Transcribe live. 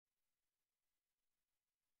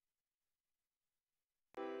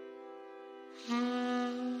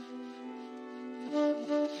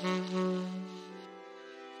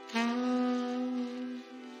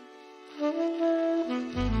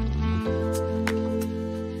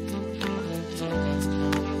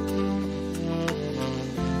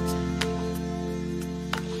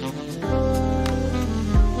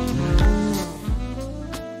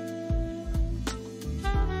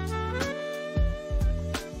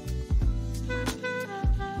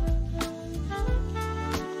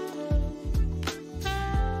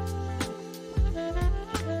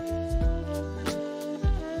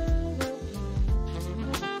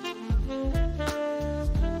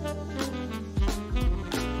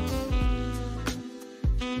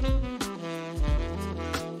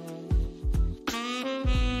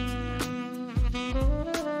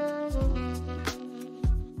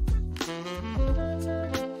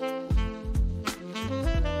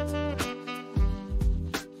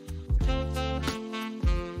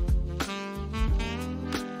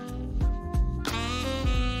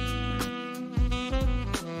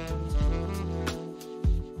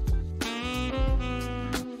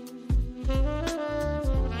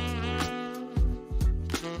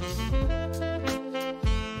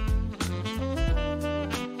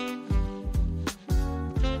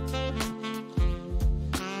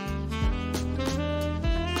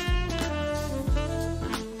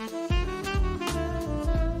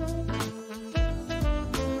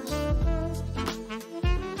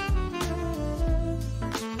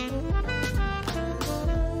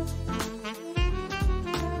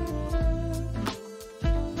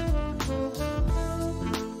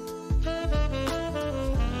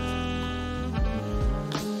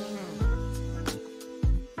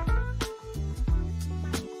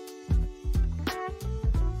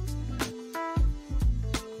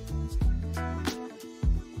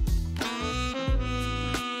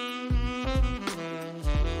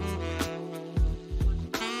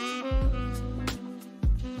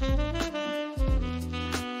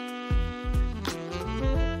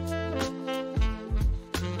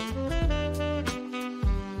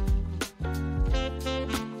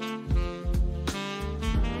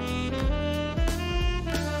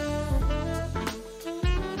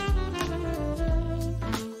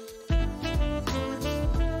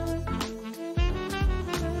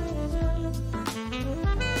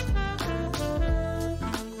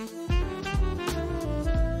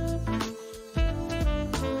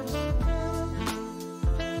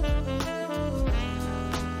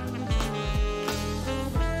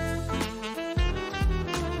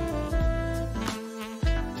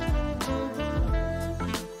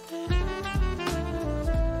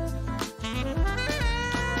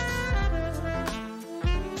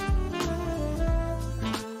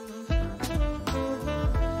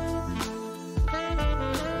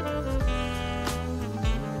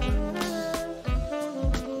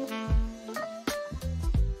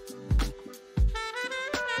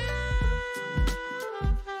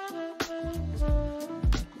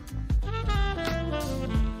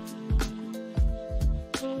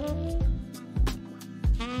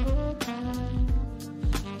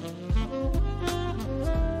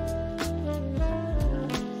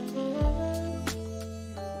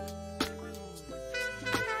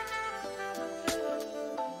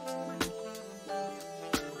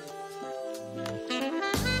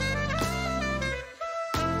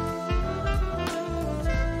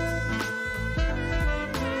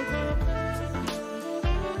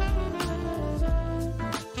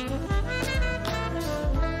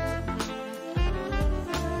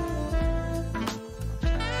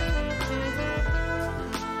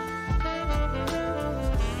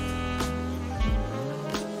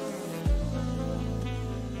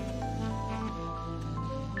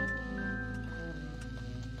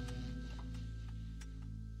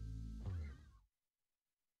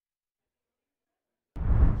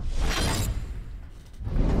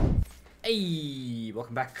Hey,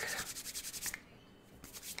 welcome back.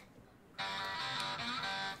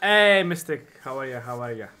 Hey, Mystic, how are ya? How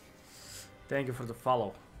are ya? Thank you for the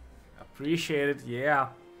follow. Appreciate it, yeah.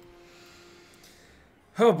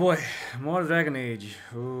 Oh boy, more Dragon Age.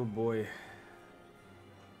 Oh boy.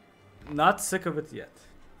 Not sick of it yet.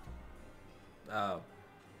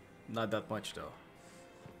 Not that much though.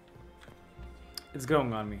 It's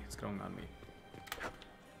growing on me. It's growing on me.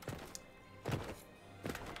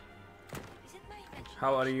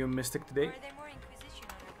 How are you, Mystic, today? Are there more Inquisition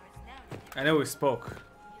records now? I know we spoke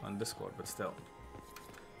on Discord, but still.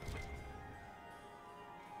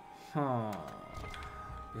 Huh.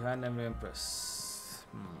 Behind every Empress.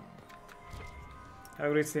 Have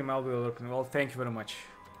a great stream. I'll be looking. Well, thank you very much,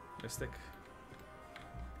 Mystic.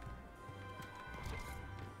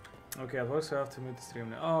 Okay, I'll also have to mute the stream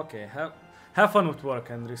now. Oh, okay, have fun with work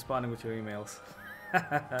and responding with your emails.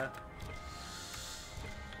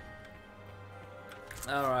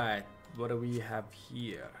 Alright, what do we have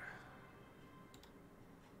here?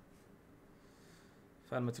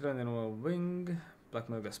 Fan material in a wing,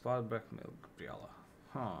 blackmail Gaspard, blackmail Gabriella.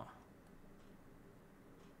 Huh.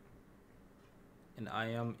 And I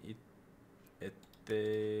am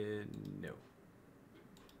no.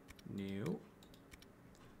 No.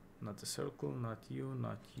 Not the circle, not you,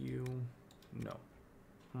 not you. No.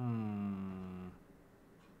 One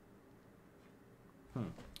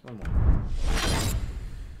more.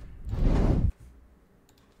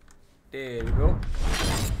 There we go.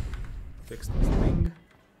 Fix this thing.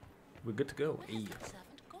 We're good to go. Hey.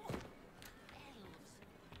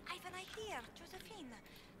 I have an idea, Josephine.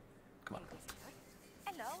 Come on.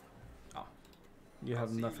 Hello. Oh. You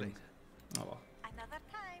have nothing. Oh well. Another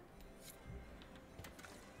time.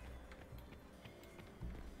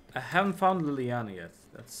 I haven't found Liliana yet.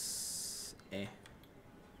 That's eh.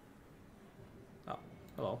 Oh,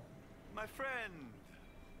 hello. My friend,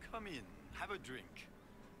 come in, have a drink.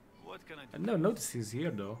 What can I do? I never noticed he's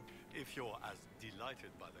here though. If you're as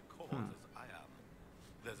delighted by the cause as I am,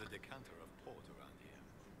 there's a decanter of port around here.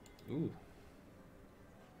 Ooh.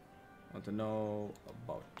 Want to know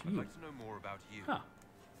about I'd you? like to know more about you. Huh.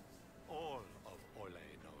 All of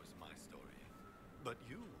Orlais knows my story. But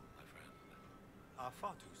you, my friend, are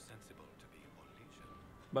far too sensible to be Orlesian.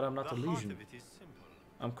 But I'm not a The heart Legion. of it is simple.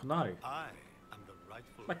 I'm Kunari. I am the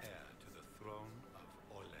rightful What? heir to the throne of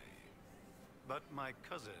Orlais. But my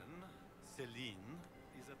cousin, Celine,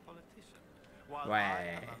 is a politician, while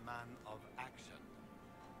I am a man of action.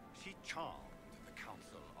 She charmed the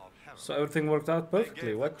Council of Heralds. So everything worked out They perfectly.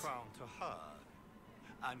 gave What? the crown to her,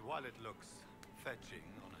 and while it looks fetching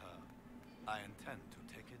on her, I intend to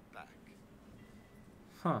take it back.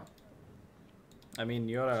 Huh. I mean,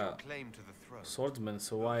 you're What's a your claim to the throne? swordsman,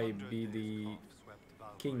 so why be the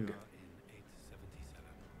king? In 877.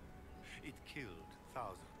 It killed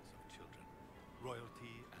thousands of children,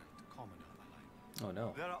 royalty and commoner alike. Oh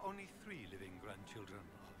no. There are only 3 living grandchildren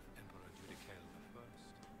of Emperor Judicael I.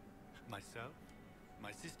 Myself,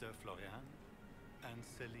 my sister Floriane, and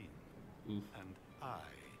Celine. Oof. And I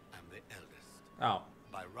am the eldest. Oh.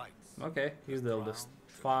 By rights. Okay, he's the eldest. crown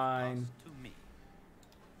should Fine. pass to me.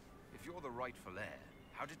 If you're the rightful heir,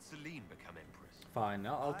 how did Celine become empress? Fine,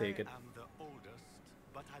 I'll take it. I am the oldest,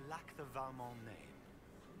 but I lack the Valmont name.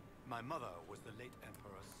 My mother was the late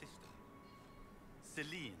emperor's sister.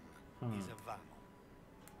 Celine is a Valmont.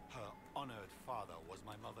 Her honored father was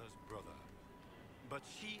my mother's brother. But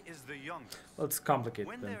she is the youngest. Let's complicate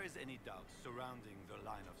When them. there is any doubt surrounding the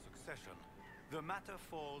line of succession, the matter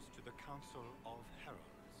falls to the Council of Heralds.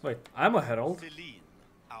 Wait, I'm a herald. Celine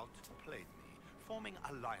outplayed me, forming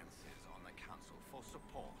alliances on the council for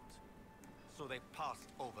support. So they passed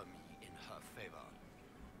over me in her favor.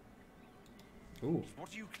 Ooh.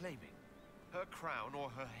 What are you claiming? Her crown or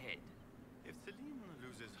her head? If Celine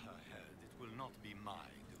loses her head, it will not be my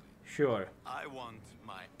doing. Sure. I want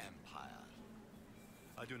my empire.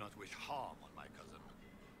 I do not wish harm on my cousin,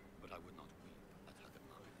 but I would not weep at her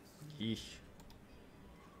demise. Yeesh.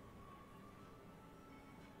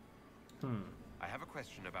 I have a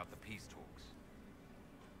question about the peace talks.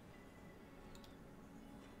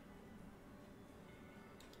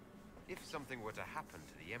 If something were to happen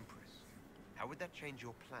to the Empress, how would that change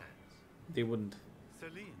your plans? They wouldn't.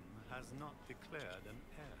 Celine has not declared an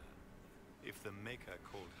heir. If the Maker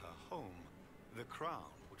called her home, the crown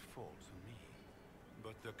would fall to me.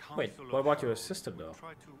 But the Council Wait, of what about your Heralds sister, would though?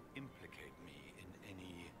 try to implicate me in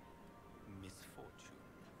any misfortune.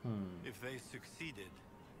 If they succeeded,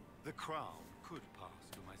 the crown could pass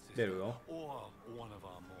to my sister. There we go. Or one of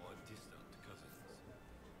our more distant cousins.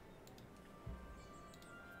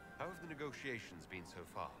 How have the negotiations been so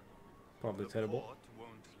far? Probably The terrible. port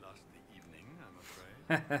won't last the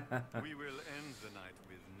We will end the night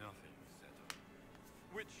with nothing settled,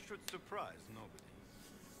 which should surprise nobody,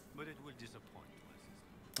 but it will disappoint my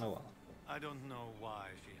sister. Oh well. I don't know why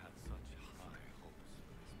she had such high hopes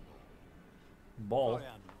for this ball. Ball.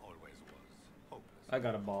 Florian always was hopeless. I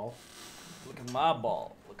got a ball. Look at my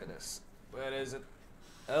ball. Look at this. Where is it?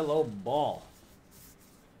 Hello, ball.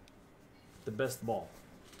 The best ball.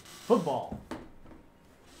 Football.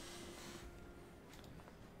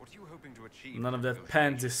 What are you hoping to achieve? None of with that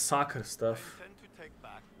negotiations? pansy soccer I stuff. intend to take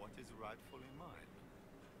back what is rightfully mine.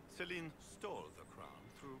 Celine stole the crown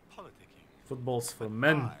through politicking. Football's for But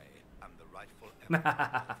men. I am the rightful emperor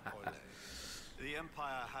of Orlais. The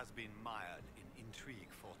empire has been mired in intrigue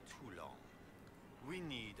for too long. We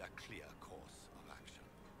need a clear course of action.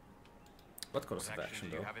 What course What of action action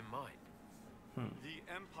do you though? have in mind? The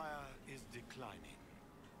empire is declining.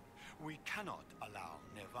 We cannot allow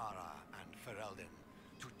Nevara and Ferelden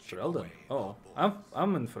to chip Ferelden. away Oh, our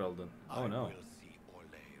I'm in Ferelden. Oh I no. will see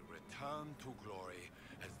Orlais return to glory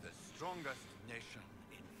as the strongest nation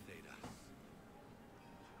in Thedas.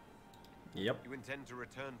 Yep. You intend to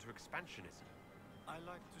return to expansionism? I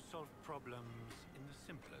like to solve problems in the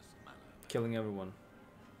simplest manner. Killing everyone.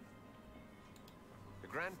 The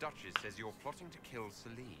Grand Duchess says you're plotting to kill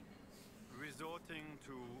Celine. Resorting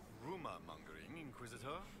to rumor-mongering,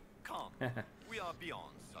 Inquisitor? Come, we are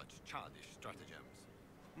beyond such childish stratagems.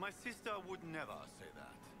 My sister would never say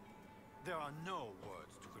that. There are no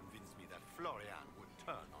words to convince me that Florian would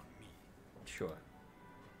turn on me. Sure.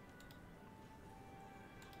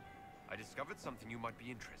 I discovered something you might be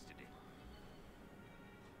interested in.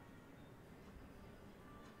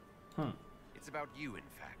 It's about you, in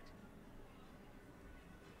fact.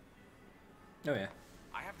 Oh yeah.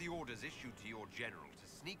 I have the orders issued to your general to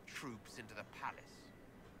sneak troops into the palace.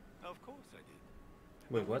 Of course I did.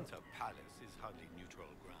 Wait, The what? Winter Palace is hardly neutral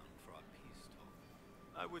ground for a peace talk.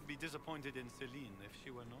 I would be disappointed in Celine if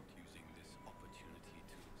she were not using this opportunity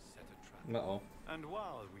to set a trap. Uh-oh. And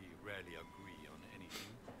while we rarely agree on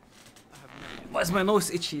anything, I have never Why is my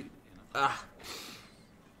nose itchy? Ah.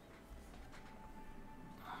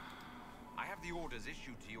 I have the orders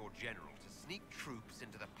issued to your general to sneak troops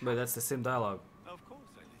into the But palace. that's the same dialogue. Of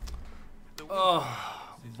course I did. The Oh, Winter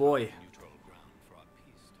Palace is boy. hardly neutral ground for a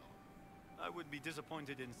peace talk. I would be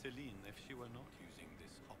disappointed in Celine if she were not using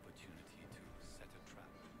this opportunity to set a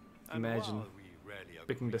trap. And Imagine while we rarely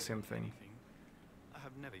picking agree the same on thing. anything, I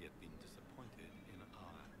have never yet been disappointed in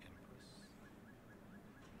our Empress.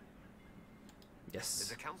 Yes.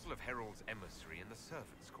 There's a council of heralds emissary in the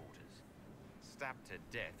servants' quarters. Stabbed to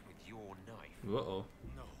death with your knife. Uh-oh.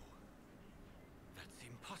 No. That's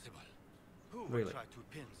impossible. Who would Really? try to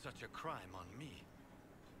pin such a crime on me?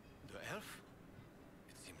 The elf?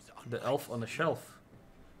 It seems The elf on the shelf.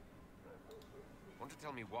 Want to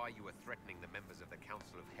tell me why you were threatening the members of the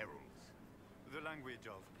council of heralds? The language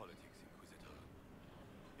of politics, Inquisitor.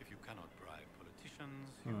 If you cannot bribe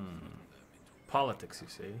politicians, you threaten them into Politics, you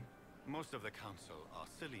say? Most of the council are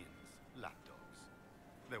Celine's lapdogs.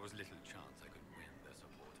 There was little chance I could win their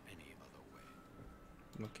support any other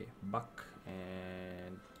way. Okay, Buck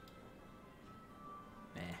and...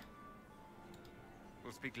 Eh.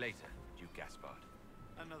 We'll speak later, Duke Gaspard.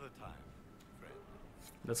 Another time, friend.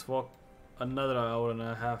 Let's walk another hour and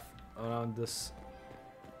a half around this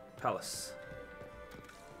palace.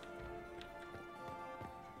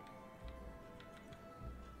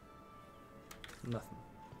 Nothing.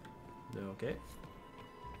 Okay.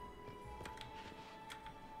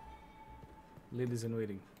 Ladies in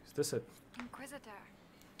waiting. Is this it? Inquisitor,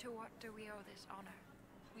 to what do we owe this honor?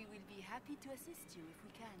 We will be happy to assist you if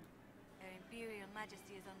we can. Her Imperial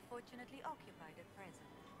Majesty is unfortunately occupied at present.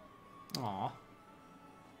 Aww.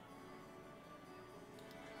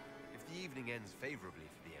 If the evening ends favorably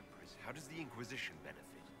for the Empress, how does the Inquisition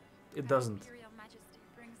benefit? It Her doesn't. Imperial Majesty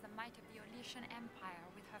brings the might of the Orlesian Empire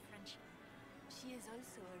with her friendship. She is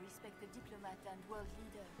also a respected diplomat and world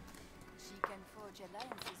leader. She can forge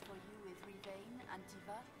alliances for you with Rivain,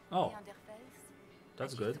 Antiva, Oh. Neanderthals.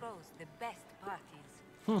 That's She good. throws the best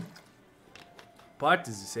parties.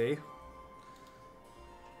 Parties, you say?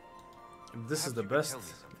 If this is Perhaps the you could best. tell me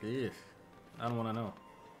something. Yeah. I don't want to know.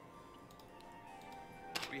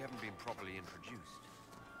 We haven't been properly introduced.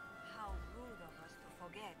 How rude of us to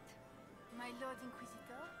forget. My Lord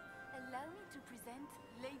Inquisitor, allow me to present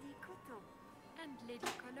Lady Couteau. And Lady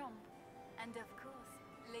Colombe. And of course,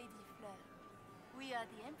 Lady Fleur. We are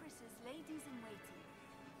the Empress's ladies in waiting.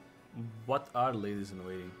 What are ladies in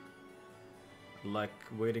waiting? Like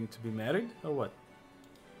waiting to be married or what?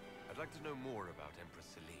 I'd like to know more about Empress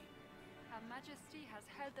Celine. Her Majesty has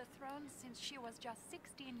held the throne since she was just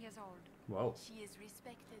 16 years old. Wow. She is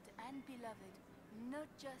respected and beloved, Not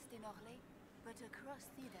just in Orlais, but across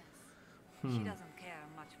Thedas. She doesn't care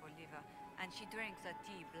much for liver, and she drinks her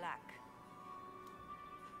tea black.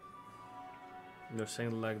 You're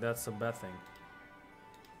saying like that's a bad thing.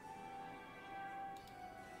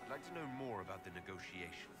 I'd like to know more about the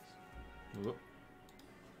negotiations. Whoop.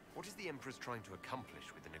 What is the Empress trying to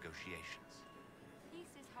accomplish with the negotiations?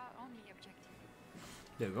 Peace is her only objective.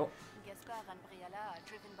 There you go. Gaspard and Briala are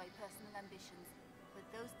driven by personal ambitions, but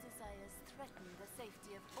those desires threaten the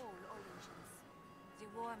safety of all Orlesians. The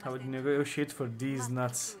war I would must end. negotiate for these Must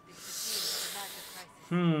nuts. conclude this to deal with the larger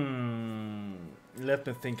crisis. Let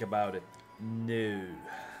me think about it. No.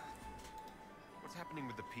 What's happening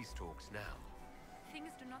with the peace talks now?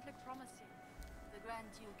 Things do not look promising. The Grand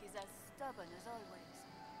Duke is as stubborn as always.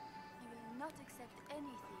 He will not accept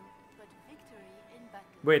anything but victory in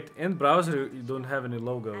battle. Wait, in browser you don't have any And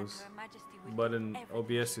logos, Her Majesty will but do in everything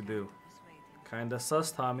OBS she you can do. to persuade him. Kinda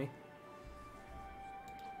sus, Tommy.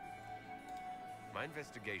 My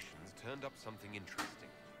investigations turned up something interesting.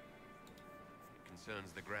 It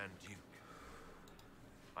concerns the Grand Duke.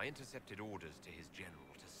 I intercepted orders to his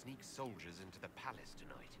general to sneak soldiers into the palace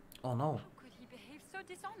tonight. Oh no. How could he behave so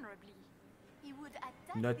dishonorably? He would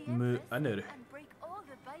attack Not the me Empress another. and break all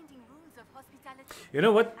the binding rules of hospitality. You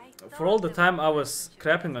know what? I For all thought the the time I Whazze was should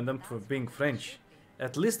crapping be on them for announced being what they French, should be.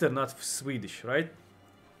 at least they're not Swedish, right?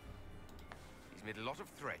 He's made a lot of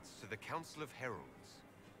threats to the Council of Heralds.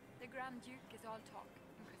 The Grand Duke is all talk,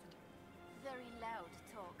 Inquisitor. Very loud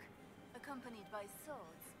talk, accompanied by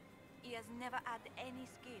swords. He has never had any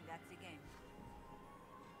skill at the game.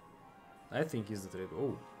 I think he's the traitor.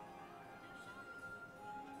 Oh.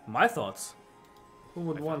 My thoughts. Who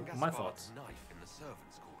would I want found my Gaspard's thoughts? knife in the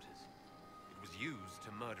servants' quarters. It was used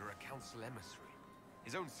to murder a council emissary.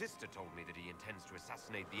 His own sister told me that he intends to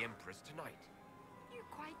assassinate the Empress tonight. You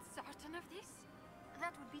quite certain of this?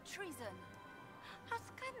 That would be treason. How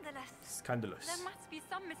scandalous! Scandalous. There must be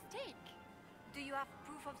some mistake. Do you have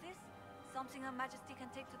proof of this? Something Her Majesty can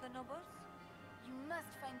take to the nobles? You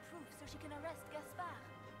must find proof so she can arrest Gaspard.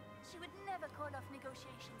 She would never call off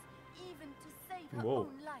negotiations, even to save her Whoa.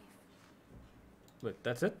 own life. Wait,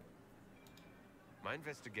 that's it? My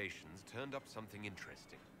investigations turned up something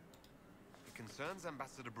interesting. It concerns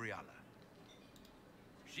Ambassador Briala.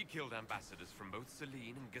 She killed ambassadors from both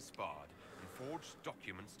Celine and Gaspard and forged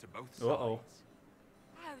documents to both sides. Uh-oh.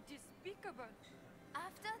 How despicable.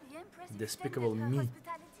 After the Empress Despicable extended her me.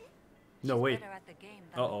 hospitality, No, She's wait. better at the game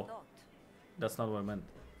than Uh-oh. I thought. That's not what I meant.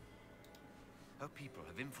 Her people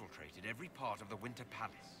have infiltrated every part of the Winter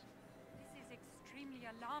Palace. This is extremely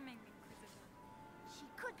alarming, Inquisitor. she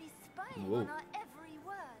could be spying Whoa. on our every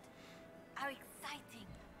word. How exciting!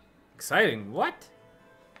 Exciting. What?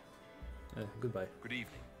 Goodbye. Good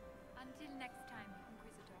evening. Until next time,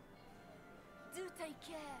 Inquisitor. Do take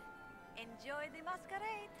care. Enjoy the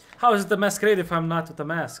masquerade! How is it the masquerade if I'm not with the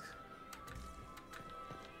mask?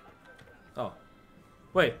 Oh.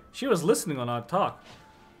 Wait, she was listening on our talk.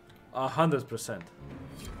 100%. Inquisitor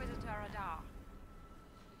Adar.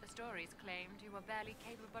 The stories claimed you were barely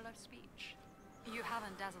capable of speech. You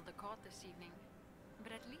haven't dazzled the court this evening,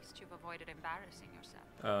 but at least you've avoided embarrassing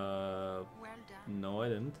yourself. Well done. No, I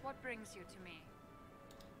didn't. What brings you to me?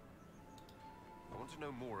 I want to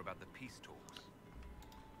know more about the peace talks.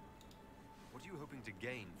 What are you hoping to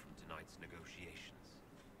gain from tonight's negotiations?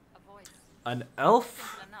 A voice. An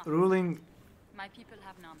elf Simple enough. ruling My people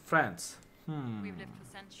have none. France. We've lived for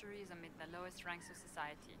centuries amid the lowest ranks of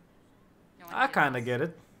society. No one I hears kinda us. get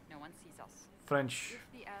it. No one sees us. French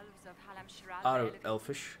If the elves of Halam Shiraz are were elevated,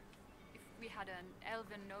 elfish. if we had an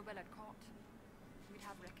elven noble at court, we'd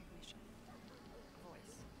have recognition. A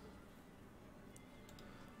voice.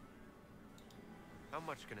 How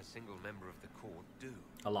much can a single member of the court do?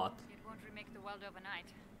 A lot. It won't remake the world overnight,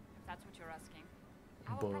 if that's what you're asking.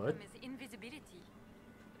 Our But- problem is invisibility.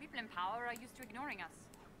 The people in power are used to ignoring us.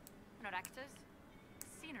 We're not actors.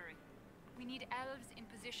 Scenery. We need elves in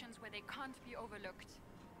positions where they can't be overlooked.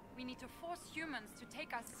 We need to force humans to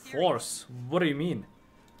take us seriously. Force? What do you mean?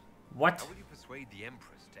 What? How will you persuade the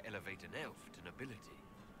Empress to elevate an elf to nobility?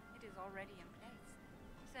 It is already in place.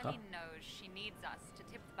 Celine knows she needs us to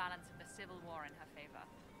tip the balance of the civil war in her favor.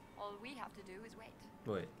 All we have to do is wait.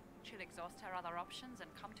 Wait. She'll exhaust her other options and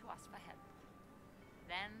come to us for help.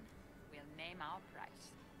 Then we'll name our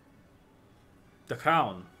price. The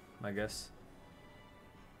crown, I guess.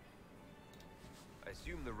 I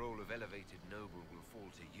assume the role of elevated noble will fall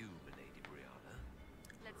to you, Milady Briala.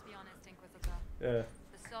 Let's be honest, Inquisitor. Yeah.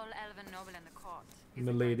 The sole elven noble in the court is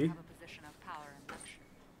Milady. going to have a position of power and luxury.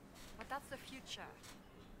 But that's the future.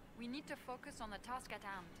 We need to focus on the task at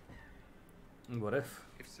hand. What if?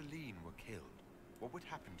 If Celine were killed, what would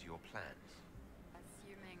happen to your plans?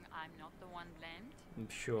 I'm not the one blamed. I'm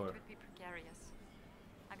sure. It would be precarious.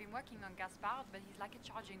 I've been working on Gaspard, but he's like a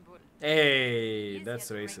charging bull. Hey, Easier that's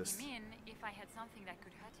to break racist. him in if I had something that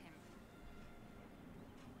could hurt him.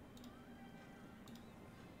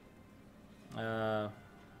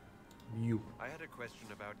 You. I had a question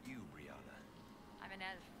about you, Brianna. I'm an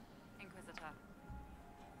elf, Inquisitor.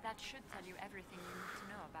 That should tell you everything you need to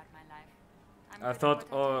know about my life. I'm I good at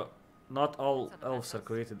thought what I do. not all So the elves are matters.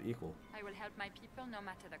 created equal. I will help my people no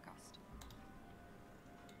matter the cost.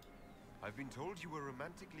 I've been told you were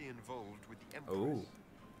romantically involved with the Oh. Empress.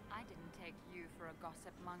 I didn't take you for a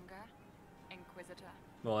gossip monger, Inquisitor.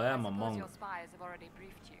 Well, I am a suppose monk. your spies have already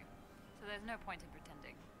briefed you, so there's no point in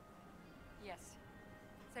pretending. Yes,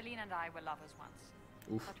 Celine and I were lovers once,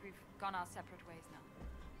 Oof. but we've gone our separate ways now.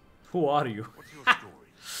 Who are you? What's your story?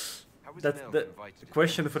 How is That's an elf the invited to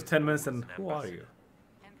question the for Empress 10 minutes as and an who are ambassador? you?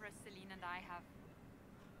 Empress Celine and I have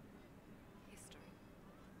history.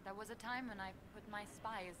 There was a time when I put my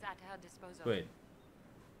spies at her disposal. Wait.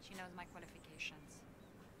 She knows my qualifications.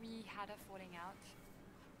 We had a falling out.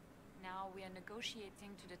 Now we are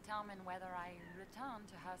negotiating to determine whether I return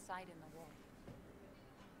to her side in the war.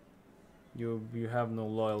 You have no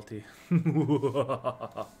loyalty.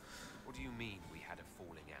 What do you mean we had a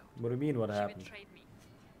falling out? What do you mean? What She happened? betrayed me.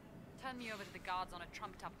 Turned me over to the guards on a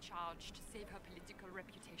trumped-up charge to save her political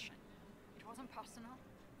reputation. It wasn't personal.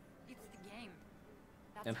 It's the game.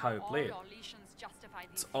 That's And how you play it. all Orlesians justify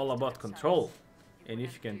these It's things all to about themselves. control, It and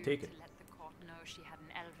if wouldn't you can do take to it. let the court know she had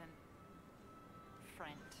an elven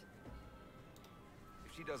friend.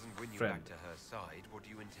 If she doesn't win you Friend. back to her side, what do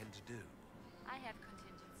you intend to do? I have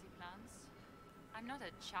contingency plans. I'm not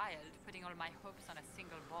a child putting all my hopes on a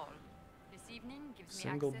single ball. This evening gives me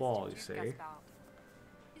Single access ball, to you Duke say? Gaspard.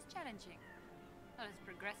 He's challenging. Not as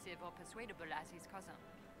progressive or persuadable as his cousin.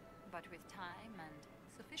 But with time and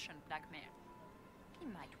sufficient blackmail, he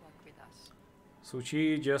might work with us. So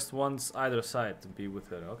she just wants either side to be with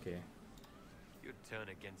her. Okay. You'd turn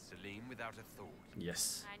against Celine without a thought.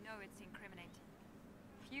 Yes. I know it's incriminating.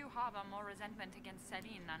 Few harbor more resentment against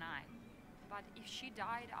Celine than I. But if she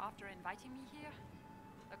died after inviting me here,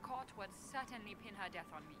 the court would certainly pin her death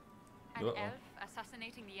on me. An Uh-oh. elf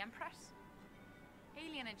assassinating the Empress?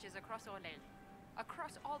 Alienages across Orlel,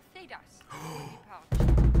 across all Thedas, would be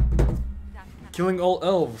purged. That cannot Killing all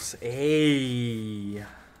elves. Hey.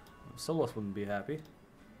 Solos wouldn't be happy.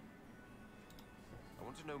 I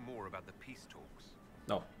want to know more about the peace talks.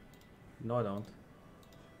 No. No, I don't.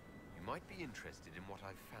 You might be interested in what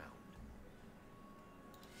I've found.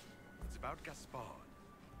 It's about Gaspard.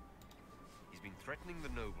 He's been threatening the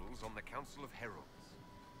nobles on the Council of Heralds.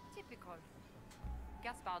 typical.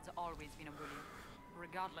 Gaspard's always been a bully,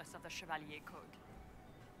 regardless of the Chevalier Code.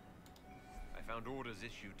 I found orders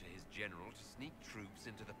issued to his general to sneak troops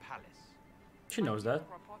into the palace. She knows that.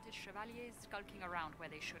 Reported chevaliers skulking around where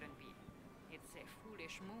they shouldn't be. It's a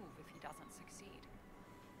foolish move if he doesn't succeed.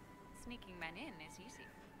 Sneaking men in is easy.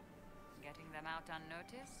 Getting them out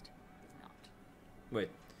unnoticed is not.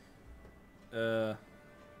 Wait.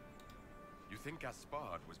 You think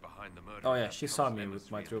Gaspard was behind the murder? Oh of yeah, that she saw council me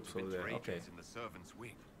with my emissary and troops to over there. betray Okay. us in the servants'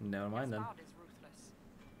 wing. Never mind then. Gaspard is ruthless.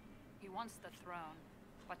 He wants the throne,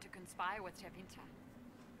 but to conspire with Tevinter,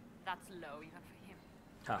 that's low even for him.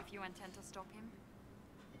 Ha. If you intend to stop him,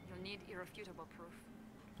 you'll need irrefutable proof.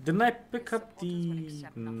 Didn't I pick His up supporters will the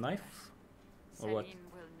accept nothing knife? less. Or what? Celine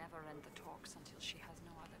will never end the talks until she has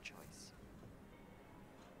no other choice.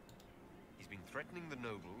 He's been threatening the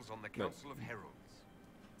nobles on the Council of Heralds.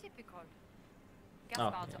 Typical. Oh,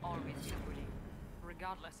 Gaspard's yeah. always been a bully,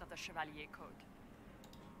 regardless of the Chevalier Code.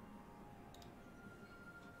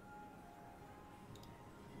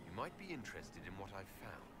 You might be interested in what I've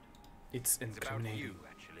found. It's It's about incriminating. you,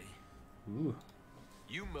 actually. Ooh.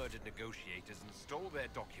 You murdered negotiators and stole their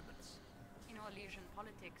documents. In Orlesian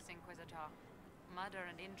politics, Inquisitor, murder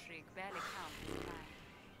and intrigue barely count as a crime.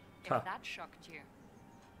 If Ha. that shocked you,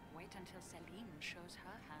 wait until Celine shows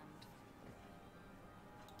her hand.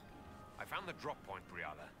 I found the drop point,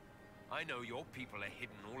 Briala. I know your people are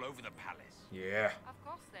hidden all over the palace. Yeah. Of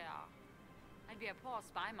course they are. I'd be a poor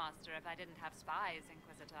spy master if I didn't have spies,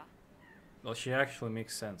 Inquisitor. Well, she actually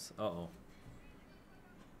makes sense. Uh-oh.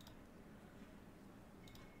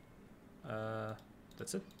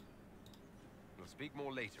 That's it? We'll speak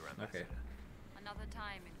more later, Ambassador. Okay. Another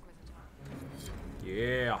time, Inquisitor.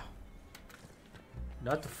 Yeah.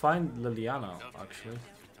 Not to find Liliana, actually.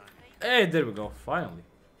 Hey, there we go. Finally.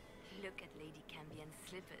 Look at Lady Cambion's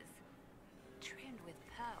slippers, trimmed with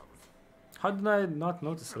pearls. How did I not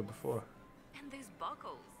notice her before? And those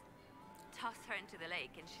buckles. Toss her into the lake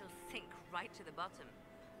and she'll sink right to the bottom.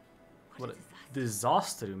 What What a a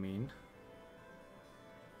disaster. disaster, you mean?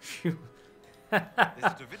 Phew. There's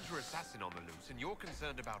a Tevinter assassin on the loose, and you're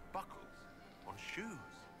concerned about buckles on shoes.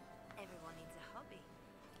 Everyone needs a hobby.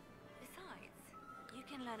 Besides, you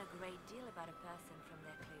can learn a great deal about a person from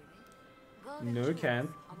their clothing. Golden No, you jewels can't.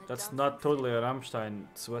 on the That's dancing not totally a slipper. Rammstein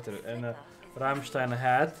sweater and a Slipper is Rammstein very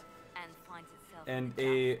hat and finds itself and in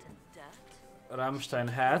the a dust and dirt. Rammstein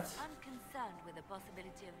hat. Unconcerned with the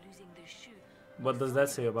possibility of losing the shoe. What does that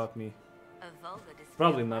say about me? A vulgar display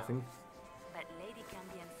Probably of wealth. nothing. But Lady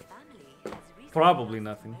Cambian's family has recently Probably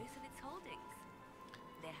lost nothing. most of its holdings.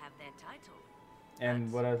 They have their title.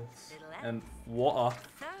 And what else? Little And else. what?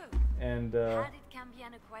 So, And how did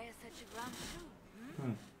Cambian acquire such a grand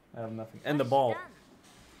shoe? I have nothing. And the What's she ball. done?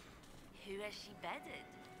 Who has she bedded?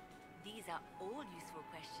 These are all useful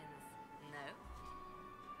questions. No?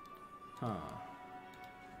 Huh.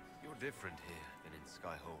 You're different here than in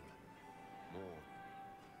Skyhold. More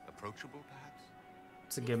approachable, perhaps?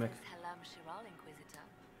 It's a gimmick. This is Halam Shiral, Inquisitor.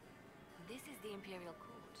 This is the Imperial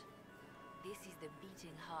Court. This is the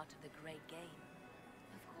beating heart of the Great Game.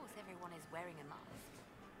 Of course, everyone is wearing a mask.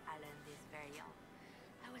 I learned this very young.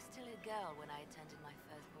 I was still a girl when I attended my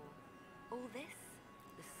first ball. All this,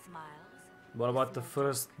 the smiles. What about the small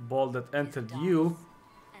first ball that talk, is entered dance. you?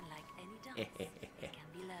 And like any dance, it can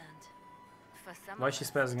be learned. For some Why of is she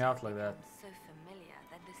us, spazzing it out like that? becomes so familiar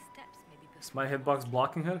that the steps may be Is my postponed. hitbox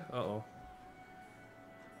blocking her? Uh-oh.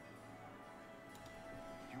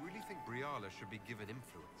 You really think Briala should be given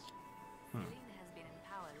influence? Celine has been in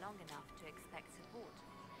power long enough to expect support.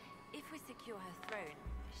 If we secure her throne,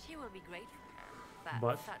 she will be grateful.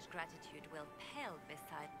 But- such gratitude will pale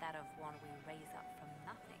beside that of one we raise up from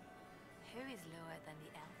nothing. Who is lower than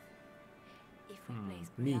the elf? If we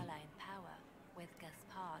place me. Briala in power, with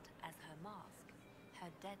Gaspard as her mask, her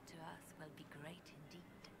debt to us will be great indeed.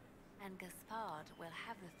 And Gaspard will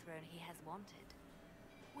have the throne he has wanted.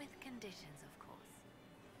 With conditions, of course.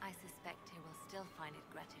 I suspect he will still find it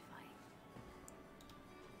gratifying.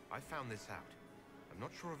 I found this out. I'm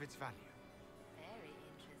not sure of its value. Very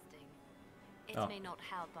interesting. It Oh. may not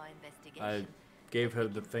help our investigation. Gave but her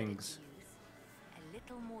we the can put it to things. use. A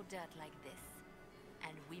little more dirt like this,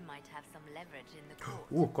 and we might have some leverage in the court.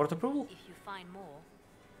 Ooh, court approval? If you find more,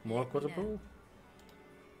 More let me court know. approval?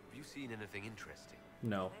 Have you seen anything interesting?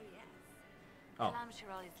 No. Oh yes. Oh. Halam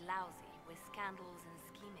Shiral is lousy with scandals and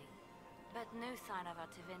scheming, but no sign of our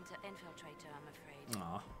Tevinter infiltrator, I'm afraid.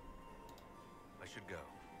 Aw. I should go.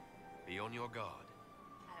 Be on your guard.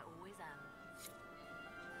 I always am.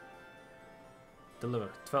 Deliver.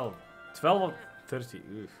 12. 12 of 30. Oof.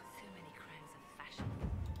 So many crimes of fashion.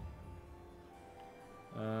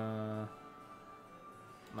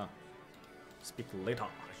 No. Speak later.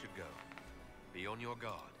 I should go. Be on your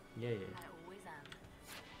guard. Yeah. I always am.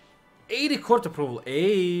 80 court approval.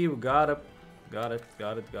 Hey, we got it. Got it.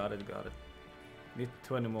 Need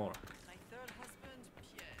 20 more. My third husband,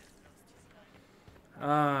 Pierre, lost his life.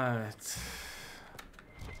 Alright.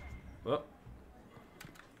 Well.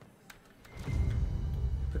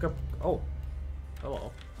 Pick up. Oh.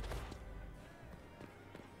 Hello.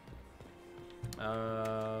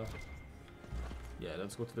 Yeah,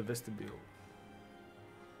 let's go to the vestibule.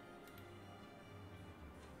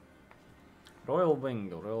 Royal Wing.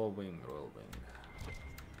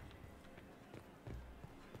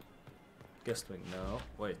 Guest Wing, no.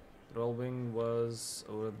 Wait. Royal Wing was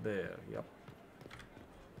over there. Yep.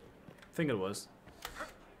 I think it was.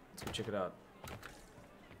 Let's go check it out.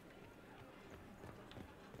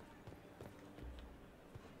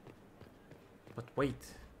 But wait.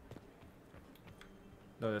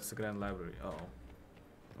 No, that's the Grand Library. Uh oh.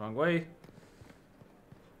 Wrong way.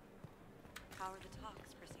 How are the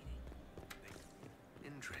talks proceeding?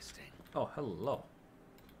 Interesting. Oh, hello.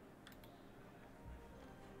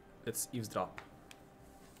 Let's eavesdrop.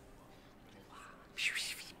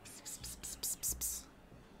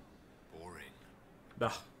 Boring.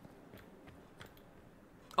 Bah.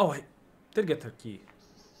 Oh, I did get her key.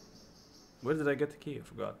 Where did I get the key? I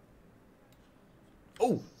forgot.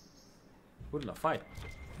 Oh! We're in a fight.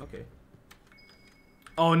 Okay.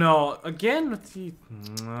 Oh no, again with the...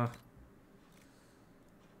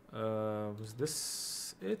 was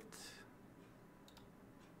this it?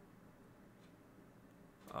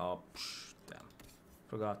 Oh, damn.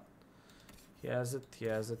 Forgot. He has it.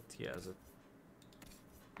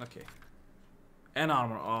 Okay. And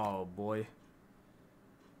armor. Oh boy.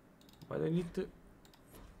 Why do I need to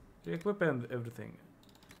re-equip and everything?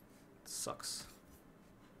 It sucks.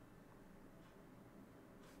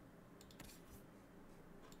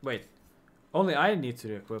 Wait. Only I need to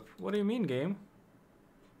re-equip. What do you mean, game?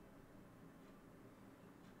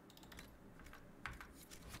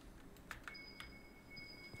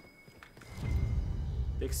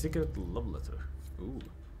 Take Take secret love letter. Ooh.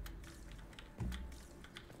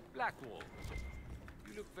 Blackwall,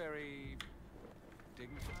 you look very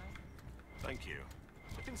dignified. Thank you.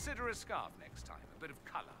 Consider a scarf next time, a bit of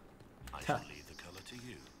color. I shall leave the color to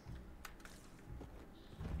you.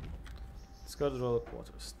 Discard roller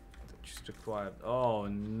quarters. Just required. Oh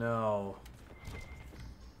no.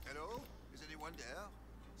 Hello? Is anyone there?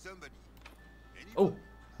 Somebody. Oh,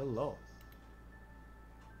 hello.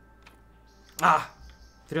 Ah!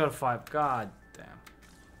 3 out of 5. God damn.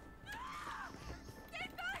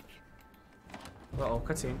 Get back! Uh-oh,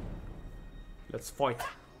 cutscene. Let's fight.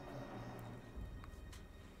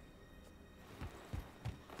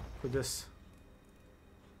 With this.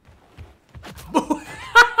 What?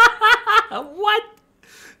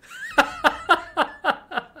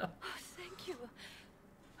 Oh, thank you.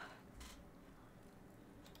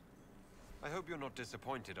 I hope you're not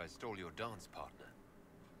disappointed I stole your dance partner.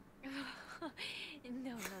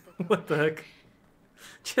 No, not at all. What the heck?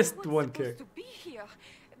 Just Was one supposed kick. to be here.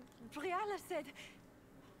 Briala said.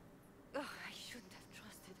 Oh, I shouldn't have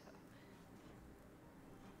trusted her.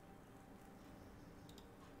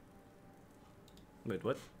 Wait,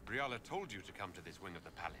 what? Briala told you to come to this wing of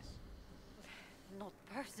the palace. Not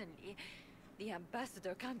personally. The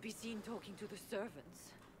ambassador can't be seen talking to the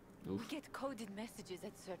servants. Oof. We get coded messages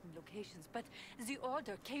at certain locations, but the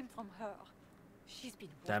order came from her. She's been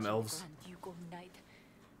Damn watching elves. the Grand Duke all night.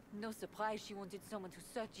 No surprise she wanted someone to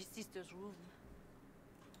search his sister's room.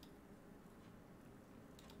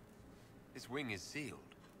 This wing is sealed.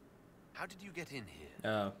 How did you get in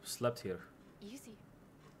here? Slept here. Easy.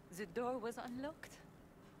 The door was unlocked.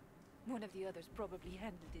 One of the others probably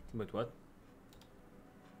handled it. Wait, what?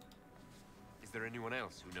 Is there anyone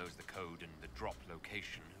else who knows the code and the drop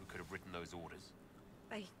location who could have written those orders?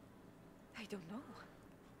 I don't know.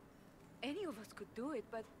 Any of us could do it,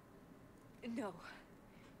 but no.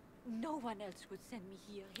 No one else would send me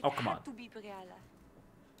here. It Oh, come had on. to be Briala.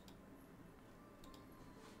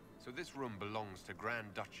 So this room belongs to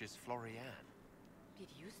Grand Duchess Florianne. It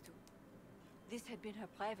used to. This had been her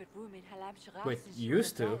private room in Halam-Shara Wait, since she used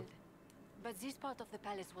was a to? child. But this part of the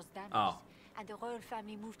palace was damaged, Oh. and the royal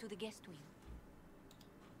family moved to the guest wing.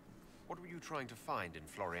 What were you trying to find in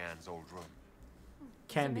Florianne's old room?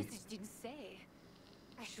 Candy. The message didn't say.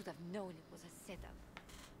 I should have known it was a setup.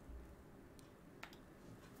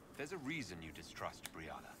 There's a reason you distrust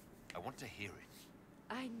Briala. I want to hear it.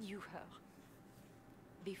 I knew her.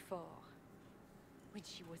 Before. When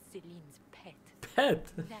she was Celine's pet. Pet.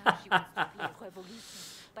 Now she wants to be a revolution.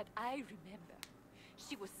 But I remember.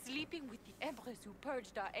 She was sleeping with the Empress who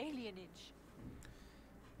purged our alienage.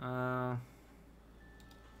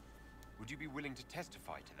 Would you be willing to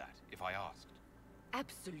testify to that, if I asked?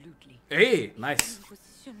 Absolutely. Hey, If nice. the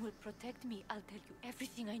Inquisition will protect me, I'll tell you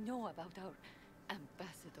everything I know about our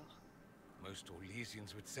ambassador. Most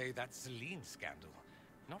Orlesians would say that's Celine's scandal,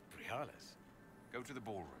 not Briala's. Go to the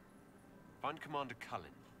ballroom. Find Commander Cullen.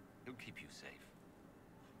 He'll keep you safe.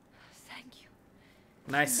 Thank you.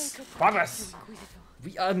 Nice. Make a Progress. promise, Inquisitor.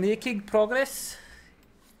 We are making progress.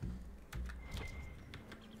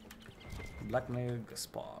 Blackmail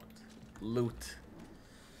Gaspard. Loot.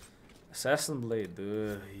 Assassin Blade.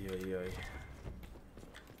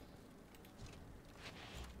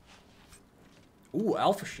 Ooh,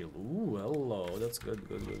 Alpha Shield. Ooh, hello. That's good,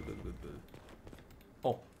 good.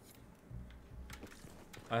 Oh.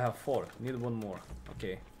 I have 4. Need one more.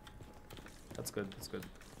 Okay. That's good, that's good.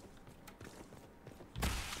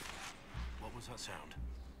 What was that sound?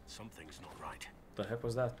 Something's not right. The heck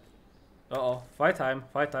was that? Uh-oh. Fight time,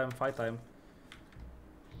 fight time, fight time.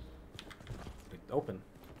 Wait, open.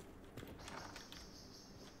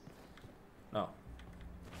 No.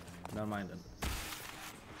 Never mind then.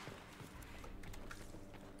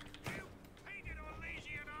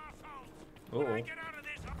 Uh-oh.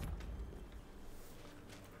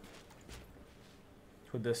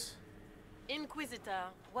 Who this? Inquisitor,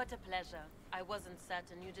 what a pleasure. I wasn't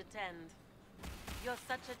certain you'd attend. You're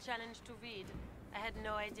such a challenge to read. I had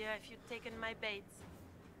no idea if you'd taken my baits.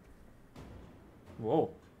 Whoa.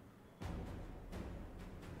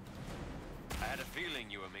 I had a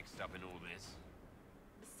feeling you were mixed up in all this.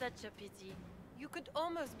 Such a pity. You could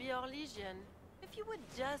almost be Orlesian, if you were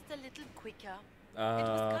just a little quicker. It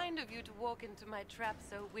was kind of you to walk into my trap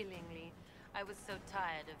so willingly. I was so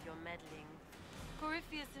tired of your meddling.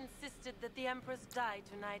 Corypheus insisted that the Empress die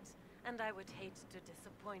tonight, and I would hate to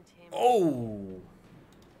disappoint him. Oh.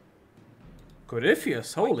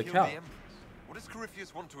 Corypheus, holy Why kill cow. the Empress? What does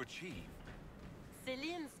Corypheus want to achieve?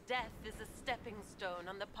 Celine's death is a stepping stone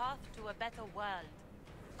on the path to a better world.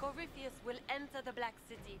 Corypheus will enter the Black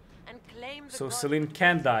City and claim the So gods Celine who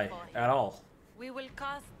can't waited die for him. at all. We will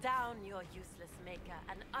cast down your useless maker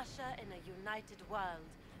and usher in a united world,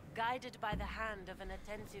 guided by the hand of an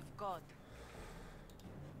attentive god.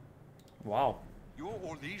 Wow. You're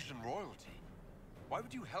Orlesian royalty. Why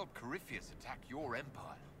would you help Corypheus attack your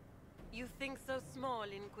empire? You think so small,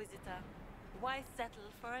 Inquisitor. Why settle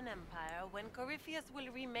for an empire when Corypheus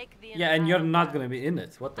will remake the Yeah, and you're not world? gonna be in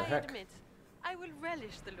it. What the I heck? admit, I will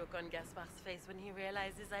relish the look on Gaspard's face when he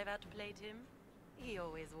realizes I've outplayed him. He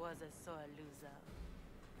always was a sore loser.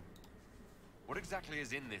 What exactly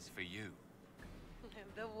is in this for you?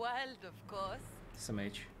 The wild, of course.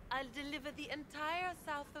 SMH. I'll deliver the entire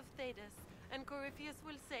south of Thedas, and Corypheus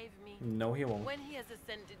will save me. No, he won't. When he has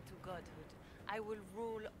ascended to godhood, I will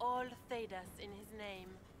rule all Thedas in his name.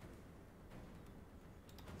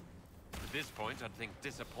 At this point, I'd think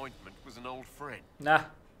disappointment was an old friend. Nah.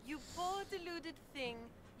 You poor deluded thing.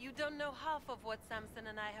 You don't know half of what Samson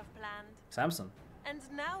and I have planned. Samson. And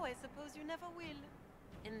now I suppose you never will.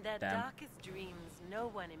 In their Damn. darkest dreams, no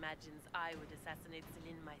one imagines I would assassinate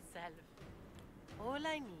Celine myself. All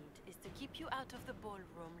I need is to keep you out of the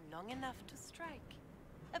ballroom long enough to strike.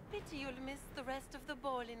 A pity you'll miss the rest of the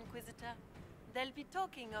ball, Inquisitor. They'll be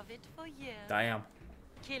talking of it for years. Damn.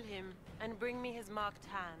 Kill him and bring me his marked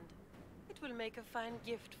hand. It will make a fine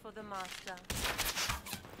gift for the master.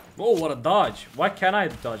 Whoa, what a dodge. Why can't I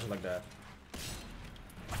dodge like that?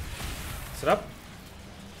 Sit up.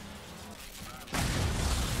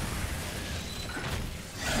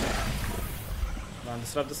 Come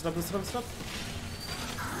on, disrupt.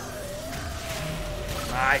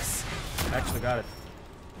 Nice. I actually got it.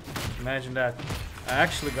 Imagine that. I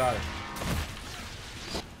actually got it.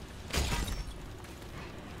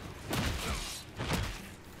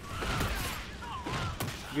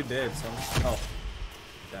 You did, son. Oh.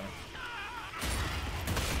 Damn it.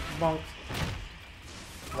 Bonk.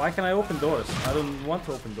 Why can I open doors? I don't want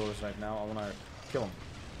to open doors right now. I want to kill him.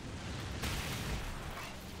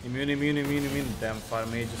 Immune. Damn fire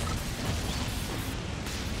mages.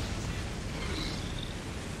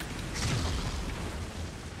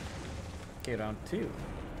 Okay, round 2.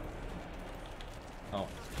 Oh.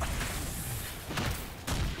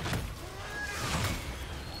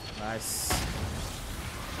 Nice.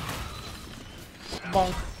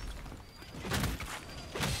 Bonk.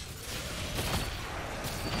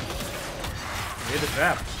 Hit the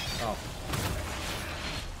trap. Oh.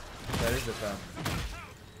 That is the trap.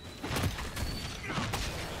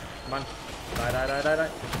 Come on. Die.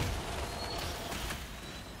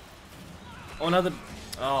 Oh, another.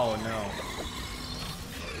 Oh, no.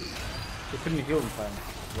 He couldn't heal in time.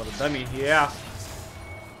 What a dummy. Yeah.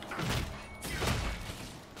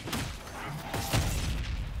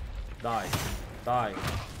 Die.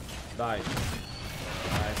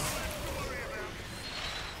 Nice.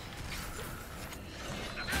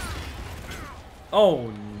 Oh,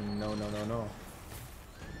 no.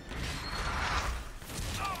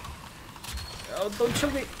 Oh, don't kill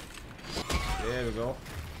me. There we go.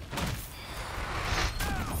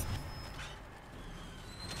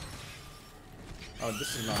 Oh,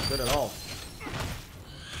 this is not good at all.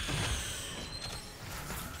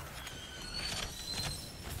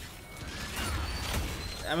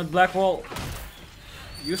 Damn it, black wall.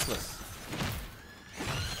 Useless.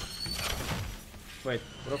 Wait,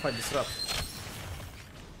 what if I disrupt?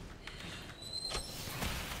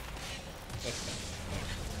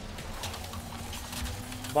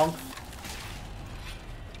 Bonk.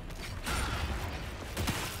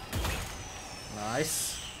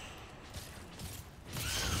 Nice.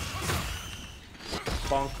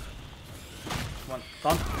 Bonk. Come on,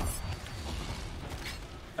 taunt.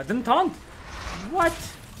 I didn't taunt. What?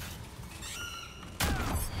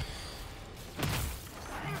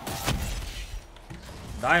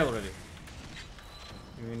 Die already.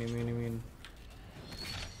 Immune.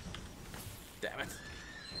 Damn it.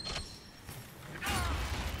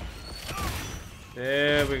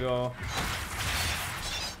 There we go.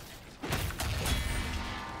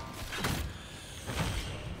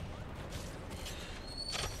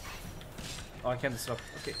 Oh, I can't disrupt.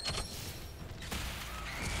 Okay.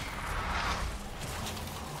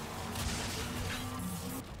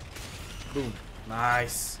 Boom.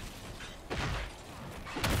 Nice.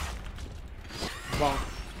 Bonk.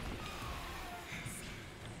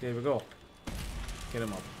 There we go. Get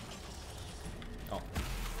him up. Oh,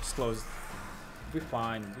 it's closed. Be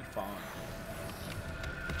fine.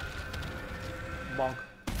 Bonk.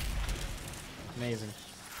 Amazing.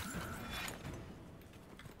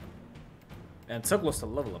 And so close to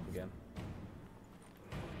level up again.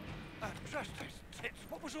 Just those tits.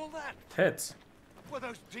 What was all that? Tits. Were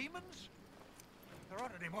those demons? There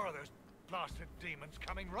aren't any more of those blasted demons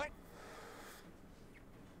coming, right?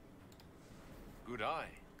 could I.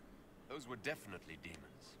 Those were definitely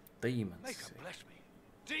demons. Demons. Make 'em bless me.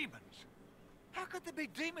 Demons? How could there be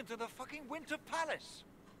demons in the fucking Winter Palace?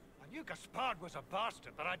 I knew Gaspard was a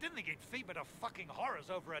bastard, but I didn't think he'd feed the fucking horrors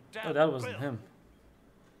over a damn Oh, that wasn't bill. him.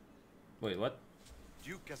 Wait, what?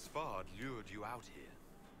 Duke Gaspard lured you out here.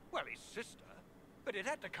 Well, his sister. But it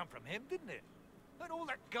had to come from him, didn't it? And all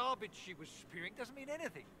that garbage she was spewing doesn't mean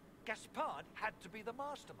anything. Gaspard had to be the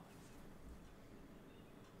mastermind.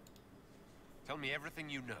 Tell me everything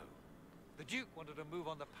you know. The Duke wanted to move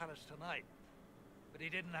on the palace tonight, but he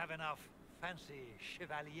didn't have enough fancy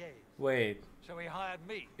chevaliers. Wait. So he hired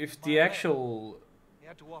me. If my the man. actual... He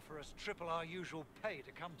had to offer us triple our usual pay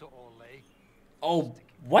to come to Orlais. Oh,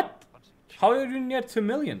 what? How are you doing get 2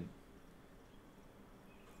 million?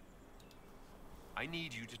 I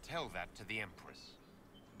need you to tell that to the Empress.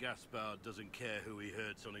 Gaspard doesn't care who he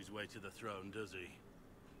hurts on his way to the throne, does he?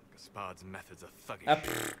 Gaspard's methods are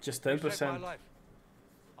thuggish. Just You saved my 10%. life.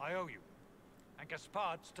 I owe you. And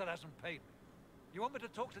Gaspard still hasn't paid me. You want me to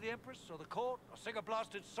talk to the Empress or the court or sing a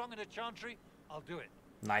blasted song in a chantry? I'll do it.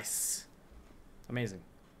 Nice. Amazing.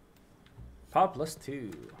 Power plus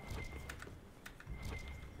 2.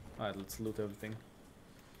 Alright, let's loot everything.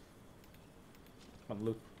 Come on,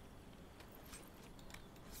 loot.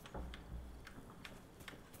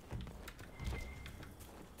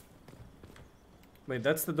 Wait,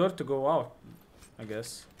 that's the door to go out, I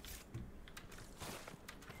guess.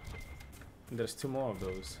 And there's 2 more of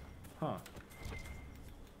those. Huh.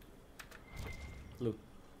 Loot.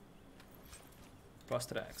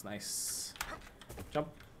 Prostrax, nice. Jump.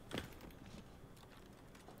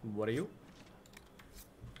 What are you?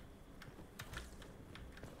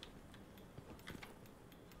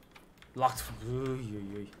 Locked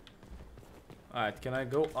from. Alright, can I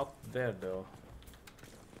go up there though?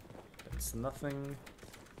 It's nothing.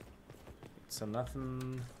 It's a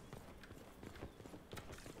nothing.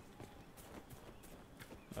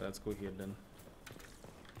 Oh, let's go here then.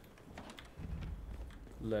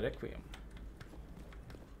 Le Requiem.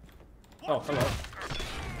 Oh, hello.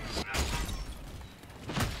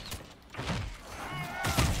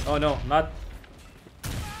 Oh no, not.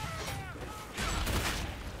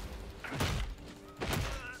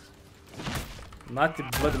 Not the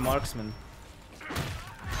bloody marksman.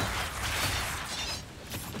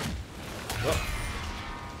 Oh.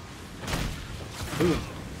 Boom.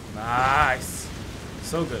 Nice.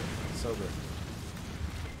 So good. So good.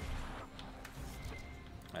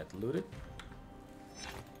 Alright, loot it.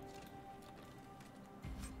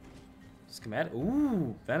 Schematic.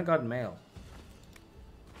 Ooh, Vanguard mail.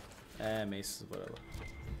 Maces, whatever.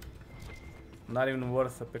 Not even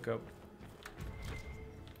worth a pickup.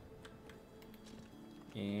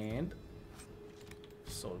 And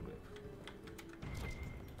soul grip.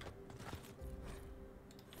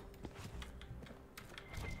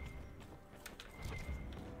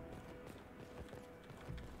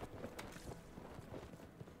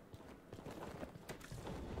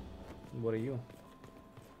 What are you?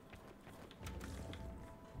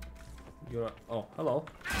 You're a, oh, hello.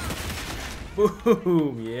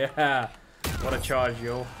 Boom, yeah. What a charge,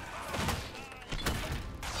 yo.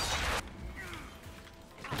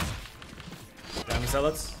 Damn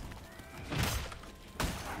zealots.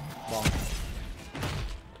 Bomb.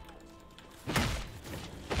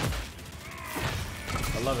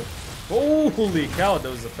 I love it. Holy cow,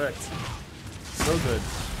 those effects. So good.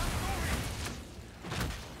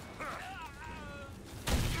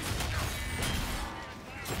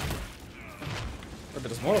 But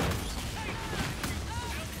there's more of them.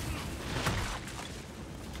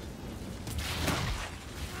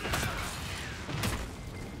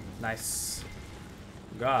 Nice.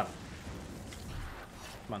 God.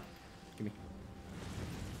 Come on. Give me.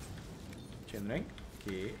 Chain ring.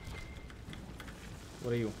 Okay.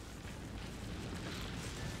 What are you?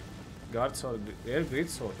 Guard sword. Rare great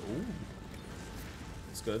sword. Ooh.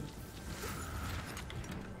 It's good.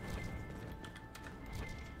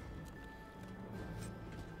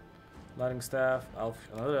 Lightning staff. Elf.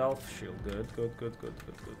 Another elf shield. Good. Good. Good. Good.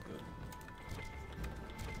 Good. Good. Good.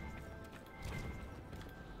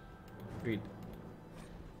 Read.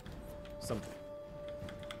 Something.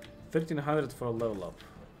 1300 for a level up.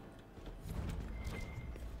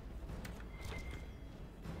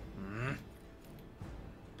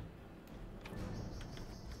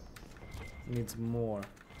 Needs more.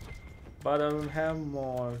 But I don't have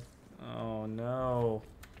more. Oh no.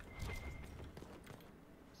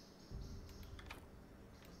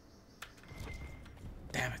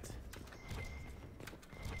 Damn it.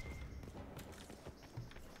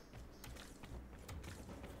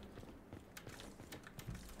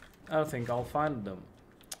 I don't think I'll find them.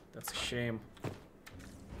 That's a shame.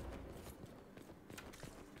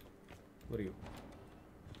 What are you?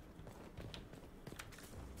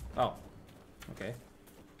 Oh. Okay.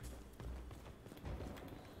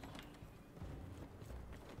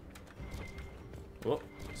 Oh,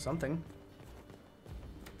 something.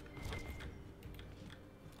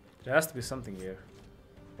 There has to be something here.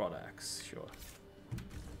 Products, sure.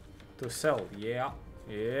 To sell, yeah.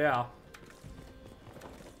 Yeah.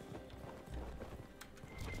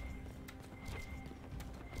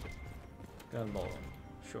 Gun ball,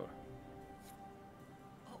 sure.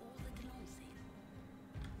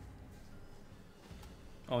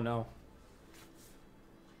 Oh no.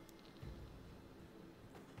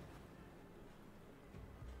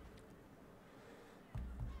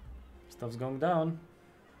 Stuff's going down.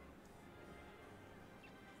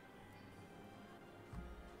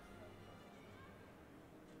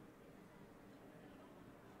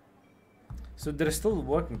 So they're still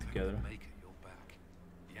working together. Make it your back.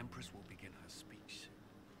 The Empress will begin her speech.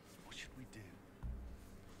 What should we do?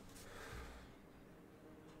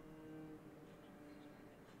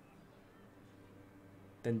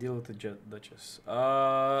 Then deal with the Duchess.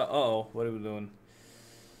 Uh-oh, what are we doing?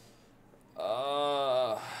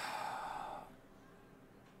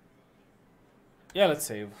 Yeah, let's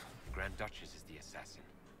save. The Grand Duchess is the assassin.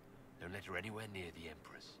 Don't let her anywhere near the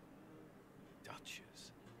Empress.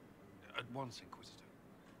 Duchess? At once, Inquisitor.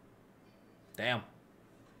 Damn.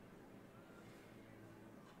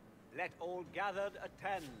 Let all gathered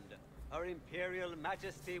attend. Her Imperial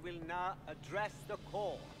Majesty will now address the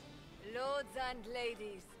court. Lords and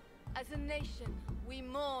ladies, as a nation, we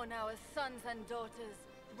mourn our sons and daughters,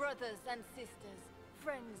 brothers and sisters,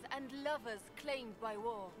 friends and lovers claimed by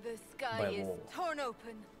war. The sky is torn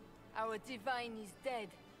open, our divine is dead,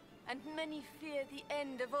 and many fear the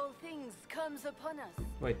end of all things comes upon us.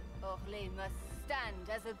 Wait. Orlais must stand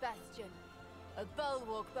as a bastion, a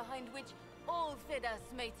bulwark behind which all Fidas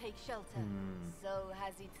may take shelter. So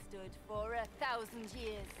has it stood for 1,000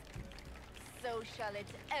 years. So shall it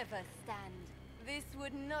ever stand. This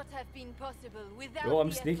would not have been possible without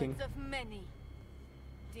the efforts of many.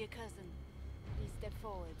 Dear cousin, please step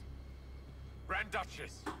forward. Grand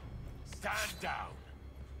Duchess, stand down.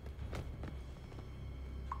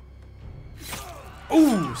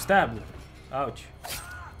 Ooh, stabbed. Ouch.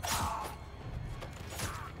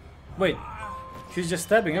 Wait, she's just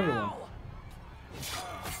stabbing everyone.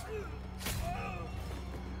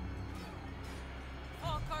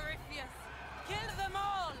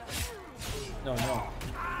 No, no.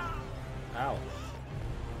 Ow.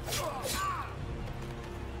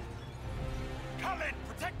 Come in,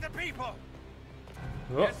 protect the people.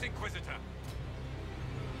 Oh. Yes, Inquisitor.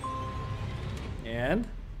 And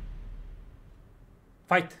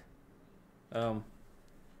fight.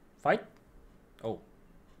 Fight? Oh.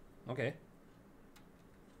 Okay.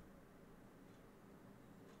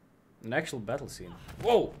 An actual battle scene.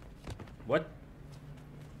 Whoa! What?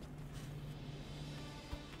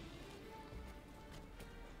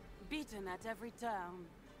 Beaten at every turn.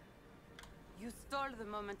 You stole the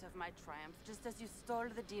moment of my triumph, just as you stole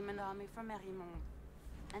the demon army from Merimond.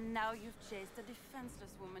 And now you've chased a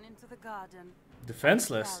defenseless woman into the garden.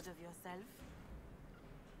 Defenseless? Proud of yourself?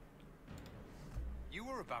 You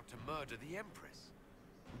were about to murder the Empress.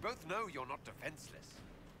 We both know you're not defenseless.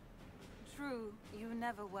 True, you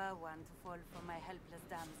never were one to fall for my helpless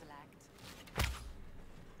damsel act.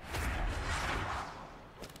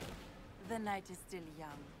 The night is still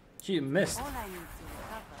young. She missed. All I need to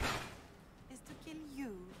recover is to kill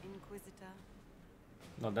you, Inquisitor.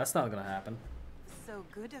 No, that's not gonna happen. So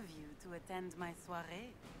good of you to attend my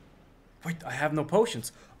soirée. Wait, I have no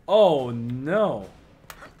potions. Oh no.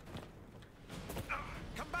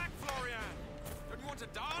 Come back, Florian. Don't you want to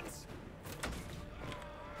dance?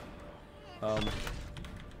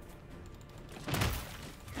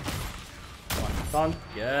 Done.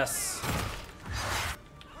 Yes.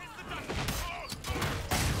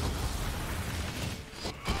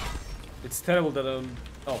 It's terrible that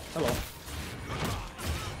oh, hello.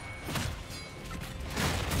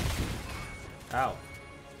 Ow.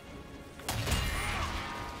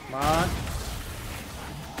 Come on.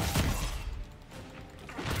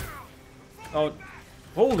 Oh,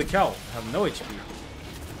 holy cow! I have no HP.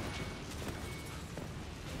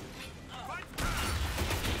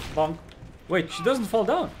 Bonk. Wait, she doesn't fall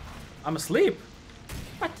down. I'm asleep.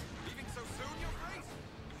 What? Leaving so soon, Your Grace?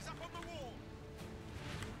 He's up on the wall.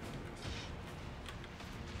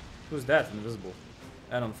 Who's that? Invisible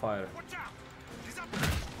and on fire. Watch out! He's up.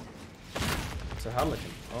 It's a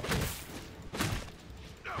harlequin. Okay.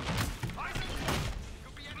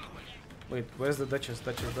 Wait, where's the Duchess?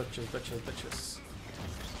 Duchess.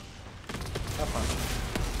 Have fun.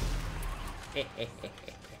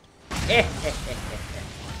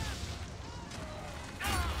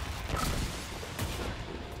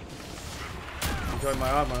 Enjoy my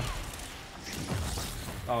armor.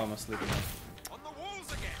 Oh, I'm asleep again. On the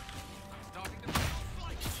walls again. Starting to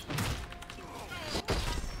flight.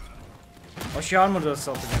 Oh, she armored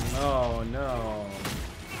herself again. No, no.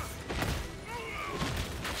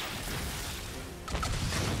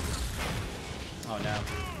 Oh, no.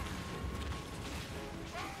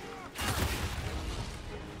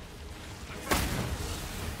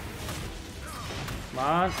 Come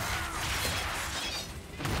on.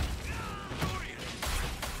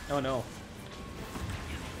 Oh, no.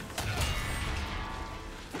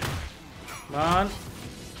 Come on.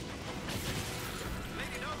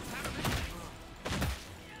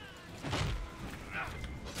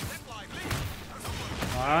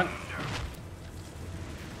 Come on.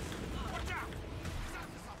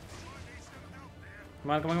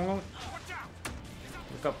 Come on, come on, come on.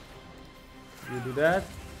 Look up. You do that.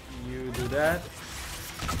 You do that.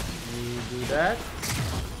 You do that.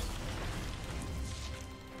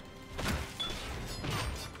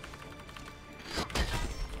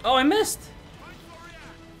 Oh, I missed.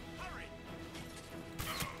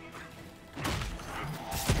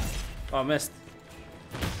 Oh, I missed.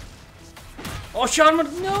 Oh, Sharman,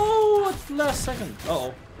 no! At the last second.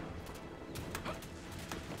 Uh-oh.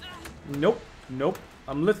 Nope, nope.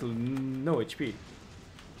 I'm little, no HP.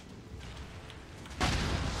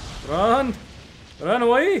 Run! Run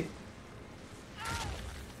away!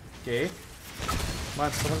 Okay. Come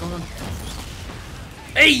on, come on, come on.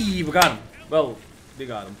 Hey, we got him. Well, they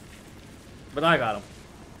got him. But I got him.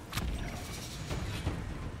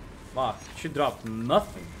 Fuck, she dropped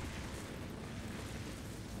nothing.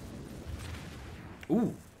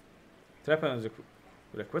 Ooh. Trap and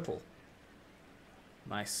requital.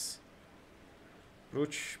 Nice.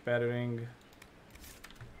 Brooch, battering.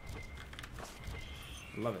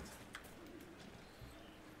 Love it.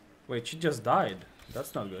 Wait, she just died.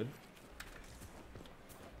 That's not good.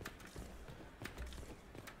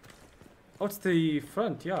 Oh, it's the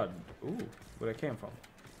front yard. Ooh, where I came from.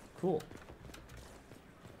 Cool.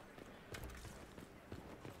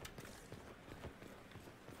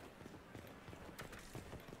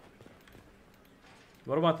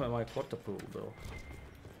 What about my quarter pool, though?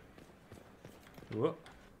 Whoa.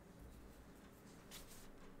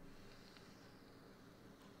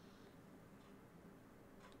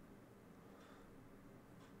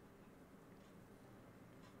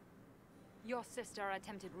 Your sister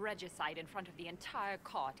attempted regicide in front of the entire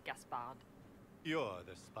court, Gaspard. You're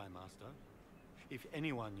the spy master. If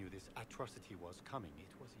anyone knew this atrocity was coming,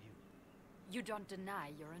 it was you. You don't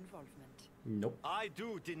deny your involvement. Nope. I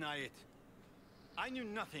do deny it. I knew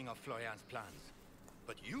nothing of Florian's plans.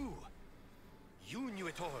 But you knew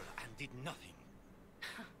it all and did nothing.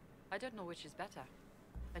 I don't know which is better.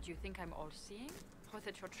 That you think I'm all-seeing, or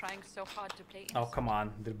that you're trying so hard to play innocent. Oh, come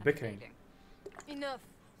on. They're bickering. Enough.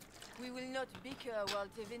 We will not bicker while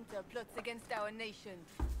Tevinter plots against our nation.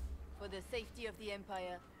 For the safety of the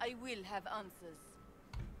Empire, I will have answers.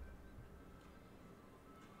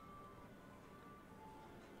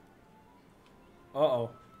 Uh-oh.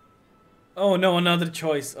 Oh no, another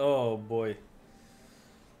choice. Oh boy.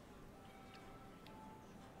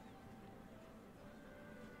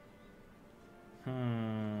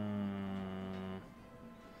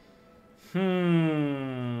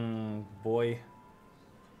 Boy.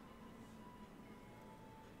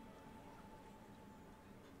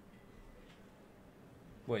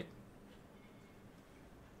 Wait.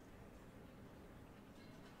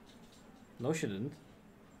 No, she didn't.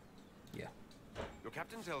 Yeah. Your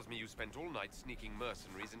captain tells me you spent all night sneaking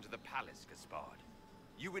mercenaries into the palace, Gaspard.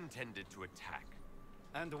 You intended to attack.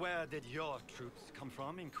 And where did your troops come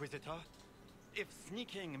from, Inquisitor? If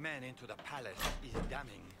sneaking men into the palace is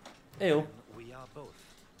damning, Ew. we are both.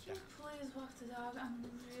 Can you please walk the dog? I'm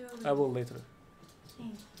really... I will later.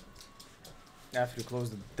 After you close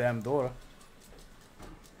the damn door.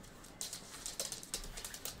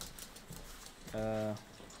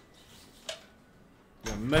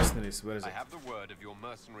 Your mercenaries, where is it? I have the word of your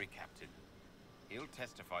mercenary captain. He'll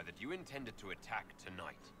testify that you intended to attack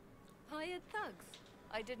tonight. Hired thugs.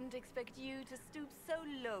 I didn't expect you to stoop so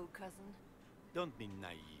low, cousin. Don't be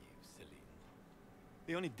naive, Celine.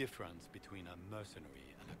 The only difference between a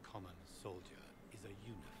mercenary and a common soldier is a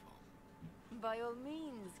uniform. By all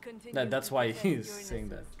means, continue. That's why he's saying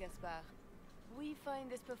that. Gaspard. We find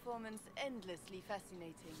this performance endlessly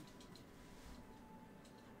fascinating.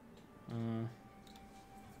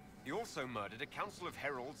 He also murdered a Council of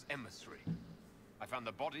Heralds emissary. I found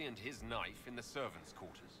the body and his knife in the servants'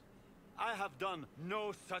 quarters. I have done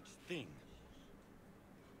no such thing.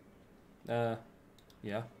 Yeah.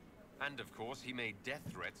 And of course, he made death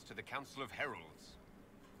threats to the Council of Heralds.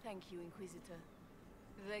 Thank you, Inquisitor.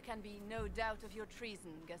 There can be no doubt of your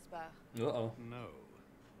treason, Gaspard. Uh-oh. No,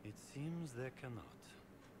 it seems there cannot.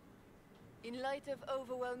 In light of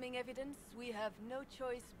overwhelming evidence, we have no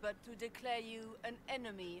choice but to declare you an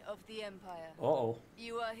enemy of the Empire. Uh-oh.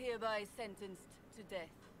 You are hereby sentenced to death.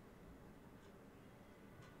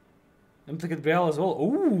 I'm thinking Brielle as well.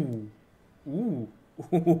 Ooh. Ooh.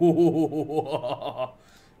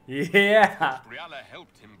 Yeah. Brielle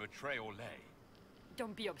helped him betray Orlais.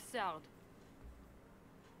 Don't be absurd.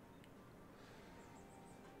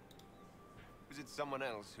 Was it someone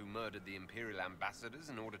else who murdered the Imperial ambassadors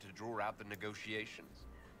in order to draw out the negotiations?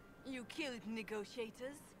 You killed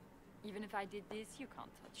negotiators? Even if I did this, you can't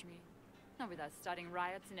touch me. Not without starting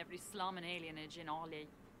riots in every slum and alienage in Orlais.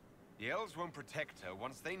 The elves won't protect her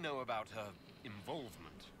once they know about her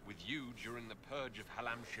involvement with you during the purge of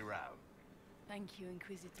Halam Shiral. Thank you,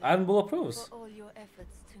 Inquisitor. Admiral approves. For all your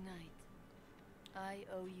efforts tonight. I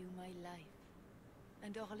owe you my life.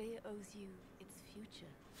 And Orlais owes you its future.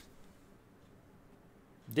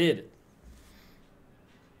 Did it.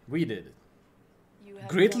 We did it. You have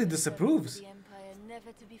Greatly done disapproves. The Empire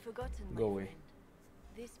never to be forgotten, Go my away. friend.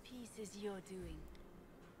 This piece is your doing.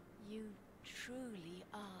 You truly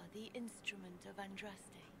are the instrument of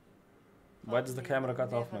Andraste. Why does the Orlais camera will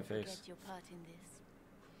cut off my never face? forget your part in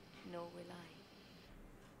this. Nor will I.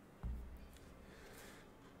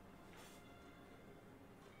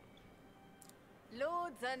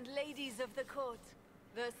 Lords and ladies of the court,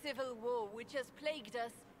 the civil war which has plagued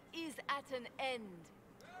us is at an end.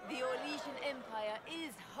 The Orlesian Empire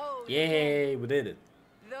is whole. Yay, we did it.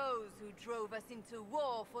 Those who drove us into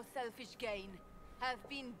war for selfish gain have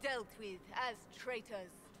been dealt with as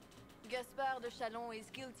traitors. Gaspard de Chalon is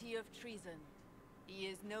guilty of treason. He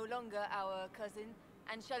is no longer our cousin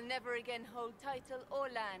and shall never again hold title or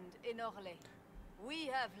land in Orlais. We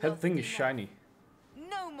have That lost thing is enough. shiny.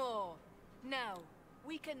 No more. Now,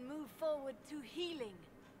 we can move forward to healing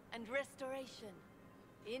and restoration.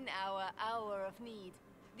 In our hour of need,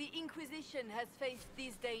 the Inquisition has faced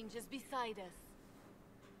these dangers beside us.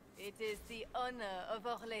 It is the honor of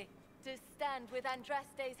Orlais to stand with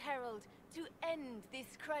Andraste's herald to end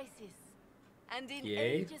this crisis. And in Yay.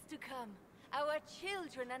 ages to come, our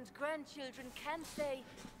children and grandchildren can say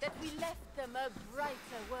that we left them a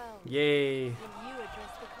brighter world. Yay. Will you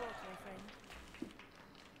address the court, my friend?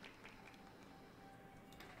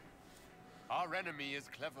 Our enemy is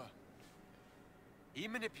clever. He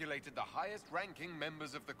manipulated the highest-ranking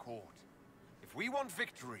members of the court. If we want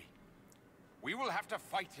victory, we will have to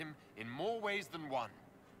fight him in more ways than one.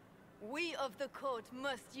 We of the court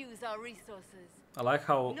must use our resources. I like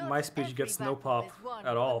how Not my speech every gets no battle pop is won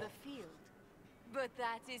at on all. the field. But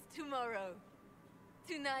that is tomorrow.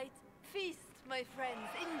 Tonight, feast, my friends.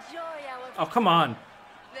 Enjoy our Oh, come on.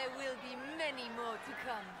 There will be many more to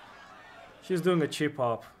come. She's doing a cheap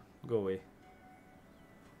pop. Go away.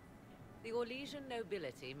 The Orlesian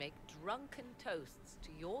nobility make drunken toasts to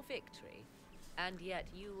your victory, and yet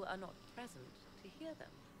you are not present to hear them.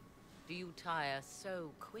 Do you tire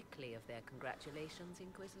so quickly of their congratulations,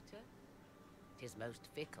 Inquisitor? It is most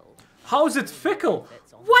fickle. How is it fickle?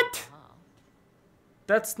 What?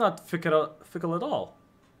 That's not fickle at all.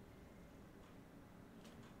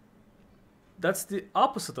 That's the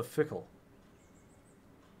opposite of fickle.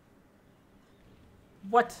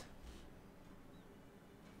 What?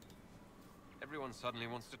 Everyone suddenly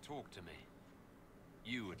wants to talk to me.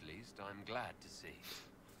 You, at least, I'm glad to see.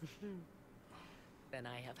 Then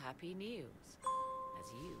I have happy news,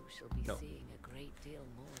 as you shall be No. seeing a great deal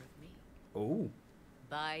more of me. Oh.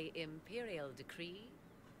 By imperial decree,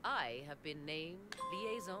 I have been named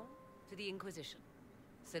liaison to the Inquisition.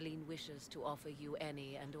 Celine wishes to offer you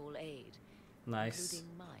any and all aid, Nice.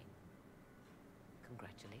 including mine.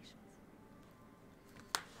 Congratulations.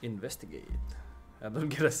 Investigate. I don't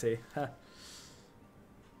get a say.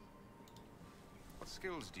 What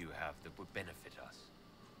skills do you have that would benefit us?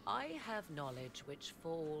 I have knowledge which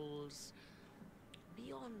falls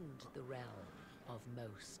beyond the realm of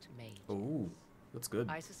most mages. Oh, that's good.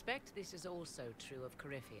 I suspect this is also true of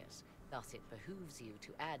Corypheus. Thus it behooves you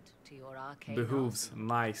to add to your arcane Behooves. arsenal.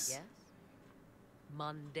 Nice. Yes?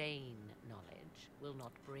 Mundane knowledge will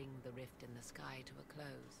not bring the rift in the sky to a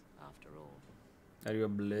close, after all. Are you a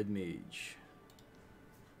blood mage?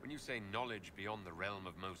 When you say knowledge beyond the realm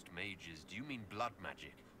of most mages, do you mean blood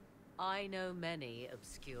magic? I know many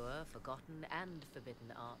obscure, forgotten, and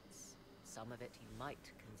forbidden arts. Some of it you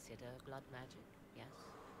might consider blood magic, yes?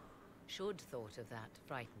 Should thought of that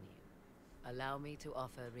frighten you, allow me to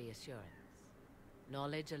offer reassurance.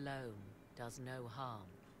 Knowledge alone does no harm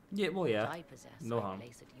Yeah, well, yeah. What I possess, No I harm.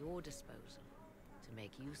 place at your disposal to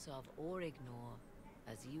make use of or ignore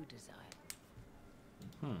as you desire.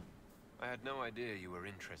 I had no idea you were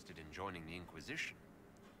interested in joining the Inquisition.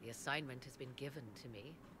 The assignment has been given to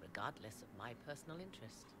me, regardless of my personal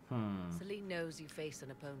interest. Celine knows you face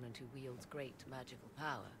an opponent who wields great magical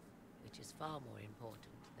power, which is far more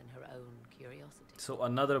important than her own curiosity. So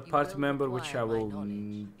another You party will member which I require my will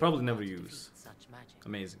knowledge if probably you never want to use. defeat such magic.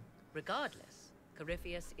 Amazing. Regardless,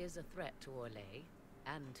 Corypheus is a threat to Orlais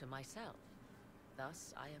and to myself.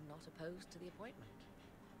 Thus, I am not opposed to the appointment.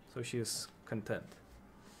 So she is content.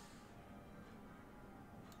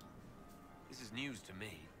 This is news to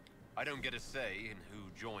me. I don't get a say in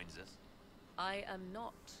who joins us. I am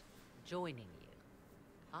not joining you.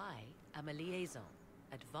 I am a liaison,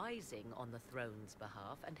 advising on the throne's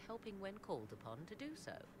behalf and helping when called upon to do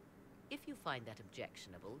so. If you find that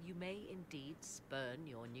objectionable, you may indeed spurn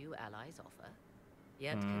your new ally's offer.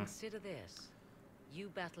 Yet consider this. You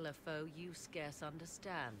battle a foe you scarce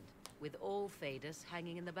understand, with all Thedas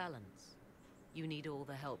hanging in the balance. You need all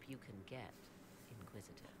the help you can get,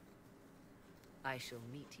 Inquisitor. I shall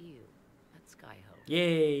meet you at Skyhold.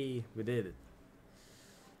 Yay! We did it.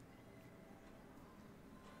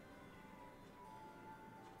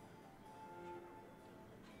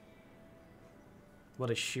 What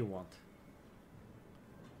does she want?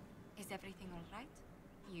 Is everything all right?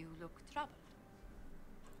 You look troubled.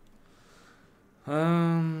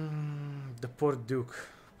 The poor Duke.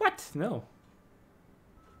 What? No.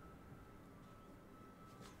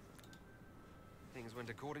 Things went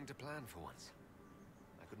according to plan for once.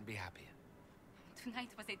 I couldn't be happier. Tonight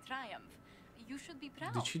was a triumph. You should be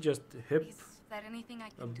proud. Did she just hip Is there anything I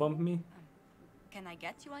can do? bump me? Can I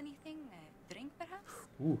get you anything? A drink, perhaps?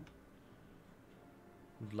 Ooh.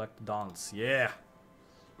 Would like to dance. Yeah.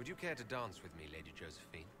 Would you care to dance with me, Lady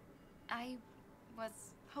Josephine? I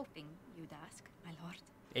was hoping you'd ask, my lord.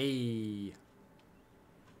 Hey.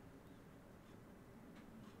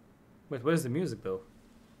 Wait, where's the music though?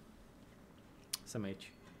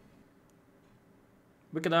 SMH.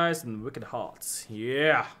 Wicked eyes and wicked hearts.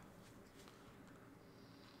 Yeah.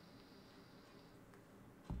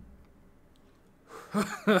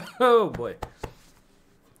 Oh boy.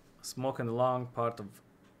 Smoke in the long part of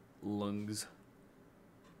lungs.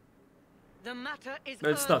 The matter is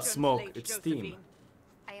It's not urgent, smoke, Lady it's Josephine. steam.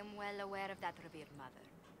 I am well aware of that, revered mother.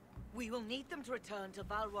 We will need them to return to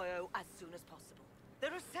Val Royeaux as soon as possible.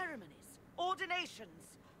 There are ceremonies,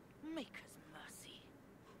 ordinations. Maker's mercy.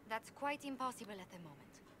 That's quite impossible at the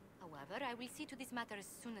moment. However, I will see to this matter as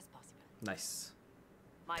soon as possible. Nice.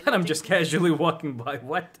 My And I'm lord just Inquisition, casually walking by.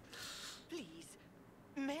 What? Please,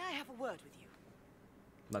 may I have a word with you?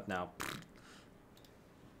 Not now.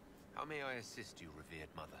 How may I assist you, revered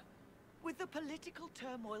mother? With the political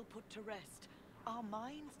turmoil put to rest, our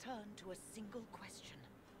minds turn to a single question.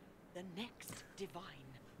 The next divine.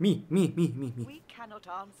 Me. We cannot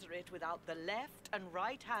answer it without the left and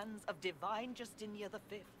right hands of divine Justinia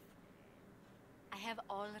V. I have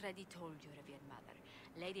already told you, revered mother.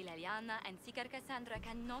 Lady Leliana and Seeker Cassandra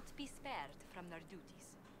cannot be spared from their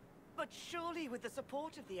duties. But surely with the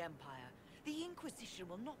support of the Empire, the Inquisition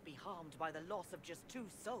will not be harmed by the loss of just 2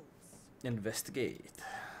 souls. Investigate.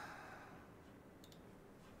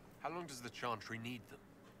 How long does the Chantry need them?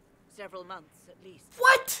 Several months, at least.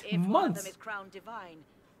 What? If one of Months? them is crowned divine,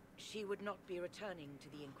 she would not be returning to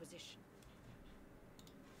the Inquisition.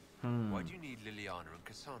 Why do you need Liliana and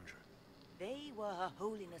Cassandra? They were Her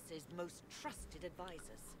Holiness's most trusted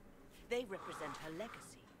advisors. They represent her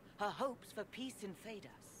legacy, her hopes for peace in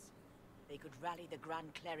Thedas. They could rally the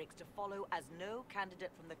Grand Clerics to follow as no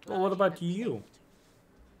candidate from the clergy. Well, what about has been you? able to.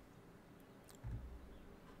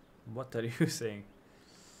 What are you saying?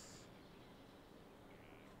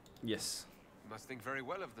 Yes. You must think very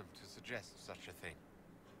well of them to suggest such a thing.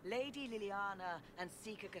 Lady Liliana and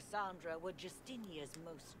Seeker Cassandra were Justinia's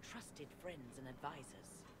most trusted friends and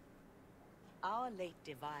advisors. Our late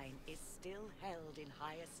divine is still held in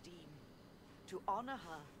high esteem. To honor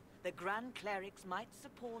her, the Grand Clerics might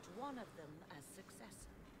support one of them as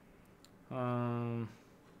successor.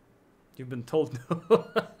 You've been told no.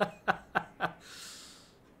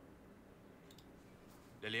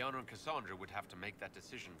 Liliana and Cassandra would have to make that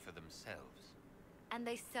decision for themselves. And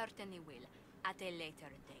they certainly will, at a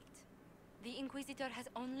later date. The Inquisitor has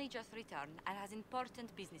only just returned and has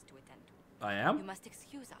important business to attend to. I am? You must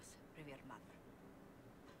excuse us, revered mother.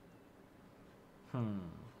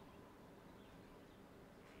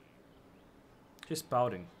 She's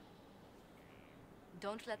pouting.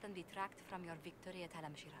 Don't let them detract from your victory at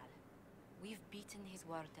Alam-Shiral. We've beaten his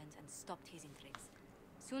wardens and stopped his intrigues.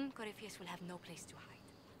 Soon, Corypheus will have no place to hide.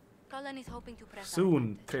 Cullen is hoping to press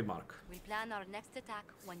soon. Trademark. We'll plan our next attack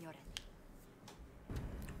when you're ready.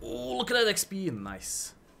 Oh, look at that XP.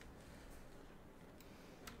 Nice.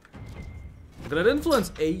 Look at that influence.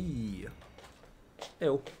 Ayy.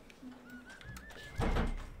 Ew.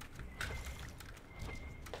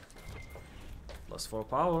 +4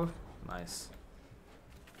 power. Nice.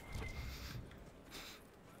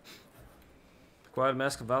 Acquired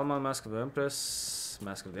Mask of Valmont, Mask of the Empress.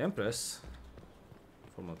 Mask of the Empress.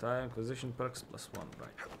 Formal tie, Inquisition perks +1.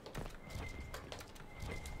 Right.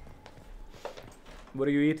 What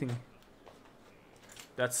are you eating?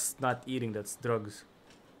 That's not eating, that's drugs.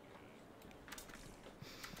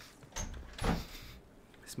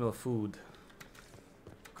 I smell food.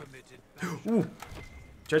 Ooh!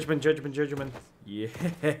 Judgment, judgment, judgment.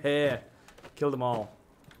 Yeah! Kill them all.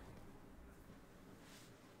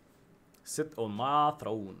 Sit on my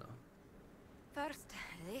throne. First,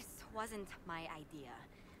 this wasn't my idea.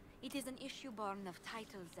 It is an issue born of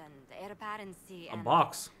titles and heir apparency and... A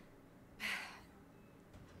box.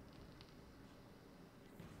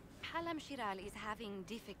 Halam Shiral is having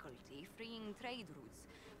difficulty freeing trade routes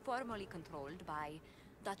formerly controlled by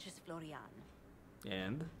Duchess Florian.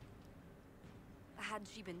 And? Had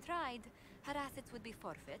she been tried, her assets would be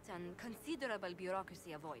forfeit and considerable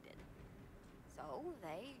bureaucracy avoided. So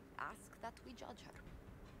they ask that we judge her.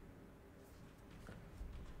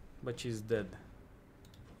 But she's dead.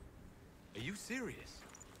 Are you serious?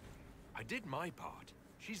 I did my part.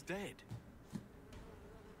 She's dead.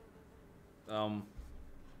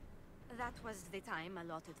 That was the time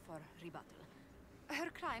allotted for rebuttal. Her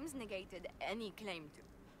crimes negated any claim to...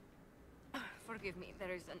 Forgive me,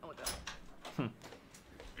 there is an odor.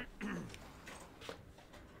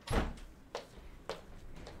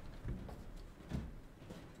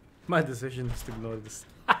 My decision is to ignore this.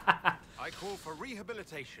 I call for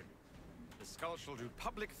rehabilitation. The skull shall do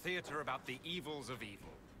public theater about the evils of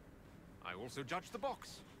evil. I also judge the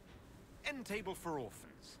box. End table for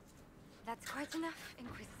orphans. That's quite enough,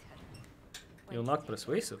 Inquisitor. You're not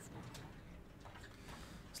persuasive.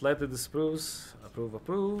 Slightly disapproves. Approve,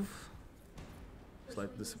 approve.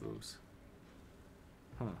 Slightly disapproves.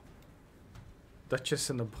 Huh. Duchess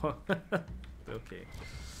in a box. Okay.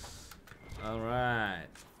 Alright.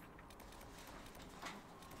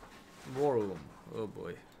 War room. Oh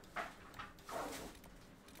boy.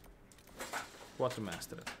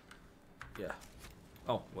 Quartermaster. Yeah.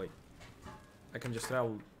 Oh, wait. I can just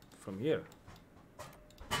travel from here.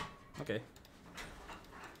 Okay.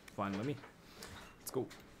 Fine with me. Let's go.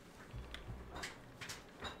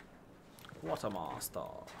 Quartermaster.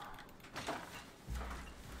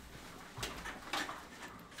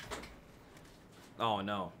 Oh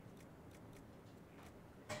no.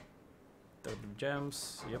 30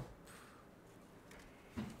 gems. Yep.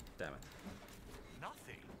 Damn it.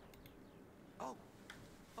 Nothing. Oh,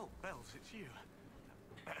 Bells, it's you.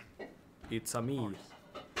 It's a me.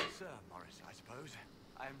 Sir Morris, I suppose.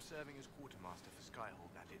 I am serving as quartermaster for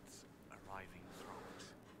Skyhold and its arriving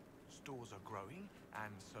throngs. Stores are growing,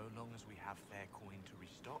 and so long as we have fair coin to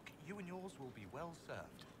restock, you and yours will be well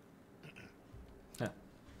served.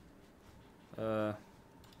 The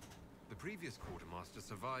previous quartermaster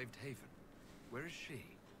survived Haven. Where is she?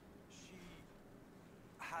 She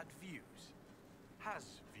had views.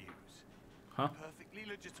 Has views. Huh? Perfectly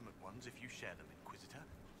legitimate ones if you share them, Inquisitor.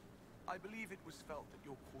 I believe it was felt that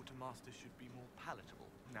your quartermaster should be more palatable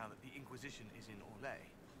now that the Inquisition is in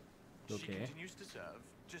Orlais. She Okay. continues to serve,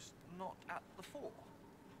 just not at the fore.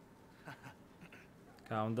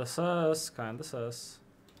 Kinda sus, kinda sus.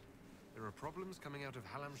 There are problems coming out of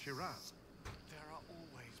Halam Shiral. There are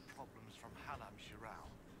always problems from Halam Shiral.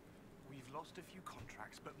 We've lost a few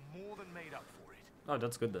contracts, but more than made up for it. Oh,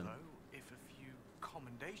 that's good then. Though, if a few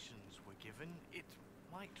commendations were given, it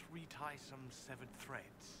might retie some severed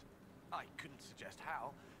threads. I couldn't suggest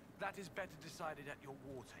how. That is better decided at your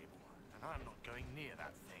war table, and I'm not going near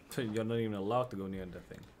that thing. You're not even allowed to go near that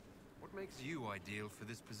thing. What makes you ideal for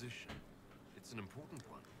this position? It's an important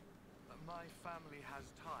one. My family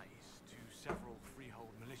has ties to several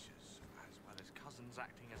freehold militias, as well as cousins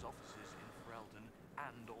acting as officers in Ferelden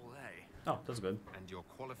and Orlais. Oh, that's good. And your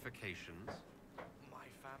qualifications? My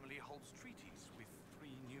family holds treaties with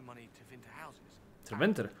 3 new money Tevinter houses.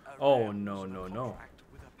 Tevinter? Oh, no, no, no.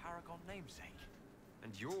 With a paragon namesake.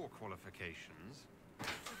 And your qualifications?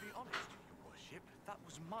 To be honest, Your Worship, that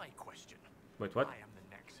was my question. Wait, what? I am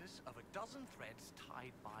the nexus of a dozen threads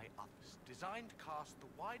tied by others, designed to cast the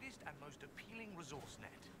widest and most appealing resource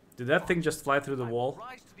net. Did that thing just fly through the I wall? will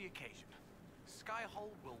rise to the occasion.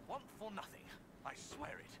 Skyhold will want for nothing. I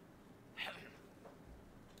swear it.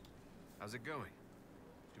 How's it going?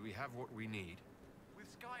 Do we have what we need? With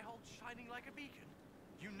Skyhold shining like a beacon?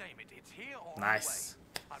 You name it, it's here or Nice. on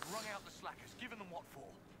the way. I've wrung out the slackers, given them what for.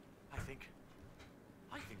 I think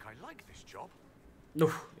I like this job.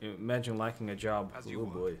 Oof, imagine liking a job. As Oh you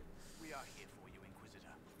boy. We are here for you,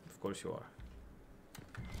 Inquisitor. Of course you are.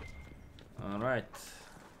 Alright.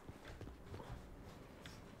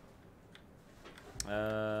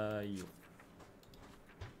 You.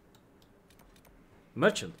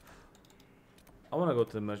 Merchant. I wanna go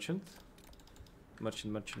to the merchant.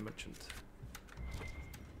 Merchant.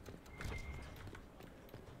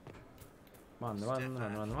 Come on,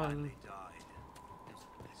 run.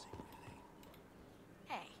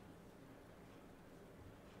 Hey.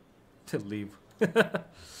 To leave.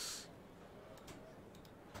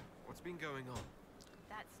 What's been going on?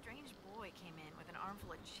 That strange boy came in with an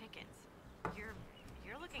armful of chickens.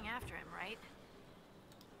 You're looking after him, right?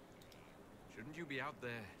 Shouldn't you be out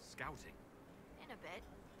there scouting? In a bit.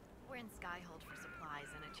 We're in Skyhold for supplies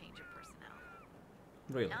and a change of personnel.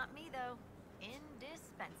 Really? Not me, though.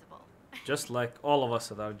 Indispensable. Just like all of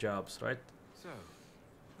us at our jobs, right? So,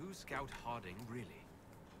 who's Scout Harding really?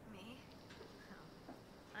 Me?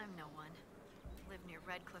 Oh, I'm no one. Lived near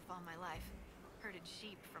Redcliffe all my life. Herded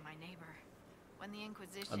sheep for my neighbor. When the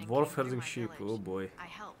Inquisition A came dwarf through herding my sheep, village, oh boy. I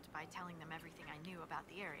helped by telling them everything I knew about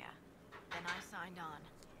the area. Then I signed on.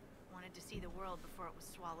 Wanted to see the world before it was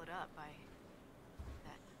swallowed up by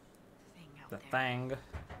that thing out The there. thing.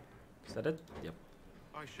 Is that it? Yep.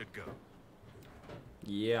 I should go.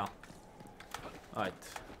 Yeah. Alright.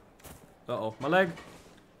 Uh-oh, my leg.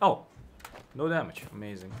 Oh. No damage.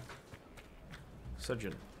 Amazing.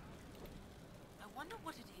 Surgeon. I wonder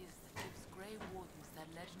what it is that gives Grey Wardens their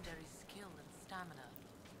legendary skill and stamina.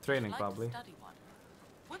 Training, I'd like probably. To study one.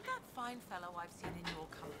 Would that fine fellow I've seen in your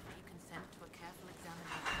company consent to a careful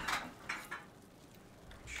examination?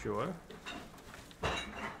 Sure.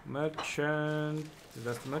 Merchant. Is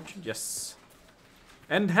that the merchant? Yes.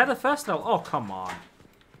 And had a festival. Oh, come on.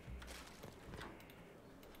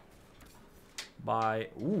 By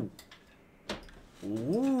Ooh.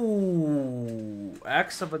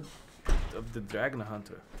 Axe of the Dragon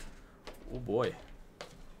Hunter. Oh boy.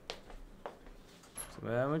 Some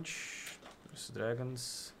damage. There's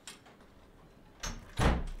dragons.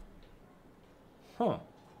 Huh.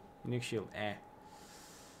 Unique shield.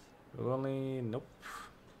 Only nope.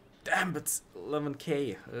 Damn, it's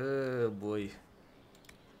 11k. Oh boy.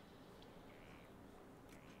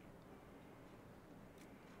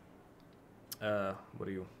 What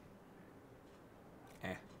are you?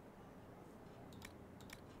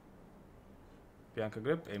 Bianca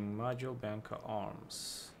grip, a module, Bianca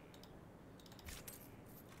arms.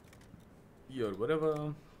 Your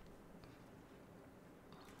whatever.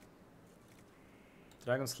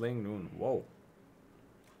 Dragon slaying rune. Whoa.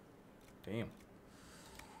 Damn.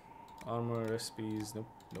 Armor recipes. Nope.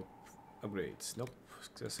 Nope. Upgrades. Nope.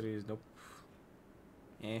 Accessories. Nope.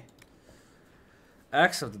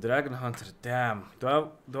 Axe of the Dragon Hunter. Damn. Do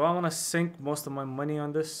I want to sink most of my money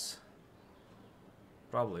on this?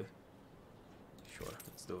 Probably. Sure.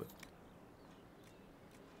 Let's do it.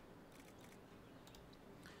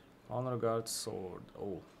 Honor Guard sword.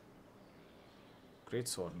 Oh. Great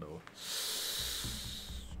sword though.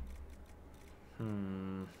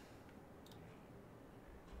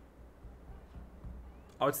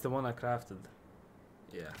 Oh, it's the one I crafted.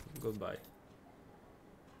 Yeah. Goodbye.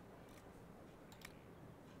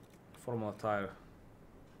 Formal attire.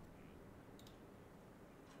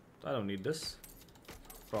 I don't need this.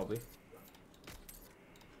 Probably.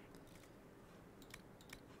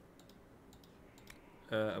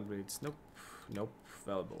 Upgrades. Nope. Nope.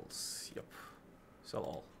 Valuables. Yep. Sell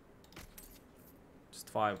all. Just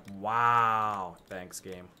 5. Wow. Thanks,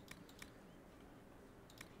 game.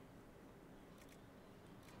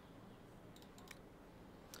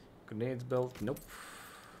 Grenades belt. Nope.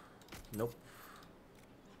 Nope.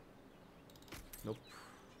 Nope.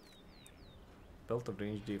 Belt of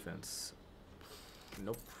range defense.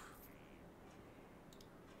 Nope.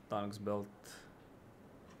 Tonks belt.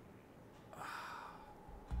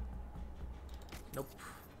 Nope.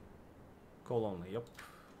 Coal only. Yep.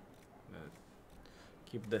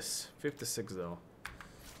 Keep this. 56 though.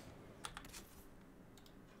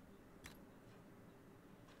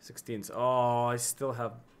 16. Oh, I still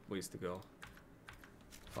have ways to go.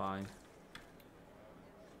 Fine.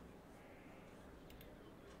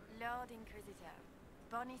 Lord Inquisitor,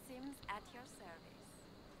 Bonnissims at your service.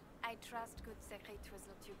 I trust good secret was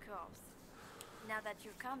not your course. Now that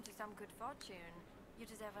you've come to some good fortune, you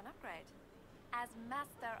deserve an upgrade. As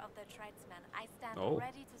Master of the Tradesmen, I stand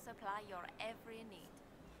ready to supply your every need.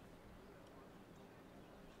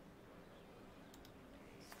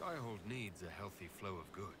 Skyhold needs a healthy flow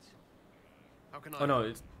of goods. How can I... Oh no,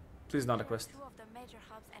 it's please not a quest. Two of the major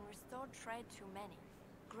hubs and restored trade to many.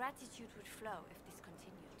 Gratitude would flow if this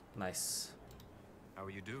continued. Nice. How are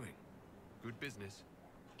you doing? Good business?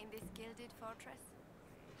 In this gilded fortress,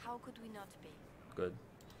 how could we not be? Good.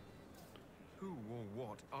 Who or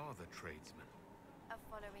what are the tradesmen? A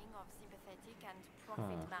following of sympathetic and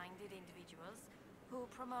profit-minded individuals who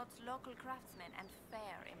promote local craftsmen and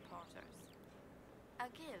fair importers. A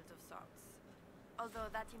guild of sorts. Although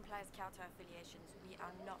that implies counter-affiliations we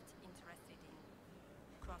are not interested in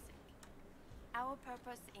crossing. Our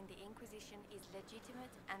purpose in the Inquisition is legitimate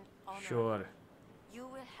and honorable. Sure. You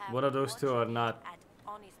will have one of those two are not at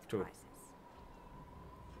honest true. prices.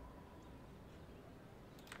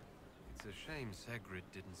 It's a shame Segrid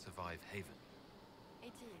didn't survive Haven.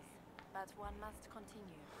 It is, but one must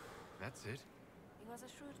continue. That's it? He was a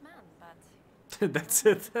shrewd man, but... That's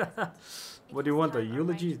it. What do you want, a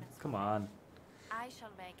eulogy? Come on. I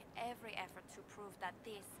shall make every effort to prove that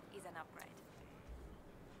this is an upgrade.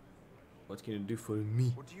 What can you do for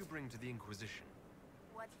me? What do you bring to the Inquisition?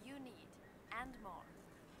 What you need, and more.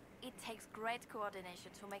 It takes great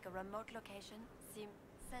coordination to make a remote location seem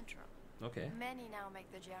central. Okay. Many now make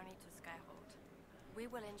the journey to Skyhold. We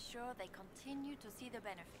will ensure they continue to see the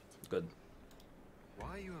benefit. Good.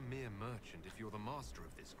 Why are you a mere merchant if you're the master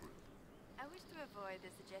of this group? I wish to avoid the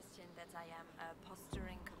suggestion that I am a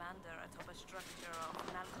posturing commander atop a structure of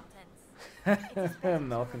malcontents. It is better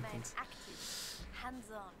to remain active,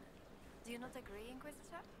 hands-on. Do you not agree,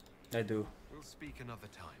 Inquisitor? I do. We'll speak another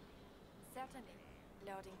time. Certainly,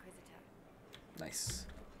 Lord Inquisitor. Nice.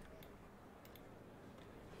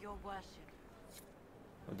 Your worship.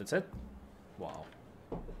 Oh, that's it? Wow.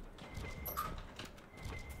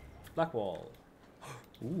 Black wall.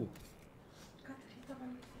 Ooh.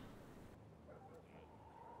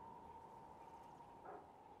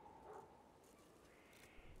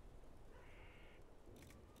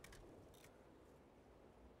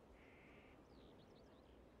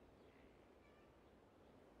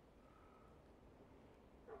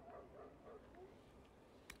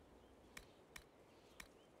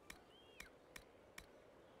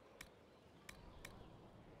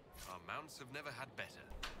 Our mounts have never had better.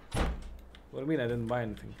 What do you mean I didn't buy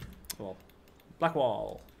anything? Well, black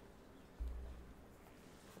wall.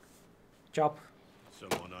 Chop.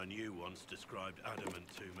 Someone I knew once described adamant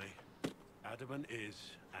to me. Adamant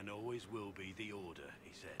is, and always will be, the Order,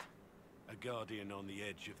 he said. A guardian on the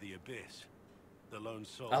edge of the abyss. The lone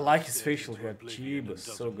soul. I like his facial hair. Jeebus,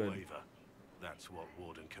 so good. Waver. That's what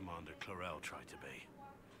Warden Commander Clarel tried to be.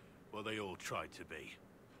 Well, they all tried to be.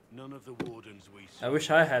 None of the wardens we saw. I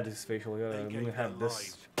wish I had his facial hair. I They wouldn't gave have their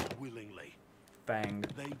this lives willingly. fang.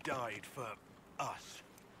 They died for us.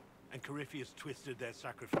 And Corypheus twisted their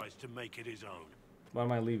sacrifice to make it his own. Why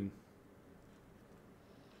am I leaving?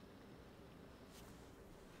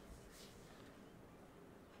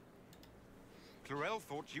 Clarel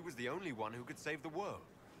thought she was the only one who could save the world.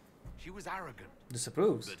 She was arrogant.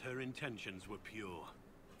 Disapproves. But her intentions were pure.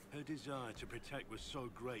 Her desire to protect was so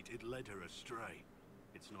great it led her astray.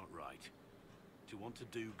 It's not right. To want to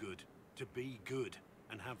do good, to be good,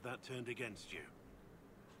 and have that turned against you.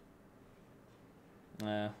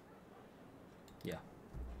 Yeah.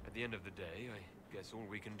 At the end of the day, I guess all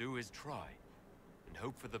we can do is try. And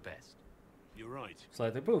hope for the best. You're right.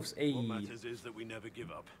 Slightly proves. Hey. What matters is that we never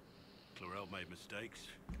give up. Clarel made mistakes,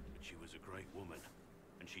 but she was a great woman.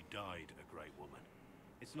 And she died a great woman.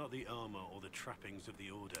 It's not the armor or the trappings of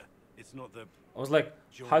the Order. It's not the... I was like,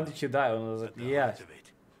 how did she die? And I was like, yeah.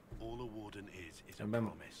 All a warden is a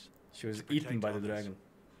remember, promise. she was eaten by the dragon.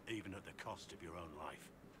 Even at the cost of your own life.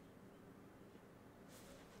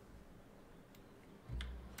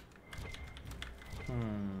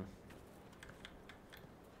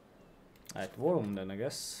 Alright, Worm then, I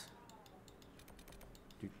guess.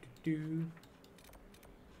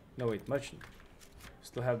 No, wait, Merchant.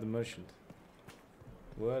 Still have the Merchant.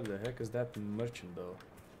 Where the heck is that Merchant, though?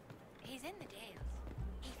 He's in the Dales.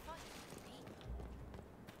 He fought with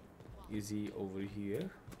me. Is he over here?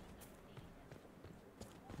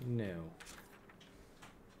 No.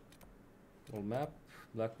 Old map,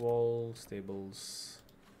 black wall, stables.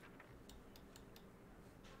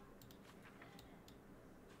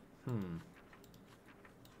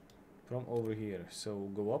 From over here, so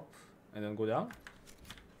go up and then go down.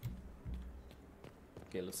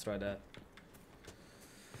 Okay, let's try that.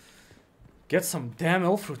 Get some damn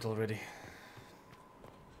elf fruit already.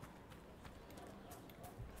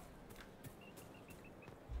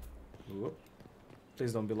 Whoop.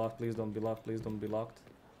 Please don't be locked, please don't be locked, please don't be locked.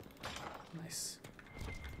 Nice.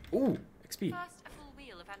 Ooh, XP. First, a full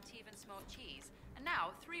wheel of Antivan smoked cheese, And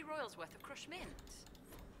now, 3 royals worth of crushed mint.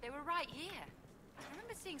 They were right here. I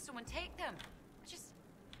remember seeing someone take them.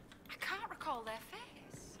 I can't recall their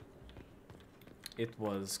face. It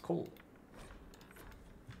was cool.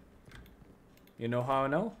 You know how I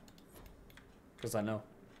know? Because I know.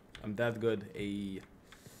 I'm that good a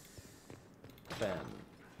fan.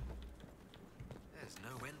 There's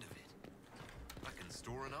no end of it. I can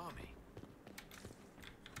store an army.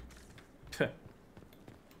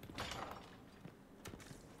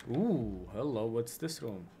 Ooh, hello, what's this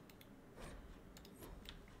room?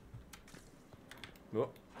 Oh,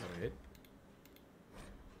 wait.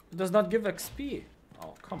 It does not give XP.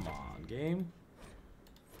 Oh, come on, game.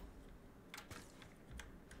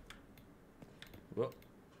 Whoa.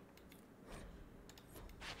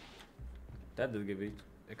 That did give it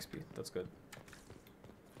XP, that's good.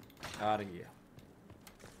 Out of here.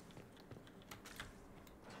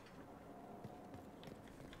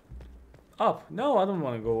 Up? No, I don't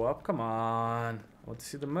want to go up. Come on. I want to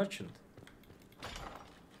see the merchant.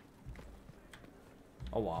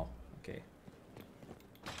 Oh, wow. Okay.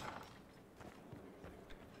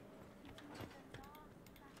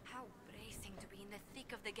 How bracing to be in the thick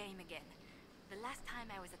of the game again. The last time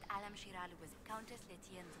I was at Alam Shiral was Countess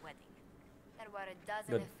Letienne's wedding. There were a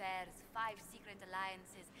dozen Good. affairs, 5 secret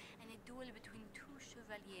alliances, and a duel between 2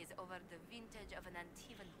 chevaliers over the vintage of an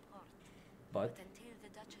Antivan port. But Until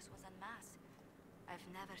the Duchess was unmasked, I've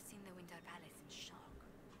never seen the Winter Palace in shock.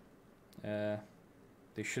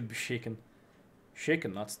 they should be shaken.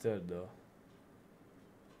 Shaken, not stirred, though.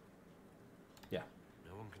 Yeah.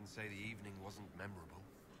 No one can say the evening wasn't memorable.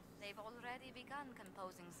 They've already begun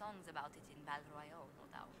composing songs about it in Val Royale, no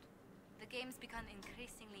doubt. The game's become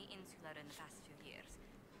increasingly insular in the past few years.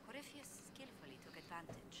 Corypheus skillfully took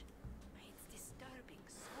advantage. It's disturbing.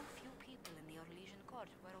 So few people in the Orlesian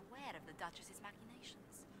court were aware of the Duchess's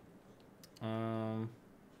machinations.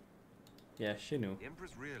 Yeah, she knew. The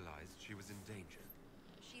Empress realized she was in danger.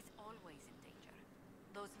 She's always in danger.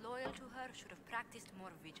 Those loyal to her should have practiced more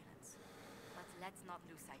vigilance. But let's not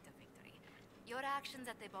lose sight of victory. Your actions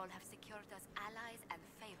at the ball have secured us allies and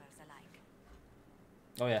favors alike.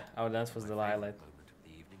 Oh yeah, our dance was the highlight. Moment of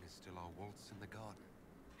the evening is still our waltz in the garden.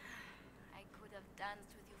 I could have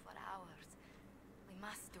danced with you for hours. We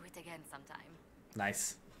must do it again sometime.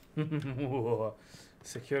 Nice.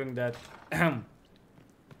 Securing that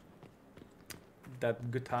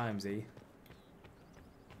that good times, eh?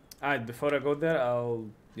 Alright, before I go there, I'll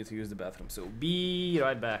need to use the bathroom. So be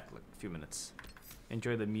right back, like a few minutes.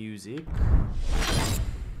 Enjoy the music.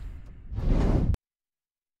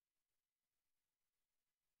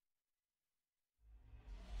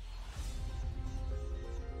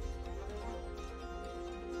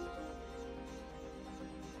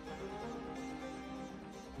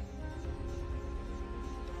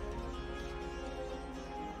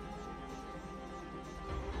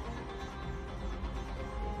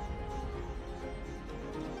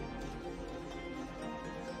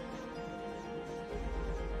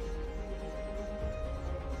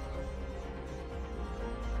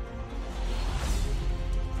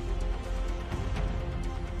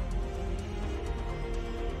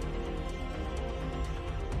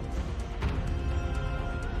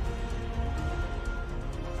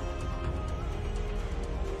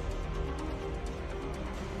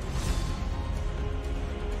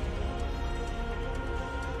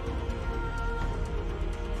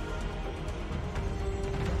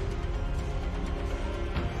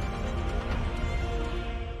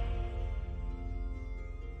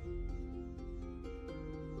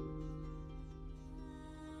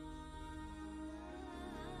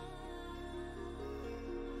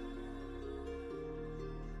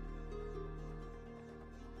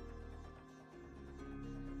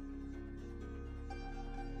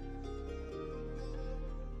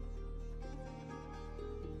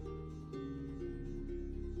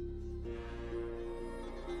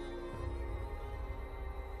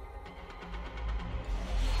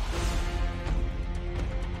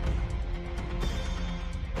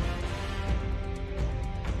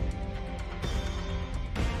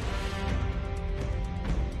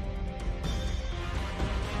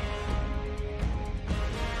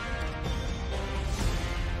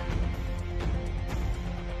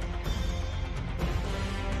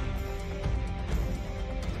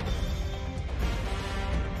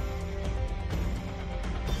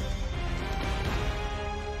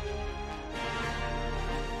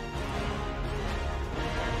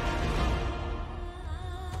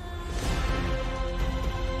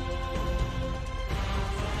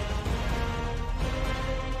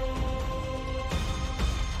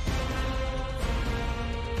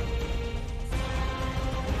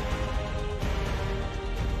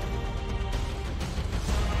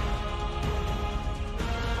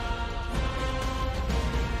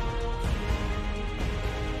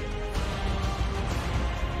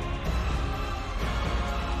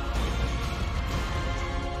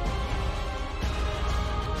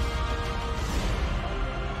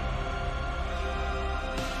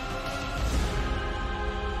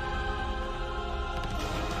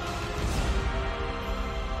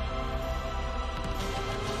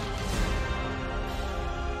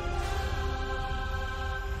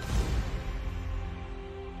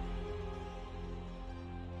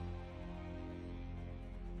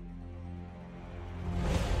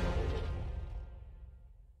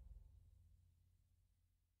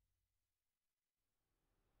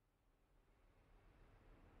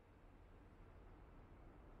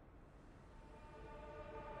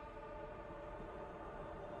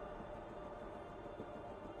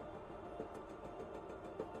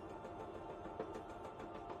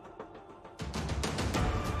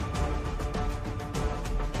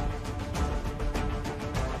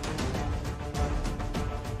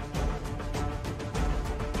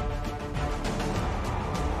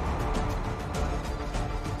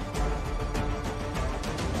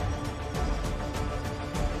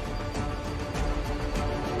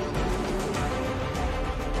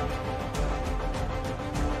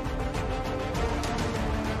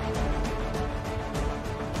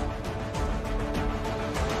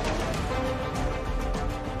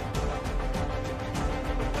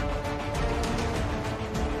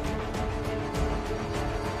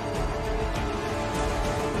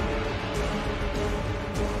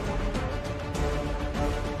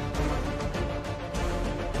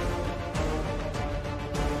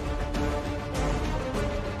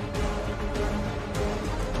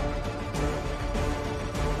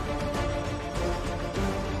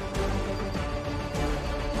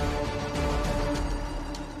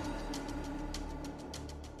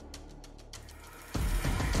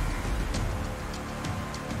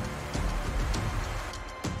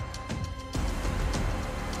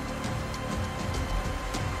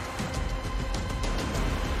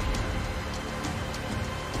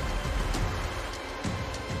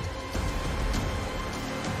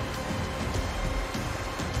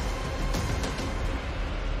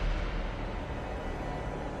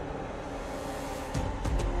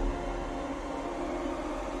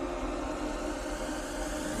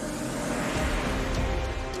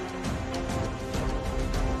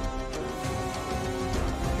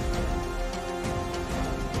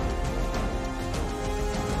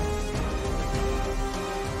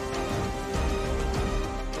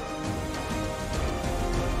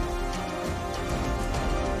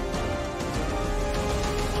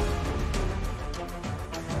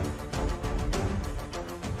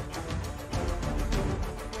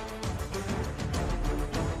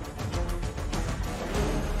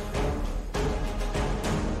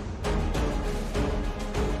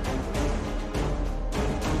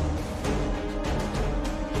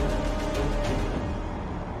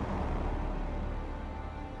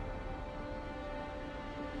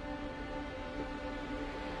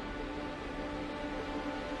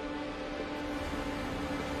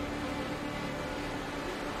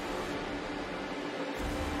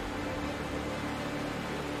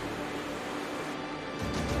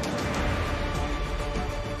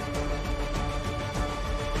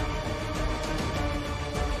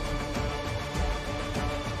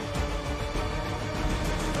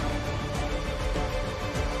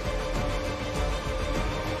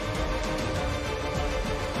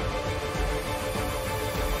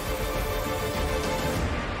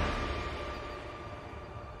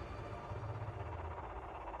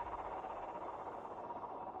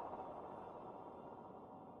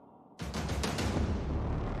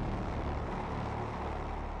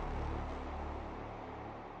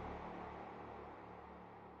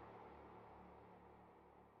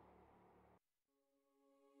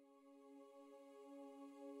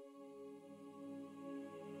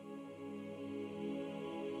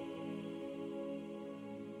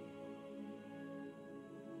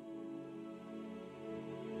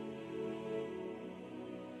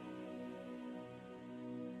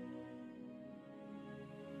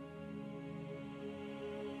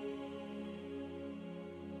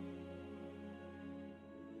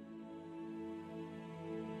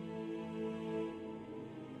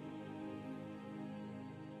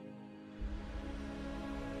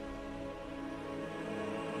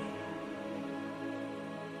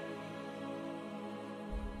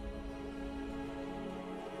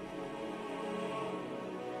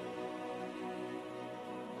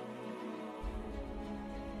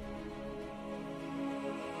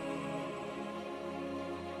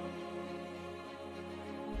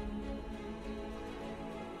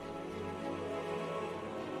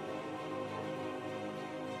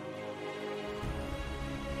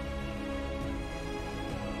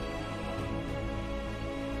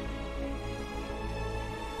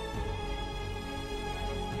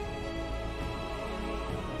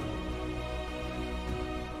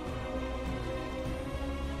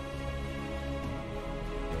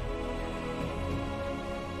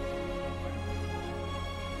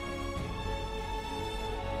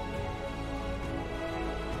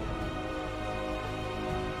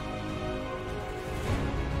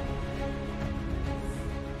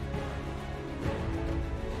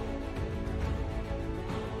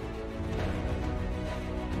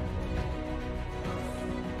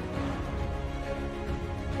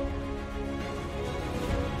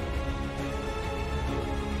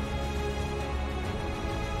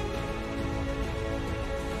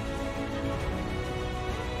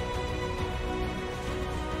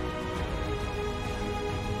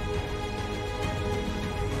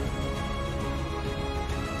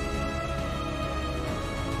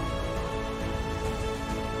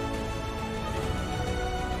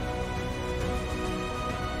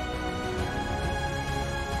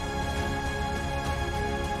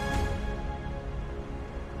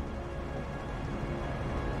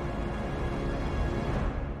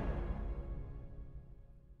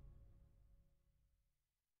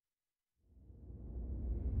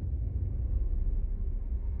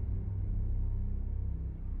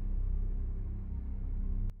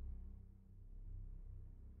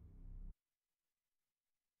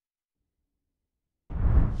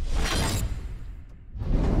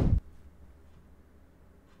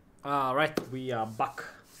 Alright, we are back.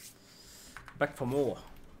 Back for more.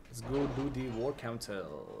 Let's go do the war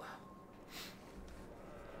council.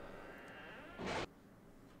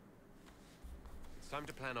 It's time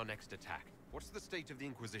to plan our next attack. What's the state of the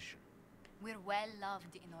Inquisition? We're well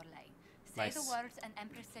loved in Orlais. Say Nice. the words and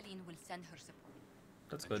Empress Celine will send her support.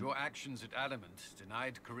 That's And good. your actions at Adamant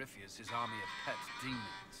denied Corypheus his army of pet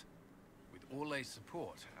demons. With Orlais'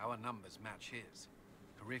 support, our numbers match his.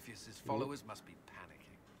 Corypheus' followers must be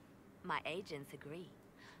panicking. My agents agree.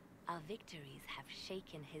 Our victories have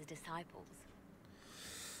shaken his disciples.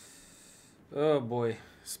 Oh boy,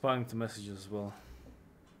 spying to messages as well.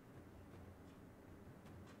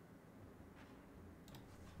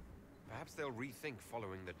 Perhaps they'll rethink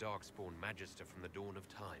following the Darkspawn Magister from the dawn of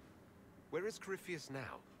time. Where is Corypheus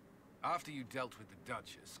now? After you dealt with the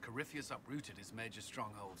Duchess, Corypheus uprooted his major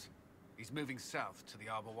strongholds. He's moving south to the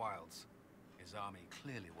Arbor Wilds. His army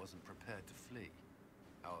clearly wasn't prepared to flee.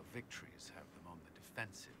 Our victories have them on the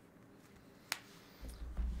defensive.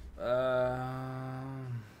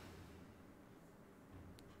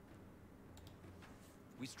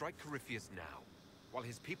 We strike Corypheus now, while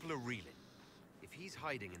his people are reeling. If he's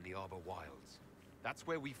hiding in the Arbor Wilds, that's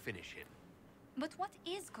where we finish him. But what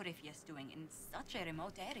is Corypheus doing in such a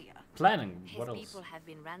remote area? Planning. His What else? people have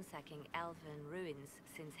been ransacking elven ruins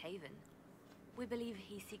since Haven. We believe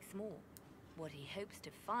he seeks more. What he hopes to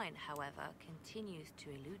find, however, continues to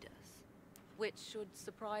elude us. Which should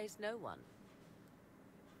surprise no one.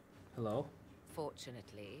 Hello.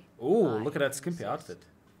 Fortunately. Ooh, I look at that skimpy insist. outfit.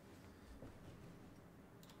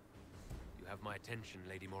 You have my attention,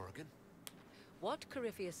 Lady Morrigan. What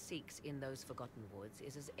Corypheus seeks in those Forgotten Woods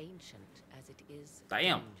is as ancient as it is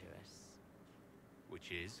Damn. dangerous.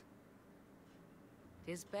 Which is?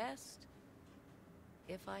 'Tis best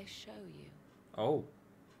if I show you. Oh.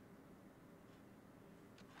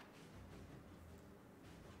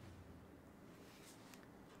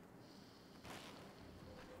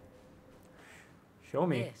 Show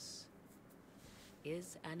me. This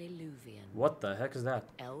is an Illuvian. What the heck is that?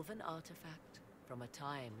 Elven artifact from a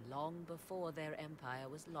time long before their empire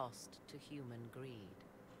was lost to human greed.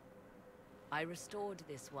 I restored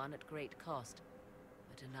this one at great cost,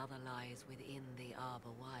 but another lies within the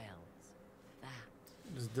Arbor Wilds.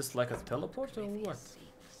 That Is this like a teleport or what?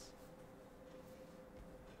 seeks.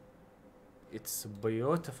 It's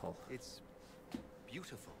beautiful. It's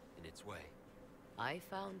beautiful in its way. I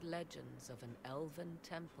found legends of an elven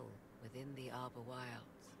temple within the Arbor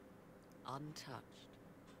Wilds, untouched.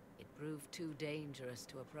 It proved too dangerous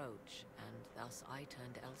to approach, and thus I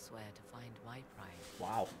turned elsewhere to find my pride.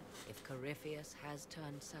 Wow. If Corypheus has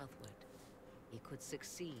turned southward, he could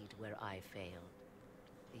succeed where I failed.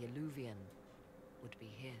 The Illuvian would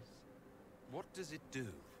be his. What does it do?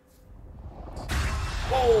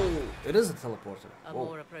 Whoa! It is a teleporter. A Whoa.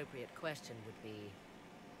 more appropriate question would be,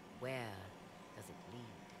 where does it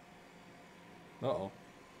lead? Uh-oh.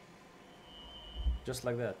 Just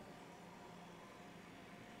like that.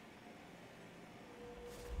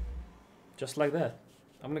 Just like that.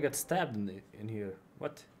 I'm gonna get stabbed in here.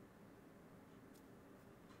 What?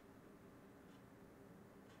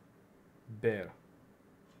 Bear.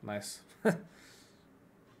 Nice.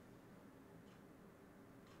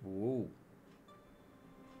 Whoa.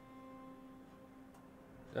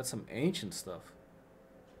 That's some ancient stuff.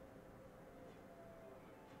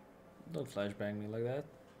 Don't flashbang me like that.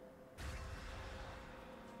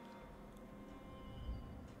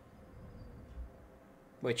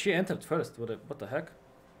 Wait, she entered first. What the heck?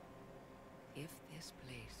 If this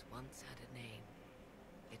place once had a name,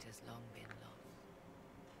 it has long been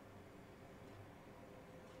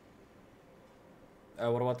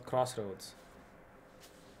lost. What about Crossroads?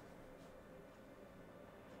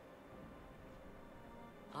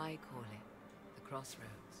 I call it the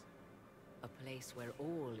Crossroads, a place where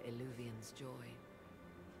all Illuvians join,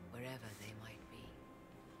 wherever they might be.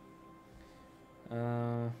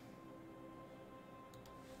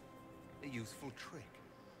 A useful trick.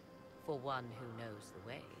 For one who knows the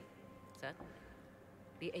way, certainly.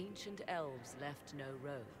 The ancient elves left no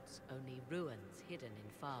roads, only ruins hidden in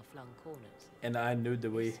far-flung corners. And I knew the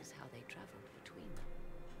way. This is how they traveled between them.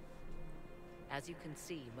 As you can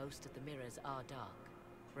see, most of the mirrors are dark,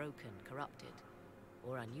 broken, corrupted,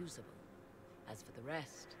 or unusable. As for the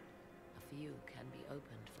rest, a few can be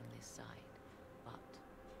opened from this side, but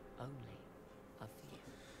only a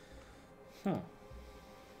few.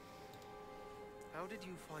 How did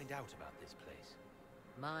you find out about this place?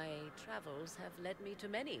 My travels have led me to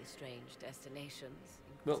many strange destinations,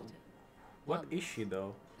 Well, Inquisitor. what is Once, she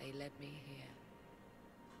though? They led me here.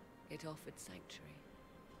 It offered sanctuary.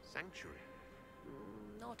 Sanctuary?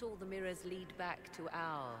 Not all the mirrors lead back to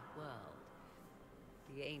our world.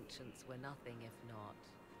 The ancients were nothing if not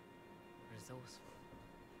resourceful.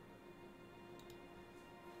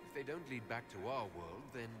 If they don't lead back to our world,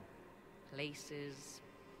 then... Places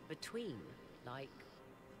between, like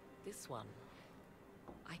this one.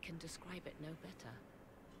 I can describe it no better.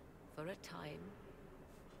 For a time,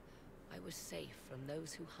 I was safe from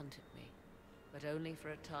those who hunted me, but only for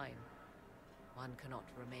a time. One cannot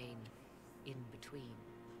remain in between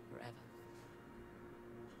forever.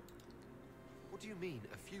 What do you mean,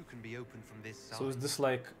 a few can be opened from this side? So is this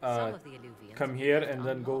like Some of the Illuvians come here left and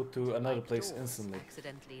then go unlocked, to another like place doors instantly?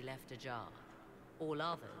 accidentally left ajar. All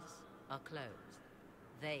others are closed.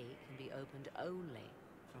 They can be opened only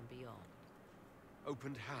from beyond.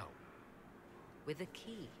 Opened how? With a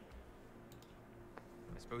key.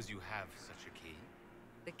 I suppose you have such a key.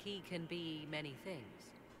 The key can be many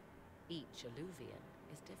things. Each Illuvian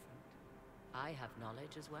is different. I have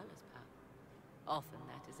knowledge as well as power. Often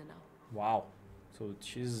that is enough. Wow. So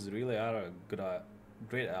she's really a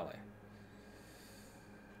great ally.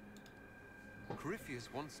 Corypheus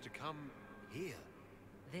wants to come here.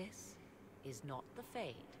 This is not the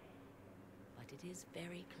Fade, but it is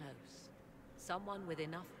very close. Someone with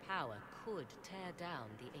enough power could tear down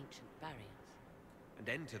the ancient barriers. And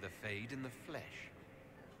enter the Fade in the flesh.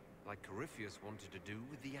 Like Corypheus wanted to do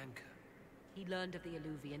with the Anchor. He learned of the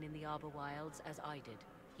Illuvian in the Arbor Wilds as I did.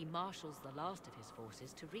 He marshals the last of his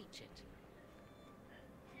forces to reach it.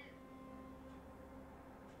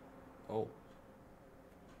 Oh.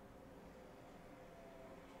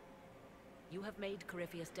 You have made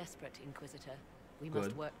Corypheus desperate, Inquisitor. We Good.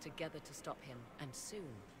 must work together to stop him, and soon.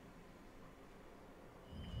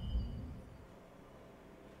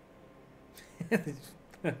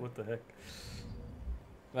 What the heck?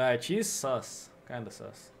 Right, she's sus. Kinda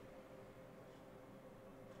sus.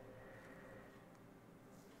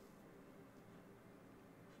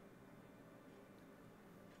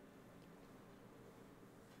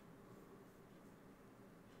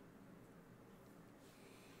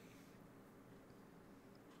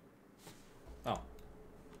 Oh.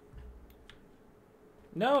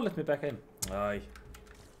 No, let me back in. Aye.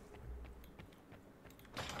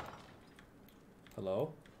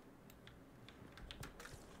 Hello?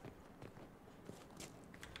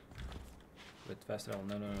 Bit faster. Oh,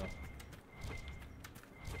 no.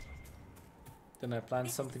 Then I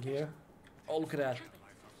plant something here. Oh, look at that.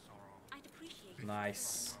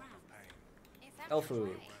 Nice. Elf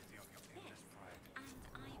food.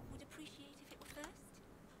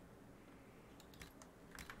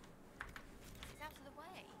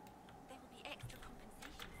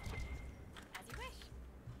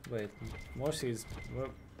 Wait, more seeds.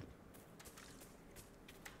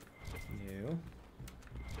 New.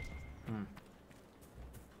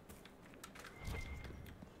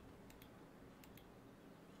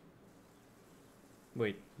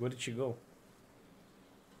 Wait, where did she go?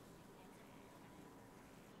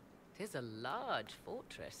 Tis a large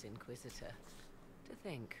fortress, Inquisitor. To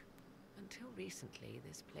think, until recently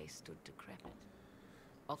this place stood decrepit.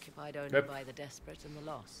 Occupied only by the desperate and the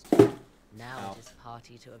lost. Now it is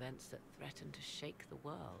party to events that threaten to shake the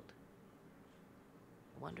world.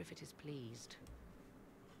 I wonder if it is pleased.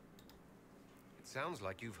 It sounds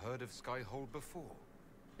like you've heard of Skyhold before.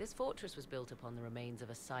 This fortress was built upon the remains of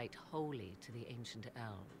a site holy to the ancient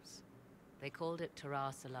elves. They called it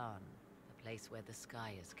Terra Salan, the place where the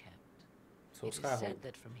sky is kept. So it is said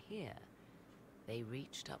that from here, they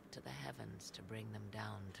reached up to the heavens to bring them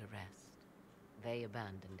down to rest. They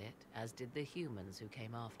abandoned it, as did the humans who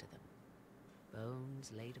came after them.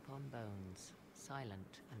 Bones laid upon bones,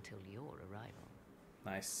 silent until your arrival.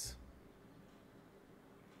 Nice.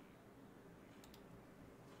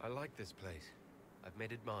 I like this place. I've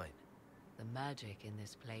made it mine. The magic in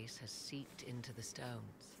this place has seeped into the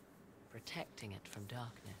stones, protecting it from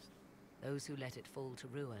darkness. Those who let it fall to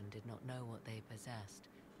ruin did not know what they possessed.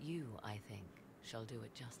 You, I think, shall do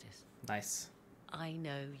it justice. Nice. I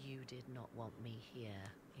know you did not want me here,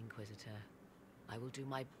 Inquisitor. I will do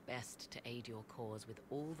my best to aid your cause with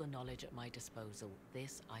all the knowledge at my disposal.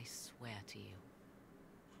 This I swear to you.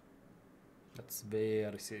 That's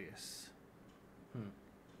very serious. I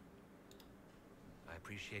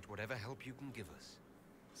appreciate whatever help you can give us.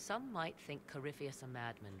 Some might think Corypheus a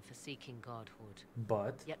madman for seeking godhood.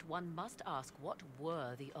 But? Yet one must ask, what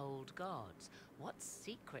were the old gods? What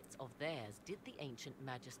secrets of theirs did the ancient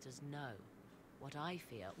magisters know? What I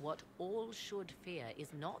fear, what all should fear,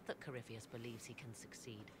 is not that Corypheus believes he can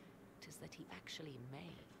succeed. It is that he actually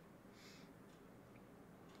may.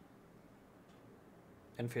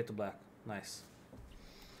 And fade to black. Nice.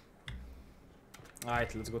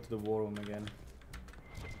 Alright, let's go to the war room again.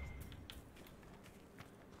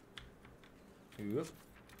 Yep.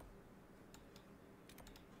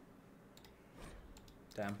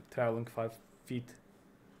 Damn, traveling 5 feet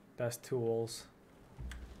past 2 walls.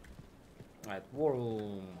 Alright, war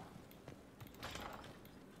room.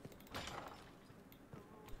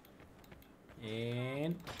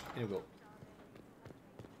 And here we go.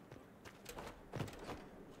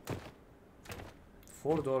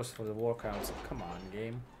 4 doors for the war council. Come on,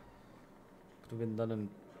 game. Could have been done in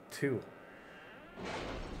 2.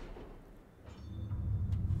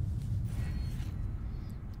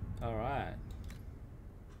 Alright.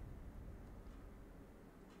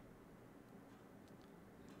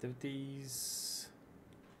 Activities.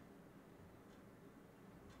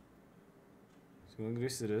 So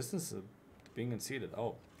increase the resistance of being unseated.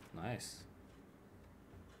 Oh, nice.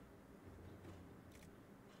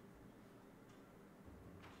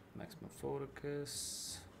 Maximum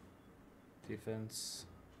focus. Defense.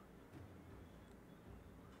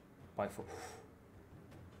 By 4.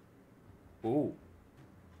 Ooh.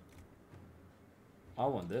 I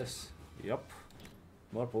want this. Yup.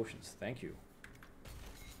 More potions. Thank you.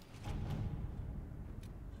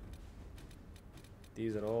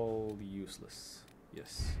 These are all useless.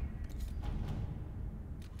 Yes.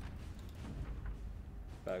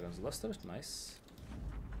 Paragon's Luster. Nice.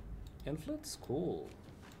 Influence. Cool.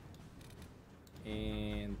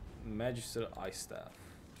 And Magister Ice Staff.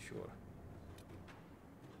 Sure.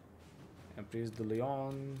 Emprise de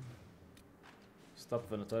Leon. Stop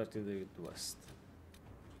Venator to the west.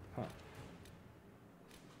 Huh.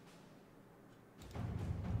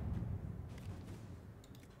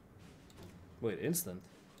 Wait, instant?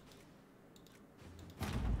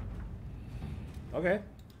 Okay,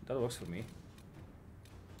 that works for me.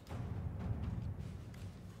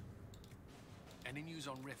 Any news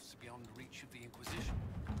on rifts beyond reach of the Inquisition?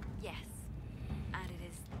 Yes, and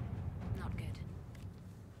it is not good.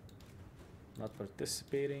 Not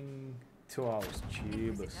participating. 2 hours.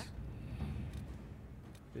 Jeebus.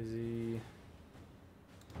 Busy.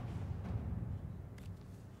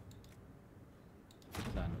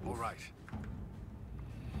 All right.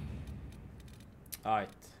 Alright.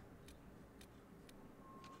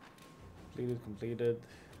 Completed.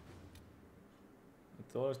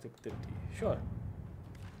 Authorist activity. Sure.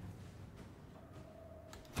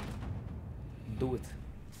 Do it.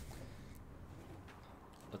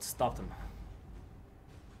 Let's stop them.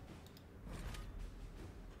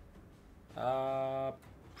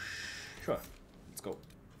 Sure. Let's go.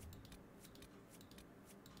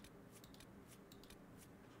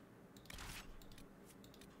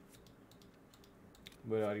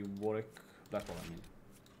 Where are you, Warwick? Blackwall, I mean.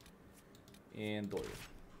 And Dorian.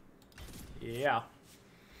 Yeah.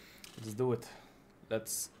 Let's do it.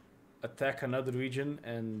 Let's attack another region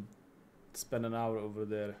and spend an hour over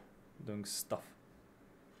there doing stuff.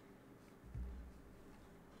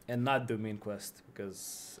 And not do main quest,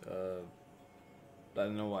 because I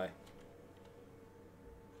don't know why.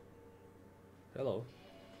 Hello.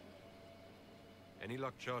 Any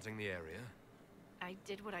luck charting the area? I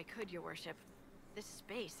did what I could, your worship. This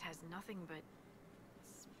space has nothing but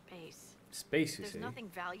space. Space, you There's say? nothing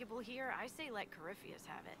valuable here. I say let Corypheus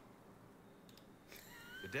have it.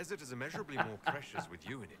 The desert is immeasurably more precious with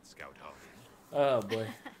you in it, Scout Harvey. Oh boy.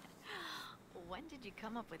 When did you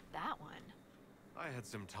come up with that one? I had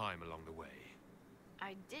some time along the way.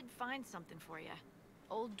 I did find something for you.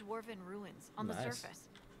 Old dwarven ruins on the Nice. surface.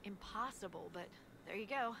 Impossible, but there you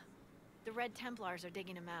go. The Red Templars are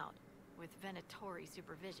digging them out with Venatori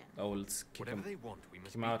supervision. Oh, let's kick Whatever him. they want, we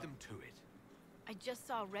must Kick him beat out. them to it. I just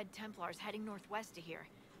saw Red Templars heading northwest to here.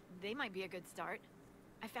 They might be a good start.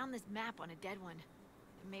 I found this map on a dead one.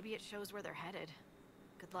 Maybe it shows where they're headed.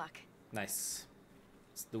 Good luck. Nice.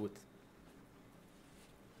 Let's do it.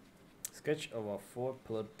 Sketch of a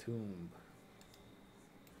 4-pillared tomb.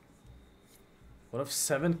 One of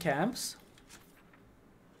 7 camps?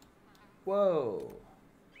 Whoa.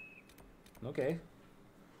 Okay.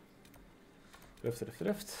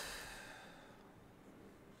 Rift.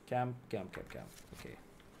 Camp. Okay.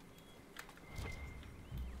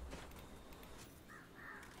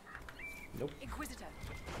 Nope. Inquisitor,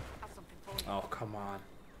 have something for you. Oh, come on.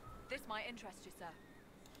 This might interest you, sir.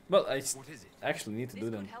 Well, I What is it? actually need to do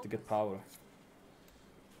them to get power.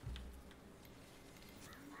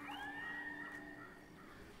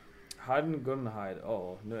 Hide and gun hide.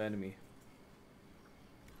 Oh, no enemy.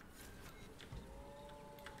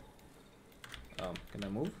 Can I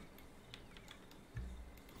move?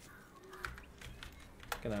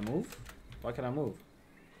 Can I move? Why can I move?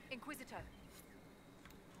 Inquisitor.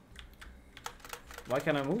 Why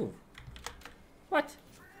can't I move? What?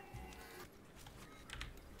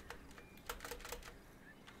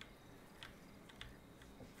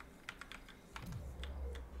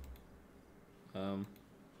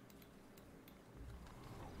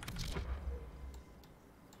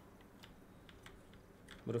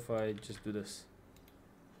 What if I just do this?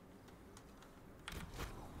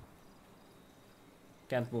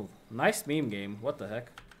 Can't move. Nice meme game. What the heck?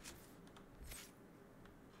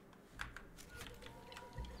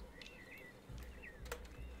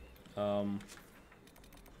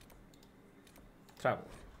 Travel.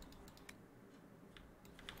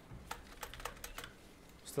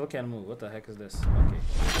 Still can't move. What the heck is this? Okay.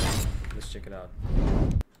 Let's check it out.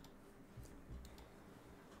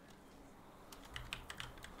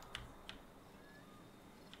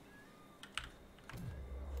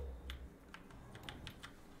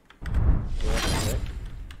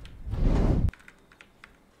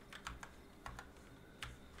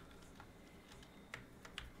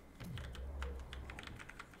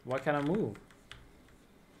 Why can't I move?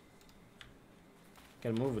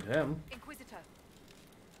 Can move with him. Inquisitor.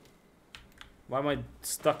 Why am I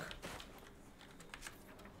stuck?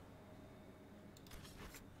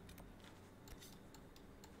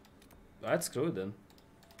 That's screwed then.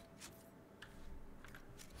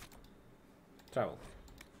 Travel.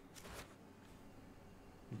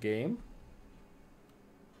 Game.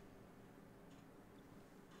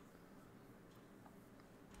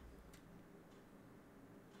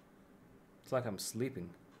 It's like I'm sleeping.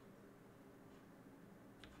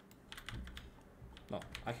 No,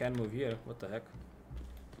 I can't move here. What the heck?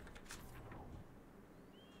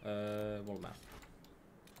 World map.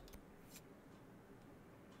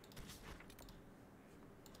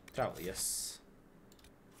 Travel, yes.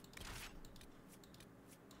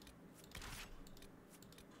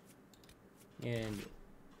 And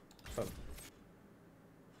from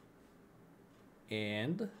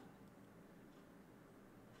and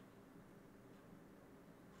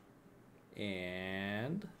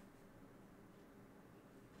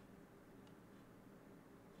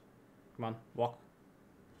come on, walk.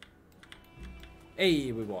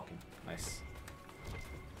 Hey, we're walking. Nice.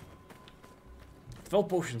 12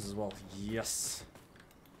 potions as well. Yes.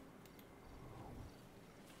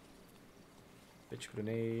 Bitch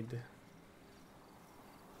grenade.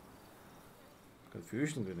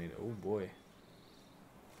 Confusion grenade. Oh boy.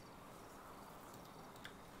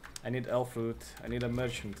 I need elf fruit. I need a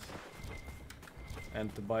merchant.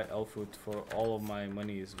 And to buy elf fruit for all of my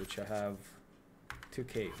monies, which I have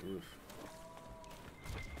 2k. Oof.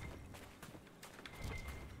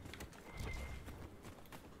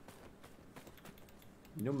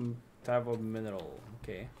 New type of mineral.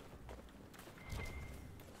 Okay.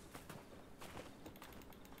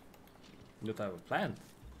 New type of plant.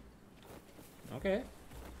 Okay.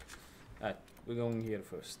 Alright, we're going here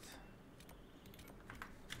first.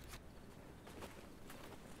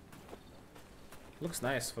 Looks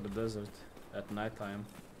nice for the desert at nighttime.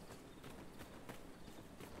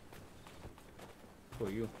 Who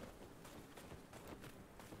are you?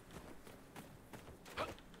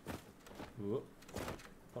 Whoa.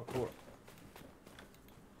 Parkour.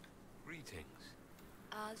 Greetings.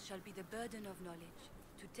 Ours shall be the burden of knowledge,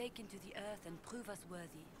 to take into the earth and prove us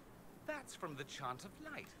worthy. That's from the Chant of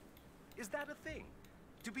Light. Is that a thing?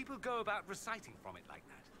 Do people go about reciting from it like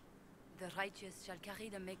that? The righteous shall carry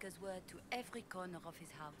the Maker's word to every corner of his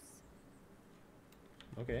house.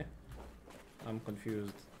 Okay. I'm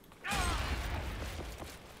confused.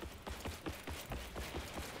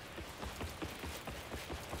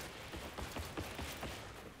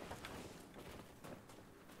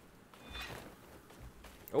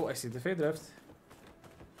 Oh, I see the fade drift.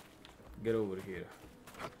 Get over here.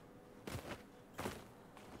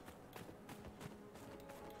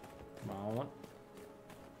 Come on.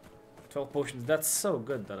 12 potions. That's so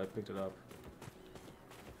good that I picked it up.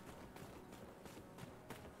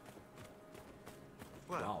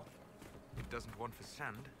 Well, wow. It doesn't want for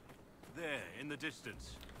sand. There, in the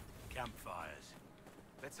distance. Campfires.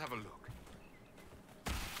 Let's have a look.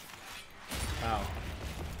 Wow.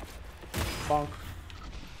 Bonk.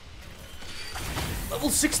 Level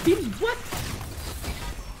 16? What?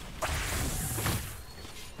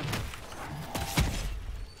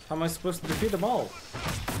 How am I supposed to defeat them all?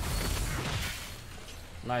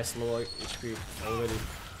 Nice low HP already.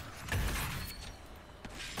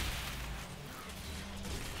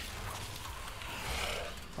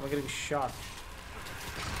 How am I getting shot?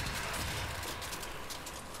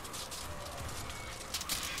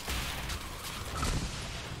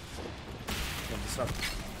 Get this up.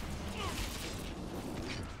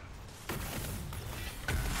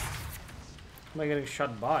 How am I getting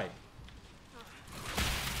shot by?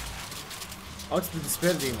 Oh, it's the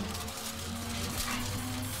despair demon.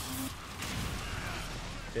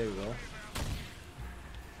 There we go.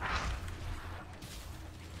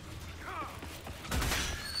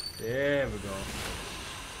 There we go.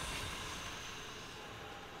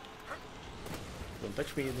 Don't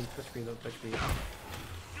touch me, don't touch me, don't touch me.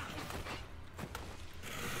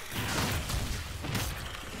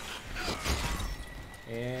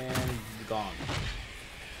 And gone.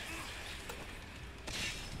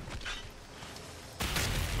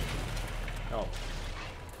 Oh.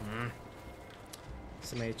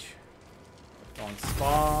 SMH. Don't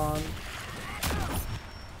spawn.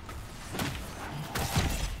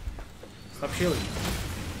 Stop shielding.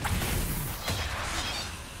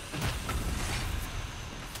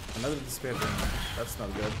 Another despair ring. That's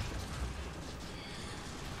not good.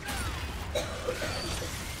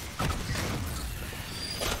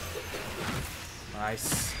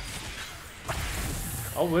 Nice.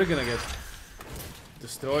 Oh, we're gonna get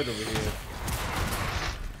destroyed over here.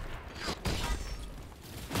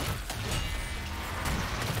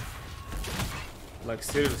 Like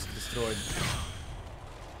seriously destroyed.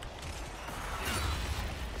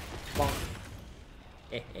 Bonk.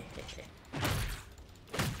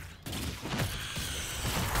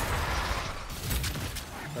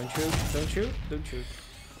 Don't shoot, don't shoot, don't shoot.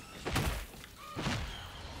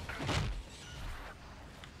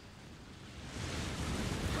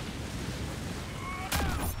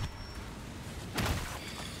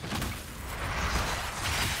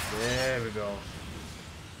 There we go.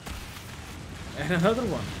 And another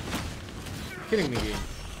one. You're kidding me, game.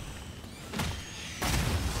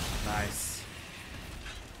 Nice.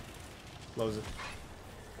 Close it.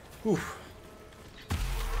 Oof.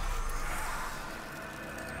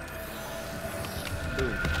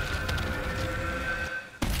 Boom.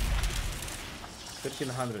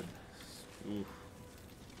 1500. Oof.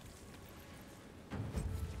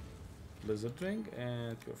 Blizzard ring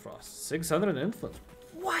and pure frost. 600 influence.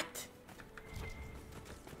 What?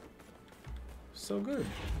 So good.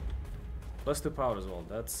 Plus 2 power as well.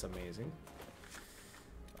 That's amazing.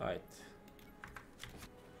 Alright.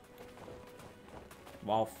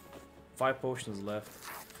 Wow. 5 potions left.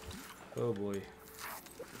 Oh boy.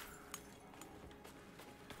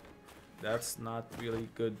 That's not really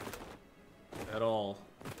good at all.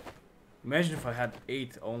 Imagine if I had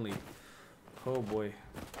 8 only. Oh boy.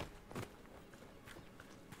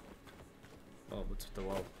 Oh, what's with the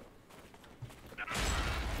wall?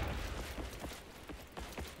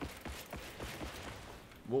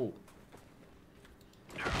 Whoa.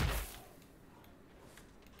 Not a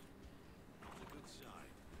good sign.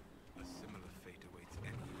 A similar fate awaits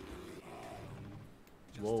anyone over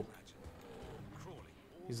here. Whoa.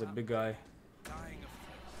 He's a big guy.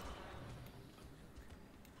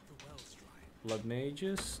 Blood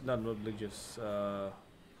mages? No, not mages.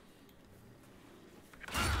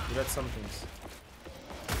 Red somethings.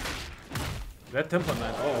 Red Temple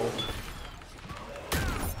Knight. Oh.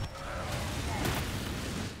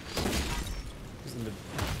 Isn't it?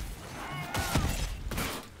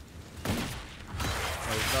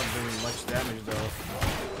 Oh, he's not doing much damage though.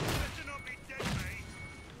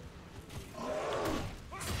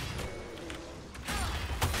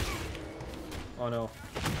 Oh no.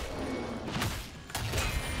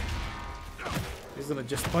 He's gonna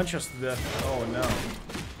just punch us to death. Oh no.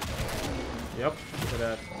 Yep, look at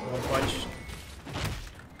that. One punch.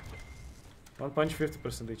 One punch,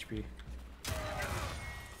 50% HP.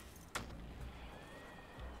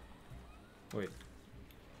 Wait.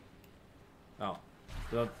 Oh.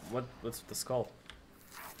 What's with the skull?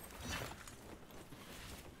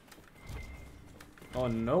 Oh,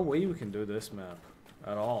 no way we can do this map.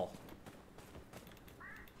 At all.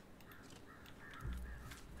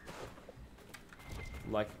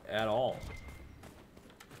 Like, at all.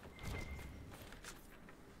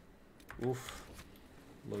 Oof.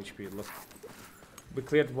 Low HP, look. We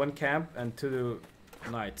cleared 1 camp and 2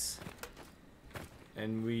 knights.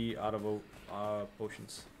 And we out of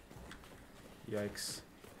potions. Yikes.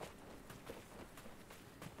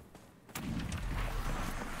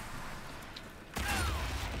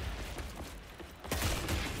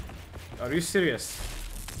 Are you serious?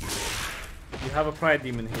 You have a pride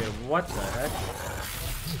demon here. What the heck?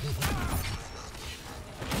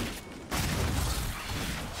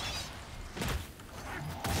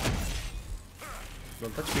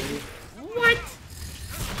 Don't touch me. What?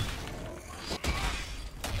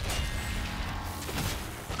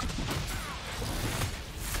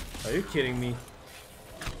 Are you kidding me?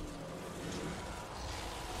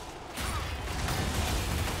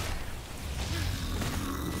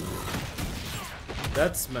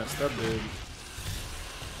 That's messed up, dude.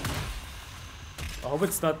 I hope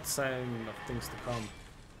it's not a sign of things to come.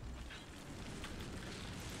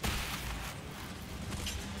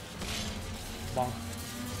 Bonk.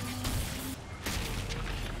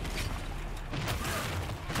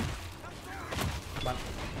 Come on.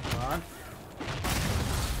 Come on.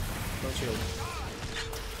 Don't shield.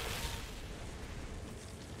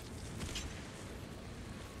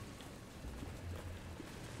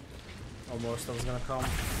 Oh, more stuff's gonna come.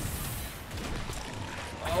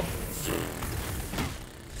 Oh.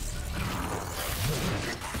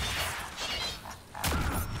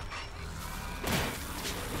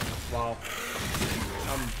 Wow.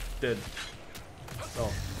 I'm dead.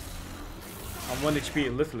 Oh. I'm 1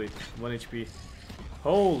 HP, literally. 1 HP.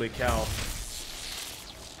 Holy cow.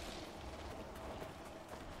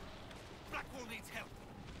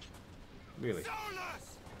 Really?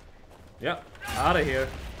 Yep. Out of here.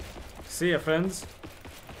 See ya, friends.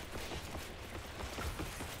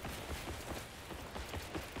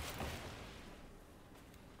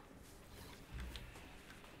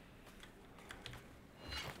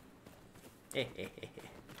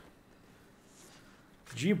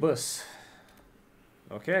 G-bus.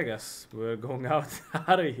 Okay, I guess we're going out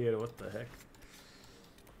of here. What the heck?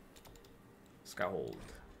 Skyhold.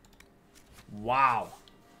 Wow.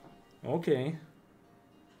 Okay.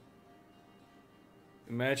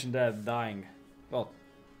 Imagine that dying. Well,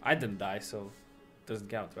 I didn't die, so it doesn't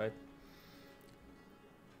count, right?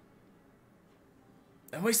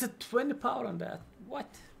 I wasted 20 power on that.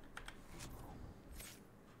 What?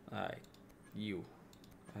 You.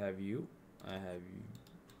 I have you. I have you.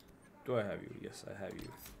 Do I have you? Yes, I have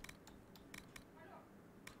you.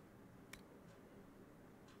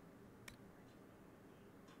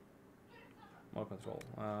 More control.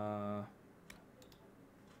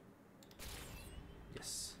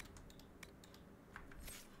 Yes.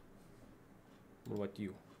 What about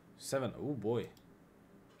you? 7. Oh boy.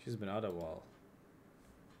 She's been out a while.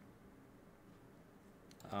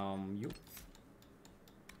 You.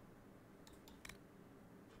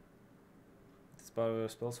 Power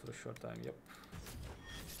spells for a short time, yep.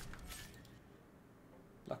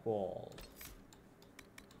 Black Wall.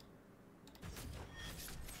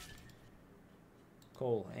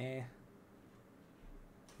 Cole, eh.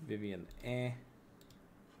 Vivian, eh.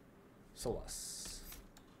 Solas.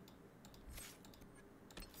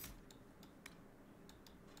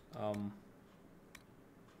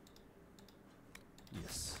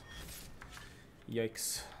 Yes.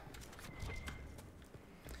 Yikes.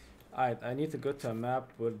 Alright, I need to go to a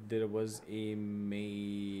map where there was a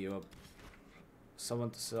someone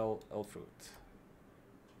to sell elf fruit.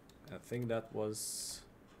 I think that was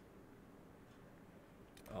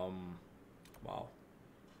wow.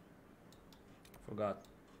 Forgot.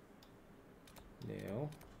 No.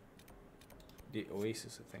 The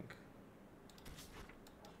Oasis, I think.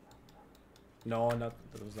 No, not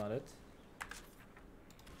that was not it.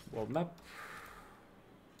 World map.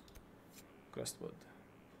 Crestwood.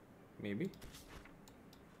 Maybe.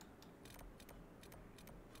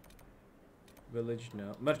 Village,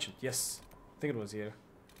 no. Merchant, yes. I think it was here.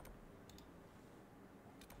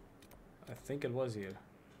 I think it was here.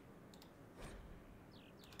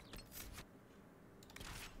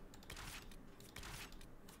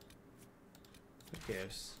 Who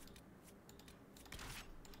cares?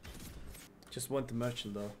 Just want the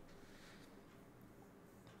merchant though.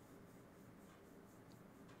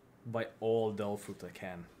 Buy all the elf fruit I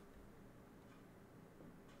can.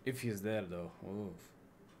 If he's there though. Oof.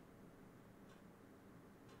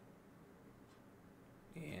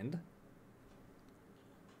 And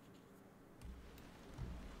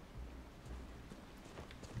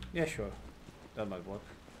yeah, sure. That might work.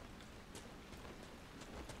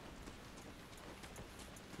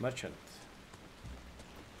 Merchant.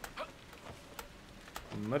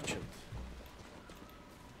 Merchant.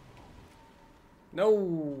 No.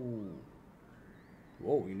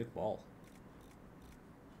 Whoa, unique ball.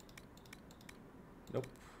 Nope.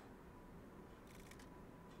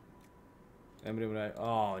 Everybody.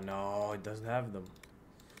 Oh no, it doesn't have them.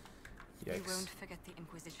 Yikes. You won't forget the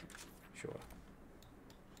Inquisition. Sure.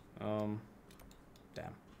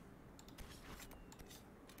 Damn.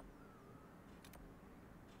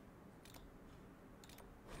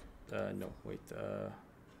 No, wait.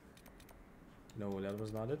 No, that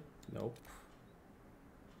was not it. Nope.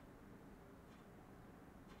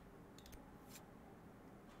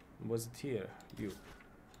 Was it here? You.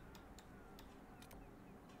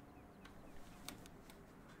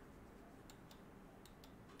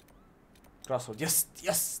 Crossroad. Yes,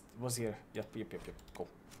 yes, it was here. Yep. Cool.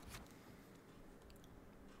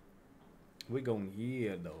 We're going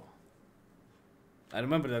here though. I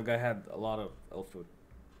remember that guy had a lot of elf food.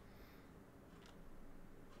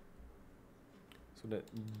 So that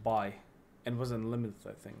buy and was unlimited,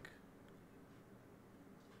 I think.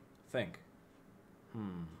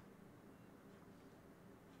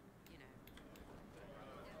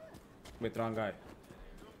 Wait, wrong guy.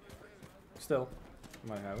 still,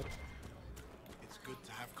 might have it. It's good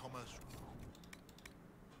to have commerce.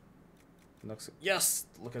 Yes!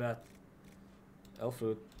 Look at that. Elf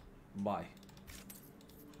fruit. Buy.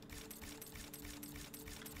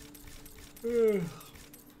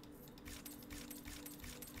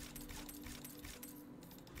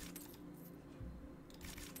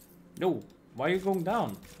 No! Why are you going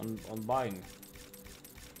down on buying?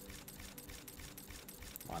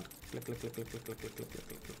 Come on. Click, click, click, click, click, click, click, click, click,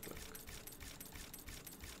 click, click, click.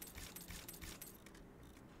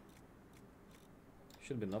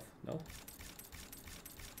 Should be enough, no?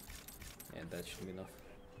 Yeah, that should be enough.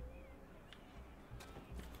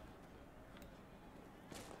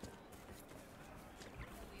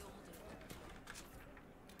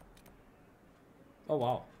 Oh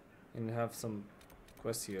wow, and we have some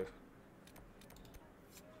quests here.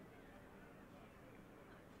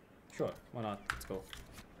 Sure, why not? Let's go.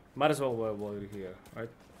 Might as well while we're here, right?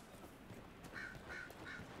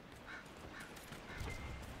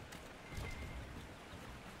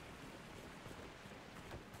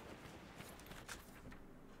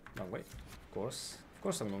 Wrong way. Of course. Of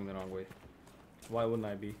course I'm going the wrong way. Why wouldn't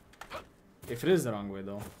I be? If it is the wrong way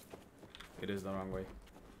though. It is the wrong way.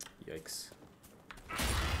 Yikes.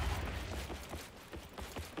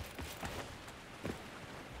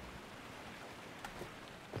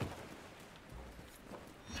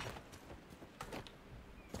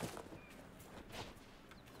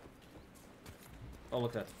 Oh,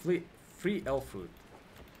 look at that. Free elf food.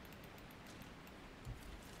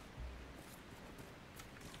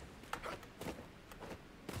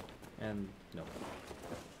 And no.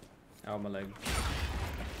 Ow, my leg.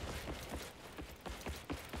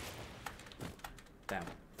 Damn.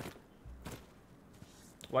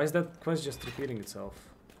 Why is that quest just repeating itself?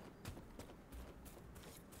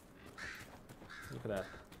 Look at that.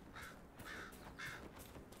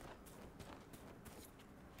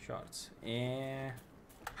 Shards.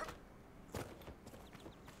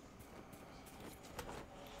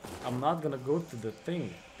 I'm not gonna go to the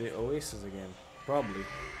thing, the oasis again. Probably.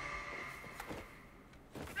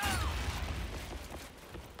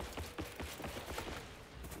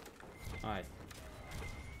 Alright.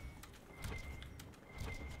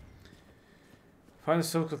 Find a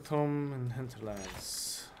circle tomb in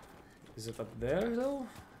Hinterlands. Is it up there though?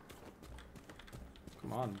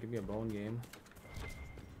 Come on, give me a bone game.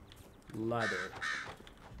 Ladder.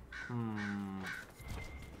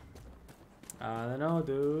 I don't know,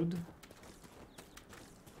 dude.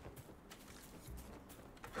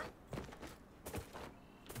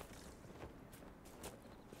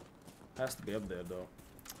 Has to be up there though.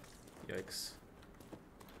 Yikes.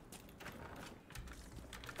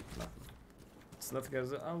 Nothing. It's nothing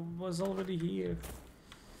because I was already here.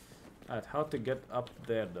 Alright, how to get up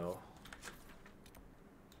there though?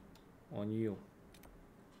 On you.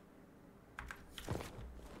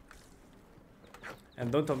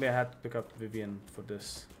 And don't tell me I had to pick up Vivian for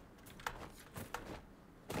this.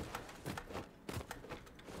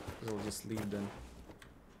 I'll just leave then.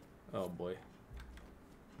 Oh boy.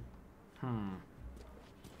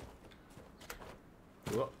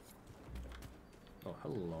 Whoa. Oh,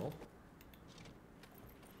 hello.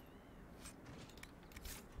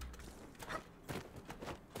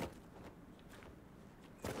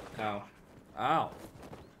 Ow. Ow.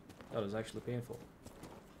 That was actually painful.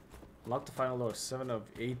 Lock the final door. 7 of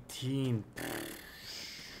 18.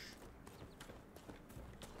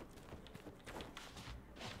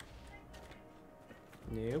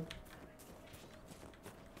 Nope.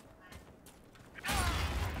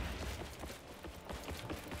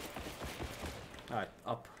 Alright,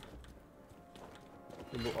 up.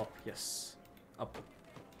 We go up, yes. Up.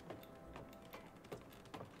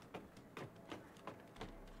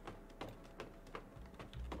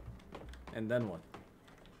 And then what?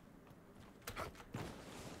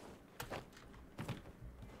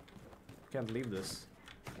 Can't leave this.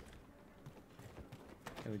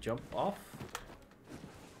 Can we jump off?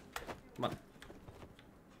 Come on.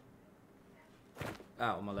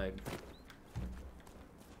 Ow, my leg.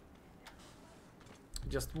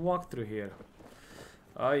 Just walk through here.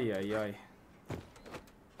 Ay, ay, ay.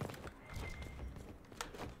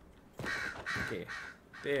 Okay,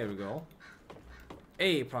 there we go.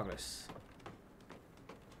 Hey, progress.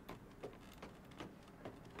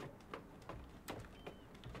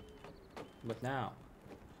 But now.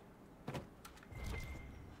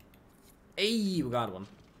 Hey, we got one.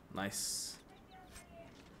 Nice.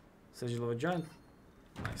 Sigil of a Giant.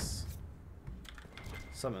 Nice.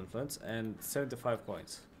 Some influence and 75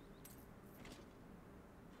 points.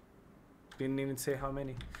 Didn't even say how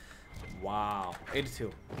many. Wow.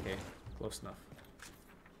 82. Okay, close enough.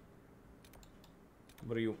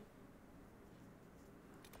 What are you?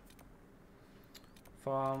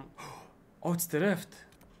 Farm. Oh, it's the rift.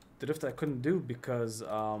 The rift I couldn't do because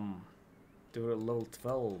they were level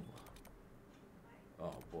 12.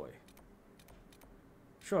 Oh boy.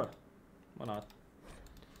 Sure. Why not?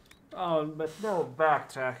 Oh, but no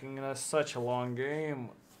backtracking in such a long game.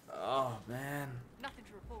 Oh man. Nothing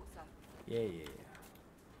to report, sir. Yeah.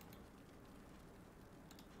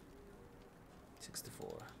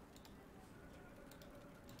 64.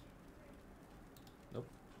 Nope.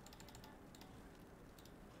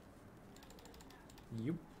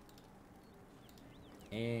 Yup.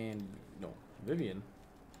 And no, Vivian.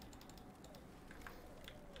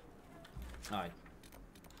 Alright.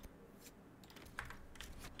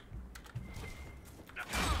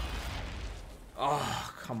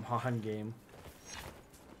 Oh, come on, game.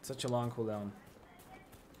 Such a long cooldown.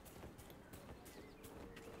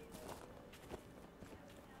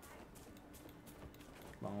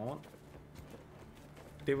 Come on.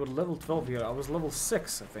 They were level 12 here. I was level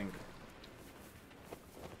 6, I think.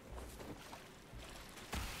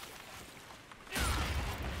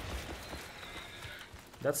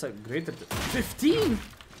 That's a greater 15.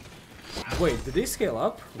 Wait, did they scale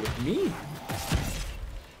up with me?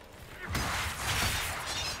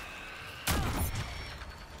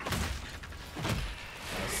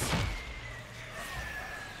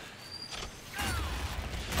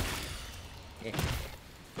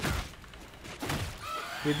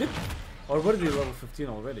 They did? Or were they level 15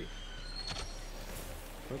 already?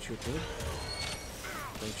 Don't shoot me.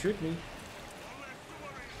 Don't shoot me.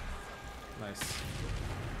 Nice.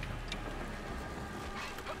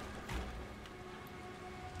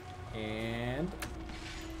 And...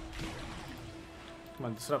 Come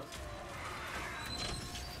on, disrupt.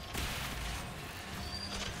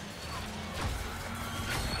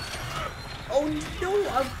 Oh no!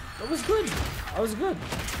 I was good! I was good!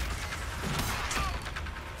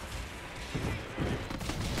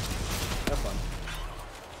 Have fun.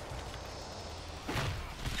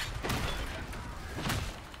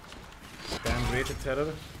 Damn greater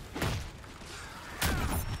terror.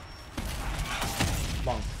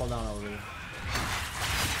 Bonk, fall down over there.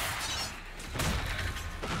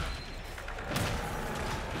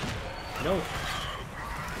 No!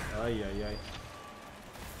 Ay, ay, ay.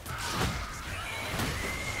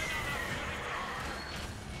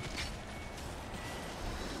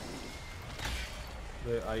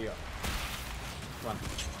 Where are you? Come on.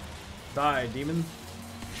 Die, demon.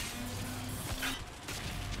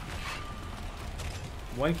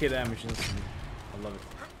 1k damage instantly. I love it.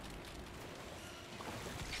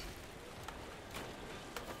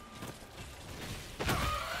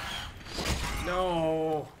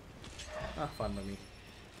 No! Ah, fun by me.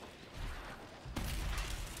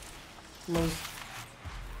 Close.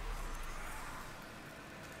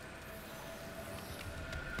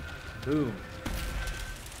 Boom.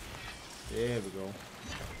 There we go.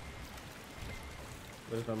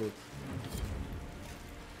 Where's my loot?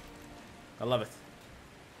 I love it.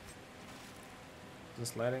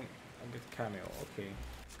 Just sliding. I get cameo. Okay.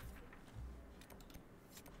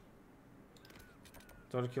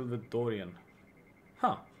 Total kill with Dorian.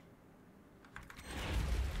 Huh.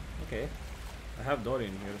 Okay. I have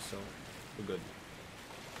Dorian here, so we're good.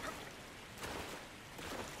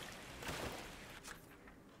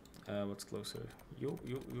 What's closer? You,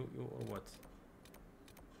 or what?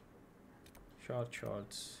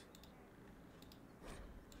 Shards.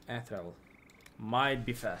 And travel. Might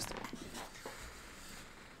be faster.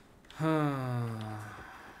 Nothing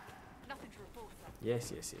to report, sir.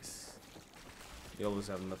 Yes. You always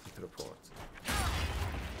have nothing to report.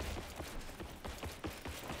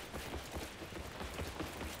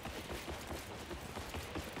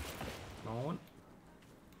 No one?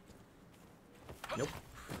 Nope.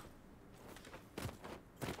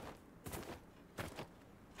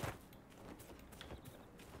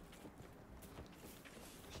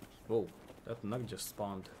 Whoa, that nug just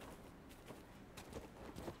spawned.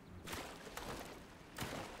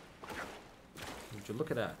 Would you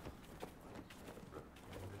look at that?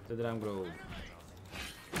 The Dram Grove.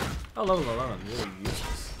 Oh, level 11, really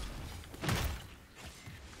useless.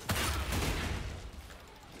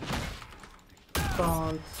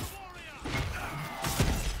 Can't.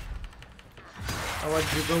 Oh, why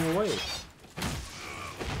did you go away?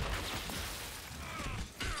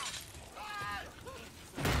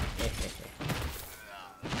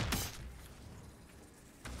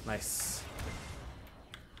 Nice.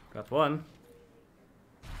 Got one.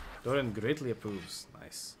 Dorian greatly approves.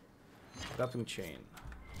 Nice. Grappling chain.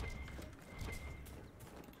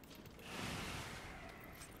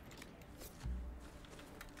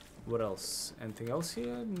 What else? Anything else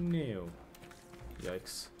here? No.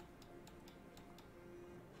 Yikes.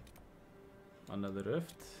 Another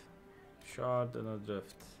rift. Shard, another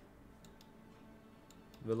rift.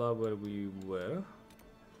 Villa where we were.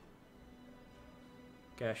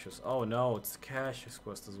 Cassius. Oh no, it's Cassius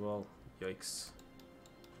quest as well. Yikes.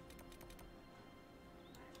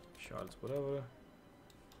 Shards, whatever.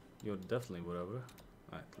 You're definitely whatever.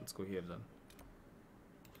 Alright, let's go here then.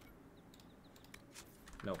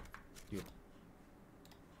 No, you.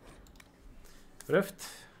 Rift,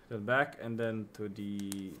 then back, and then to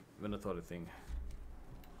the Venatori thing.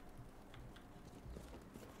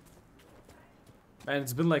 And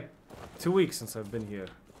it's been like 2 weeks since I've been here.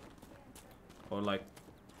 Or like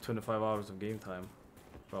 25 hours of game time,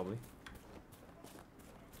 probably.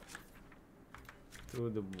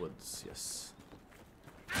 Through the woods, yes.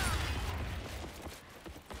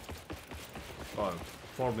 Or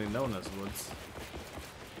formerly known as woods.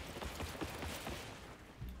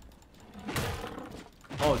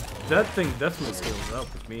 Oh, that thing definitely scales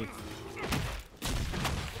up with me.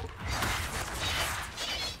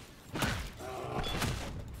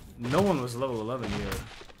 No one was level 11 here.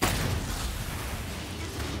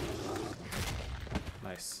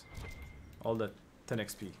 Nice. All that 10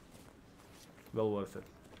 XP. Well worth it.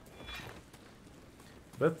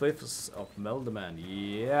 Birthplace of Mel the Man.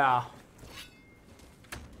 Yeah.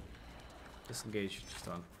 Disengage. Just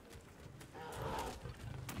on.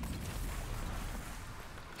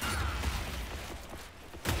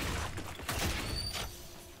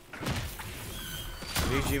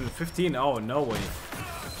 Regime 15. Oh, no way.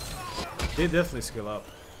 They definitely skill up.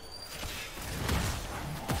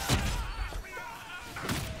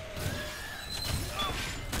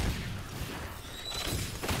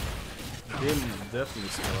 They definitely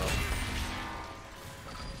skill up.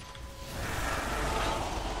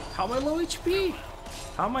 How am I low HP?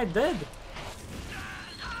 How am I dead?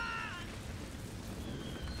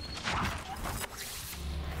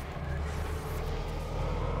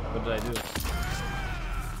 What did I do?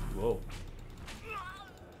 Whoa.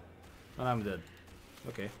 And I'm dead.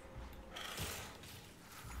 Okay.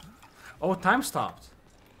 Oh, time stopped.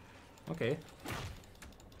 Okay.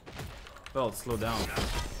 Well, slow down.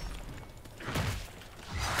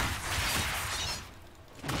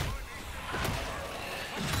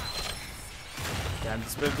 Damn, the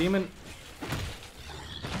Spirit Demon.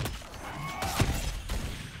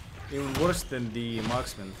 Even worse than the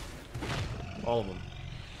Marksman. All of them.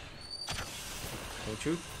 Don't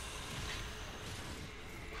shoot.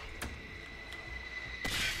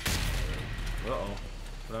 Uh-oh.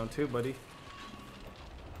 Round 2, buddy.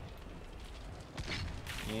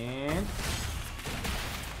 And...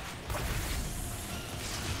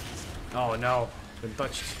 oh no. Been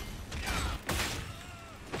touched.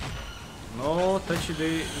 No, touchy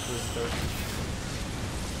the Inquisitor.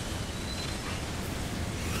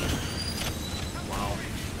 Wow.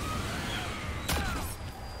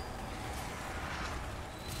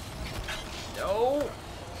 No!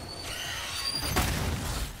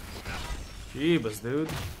 Jeebus, dude.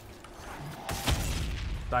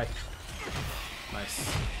 Die.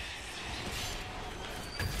 Nice.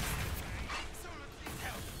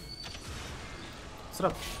 What's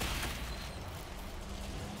up?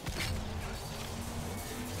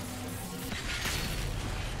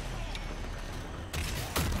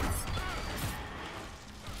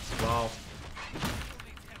 Wow.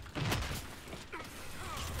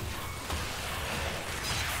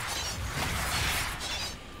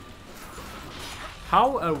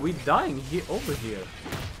 How are we dying here over here?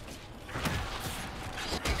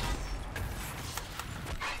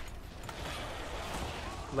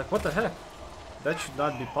 Like, what the heck? That should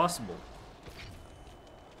not be possible.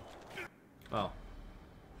 Oh.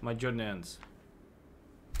 My journey ends.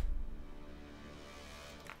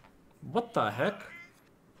 What the heck?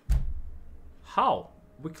 How?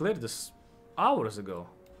 We cleared this hours ago.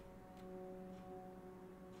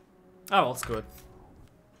 Oh, well, screw it.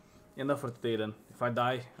 Enough for today then. If I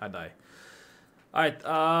die, I die. Alright,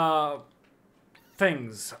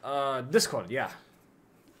 things. Discord, yeah.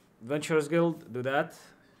 Adventurers Guild, do that.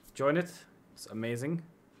 Join it. It's amazing.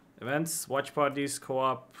 Events, watch parties,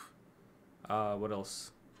 co-op. What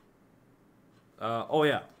else? Oh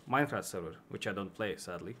yeah, Minecraft server, which I don't play,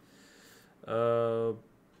 sadly.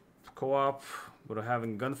 Co-op. We're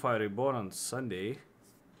having Gunfire Reborn on Sunday.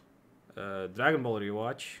 Dragon Ball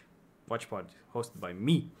rewatch. Watch party hosted by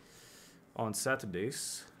me on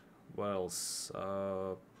Saturdays. What else?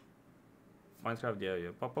 Minecraft,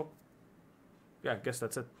 yeah, pop. Yeah, I guess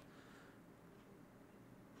that's it.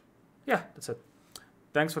 Yeah, that's it.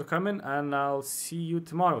 Thanks for coming, and I'll see you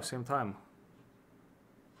tomorrow, same time.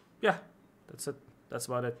 yeah, that's it. That's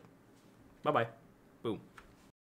about it. Bye bye. Boom.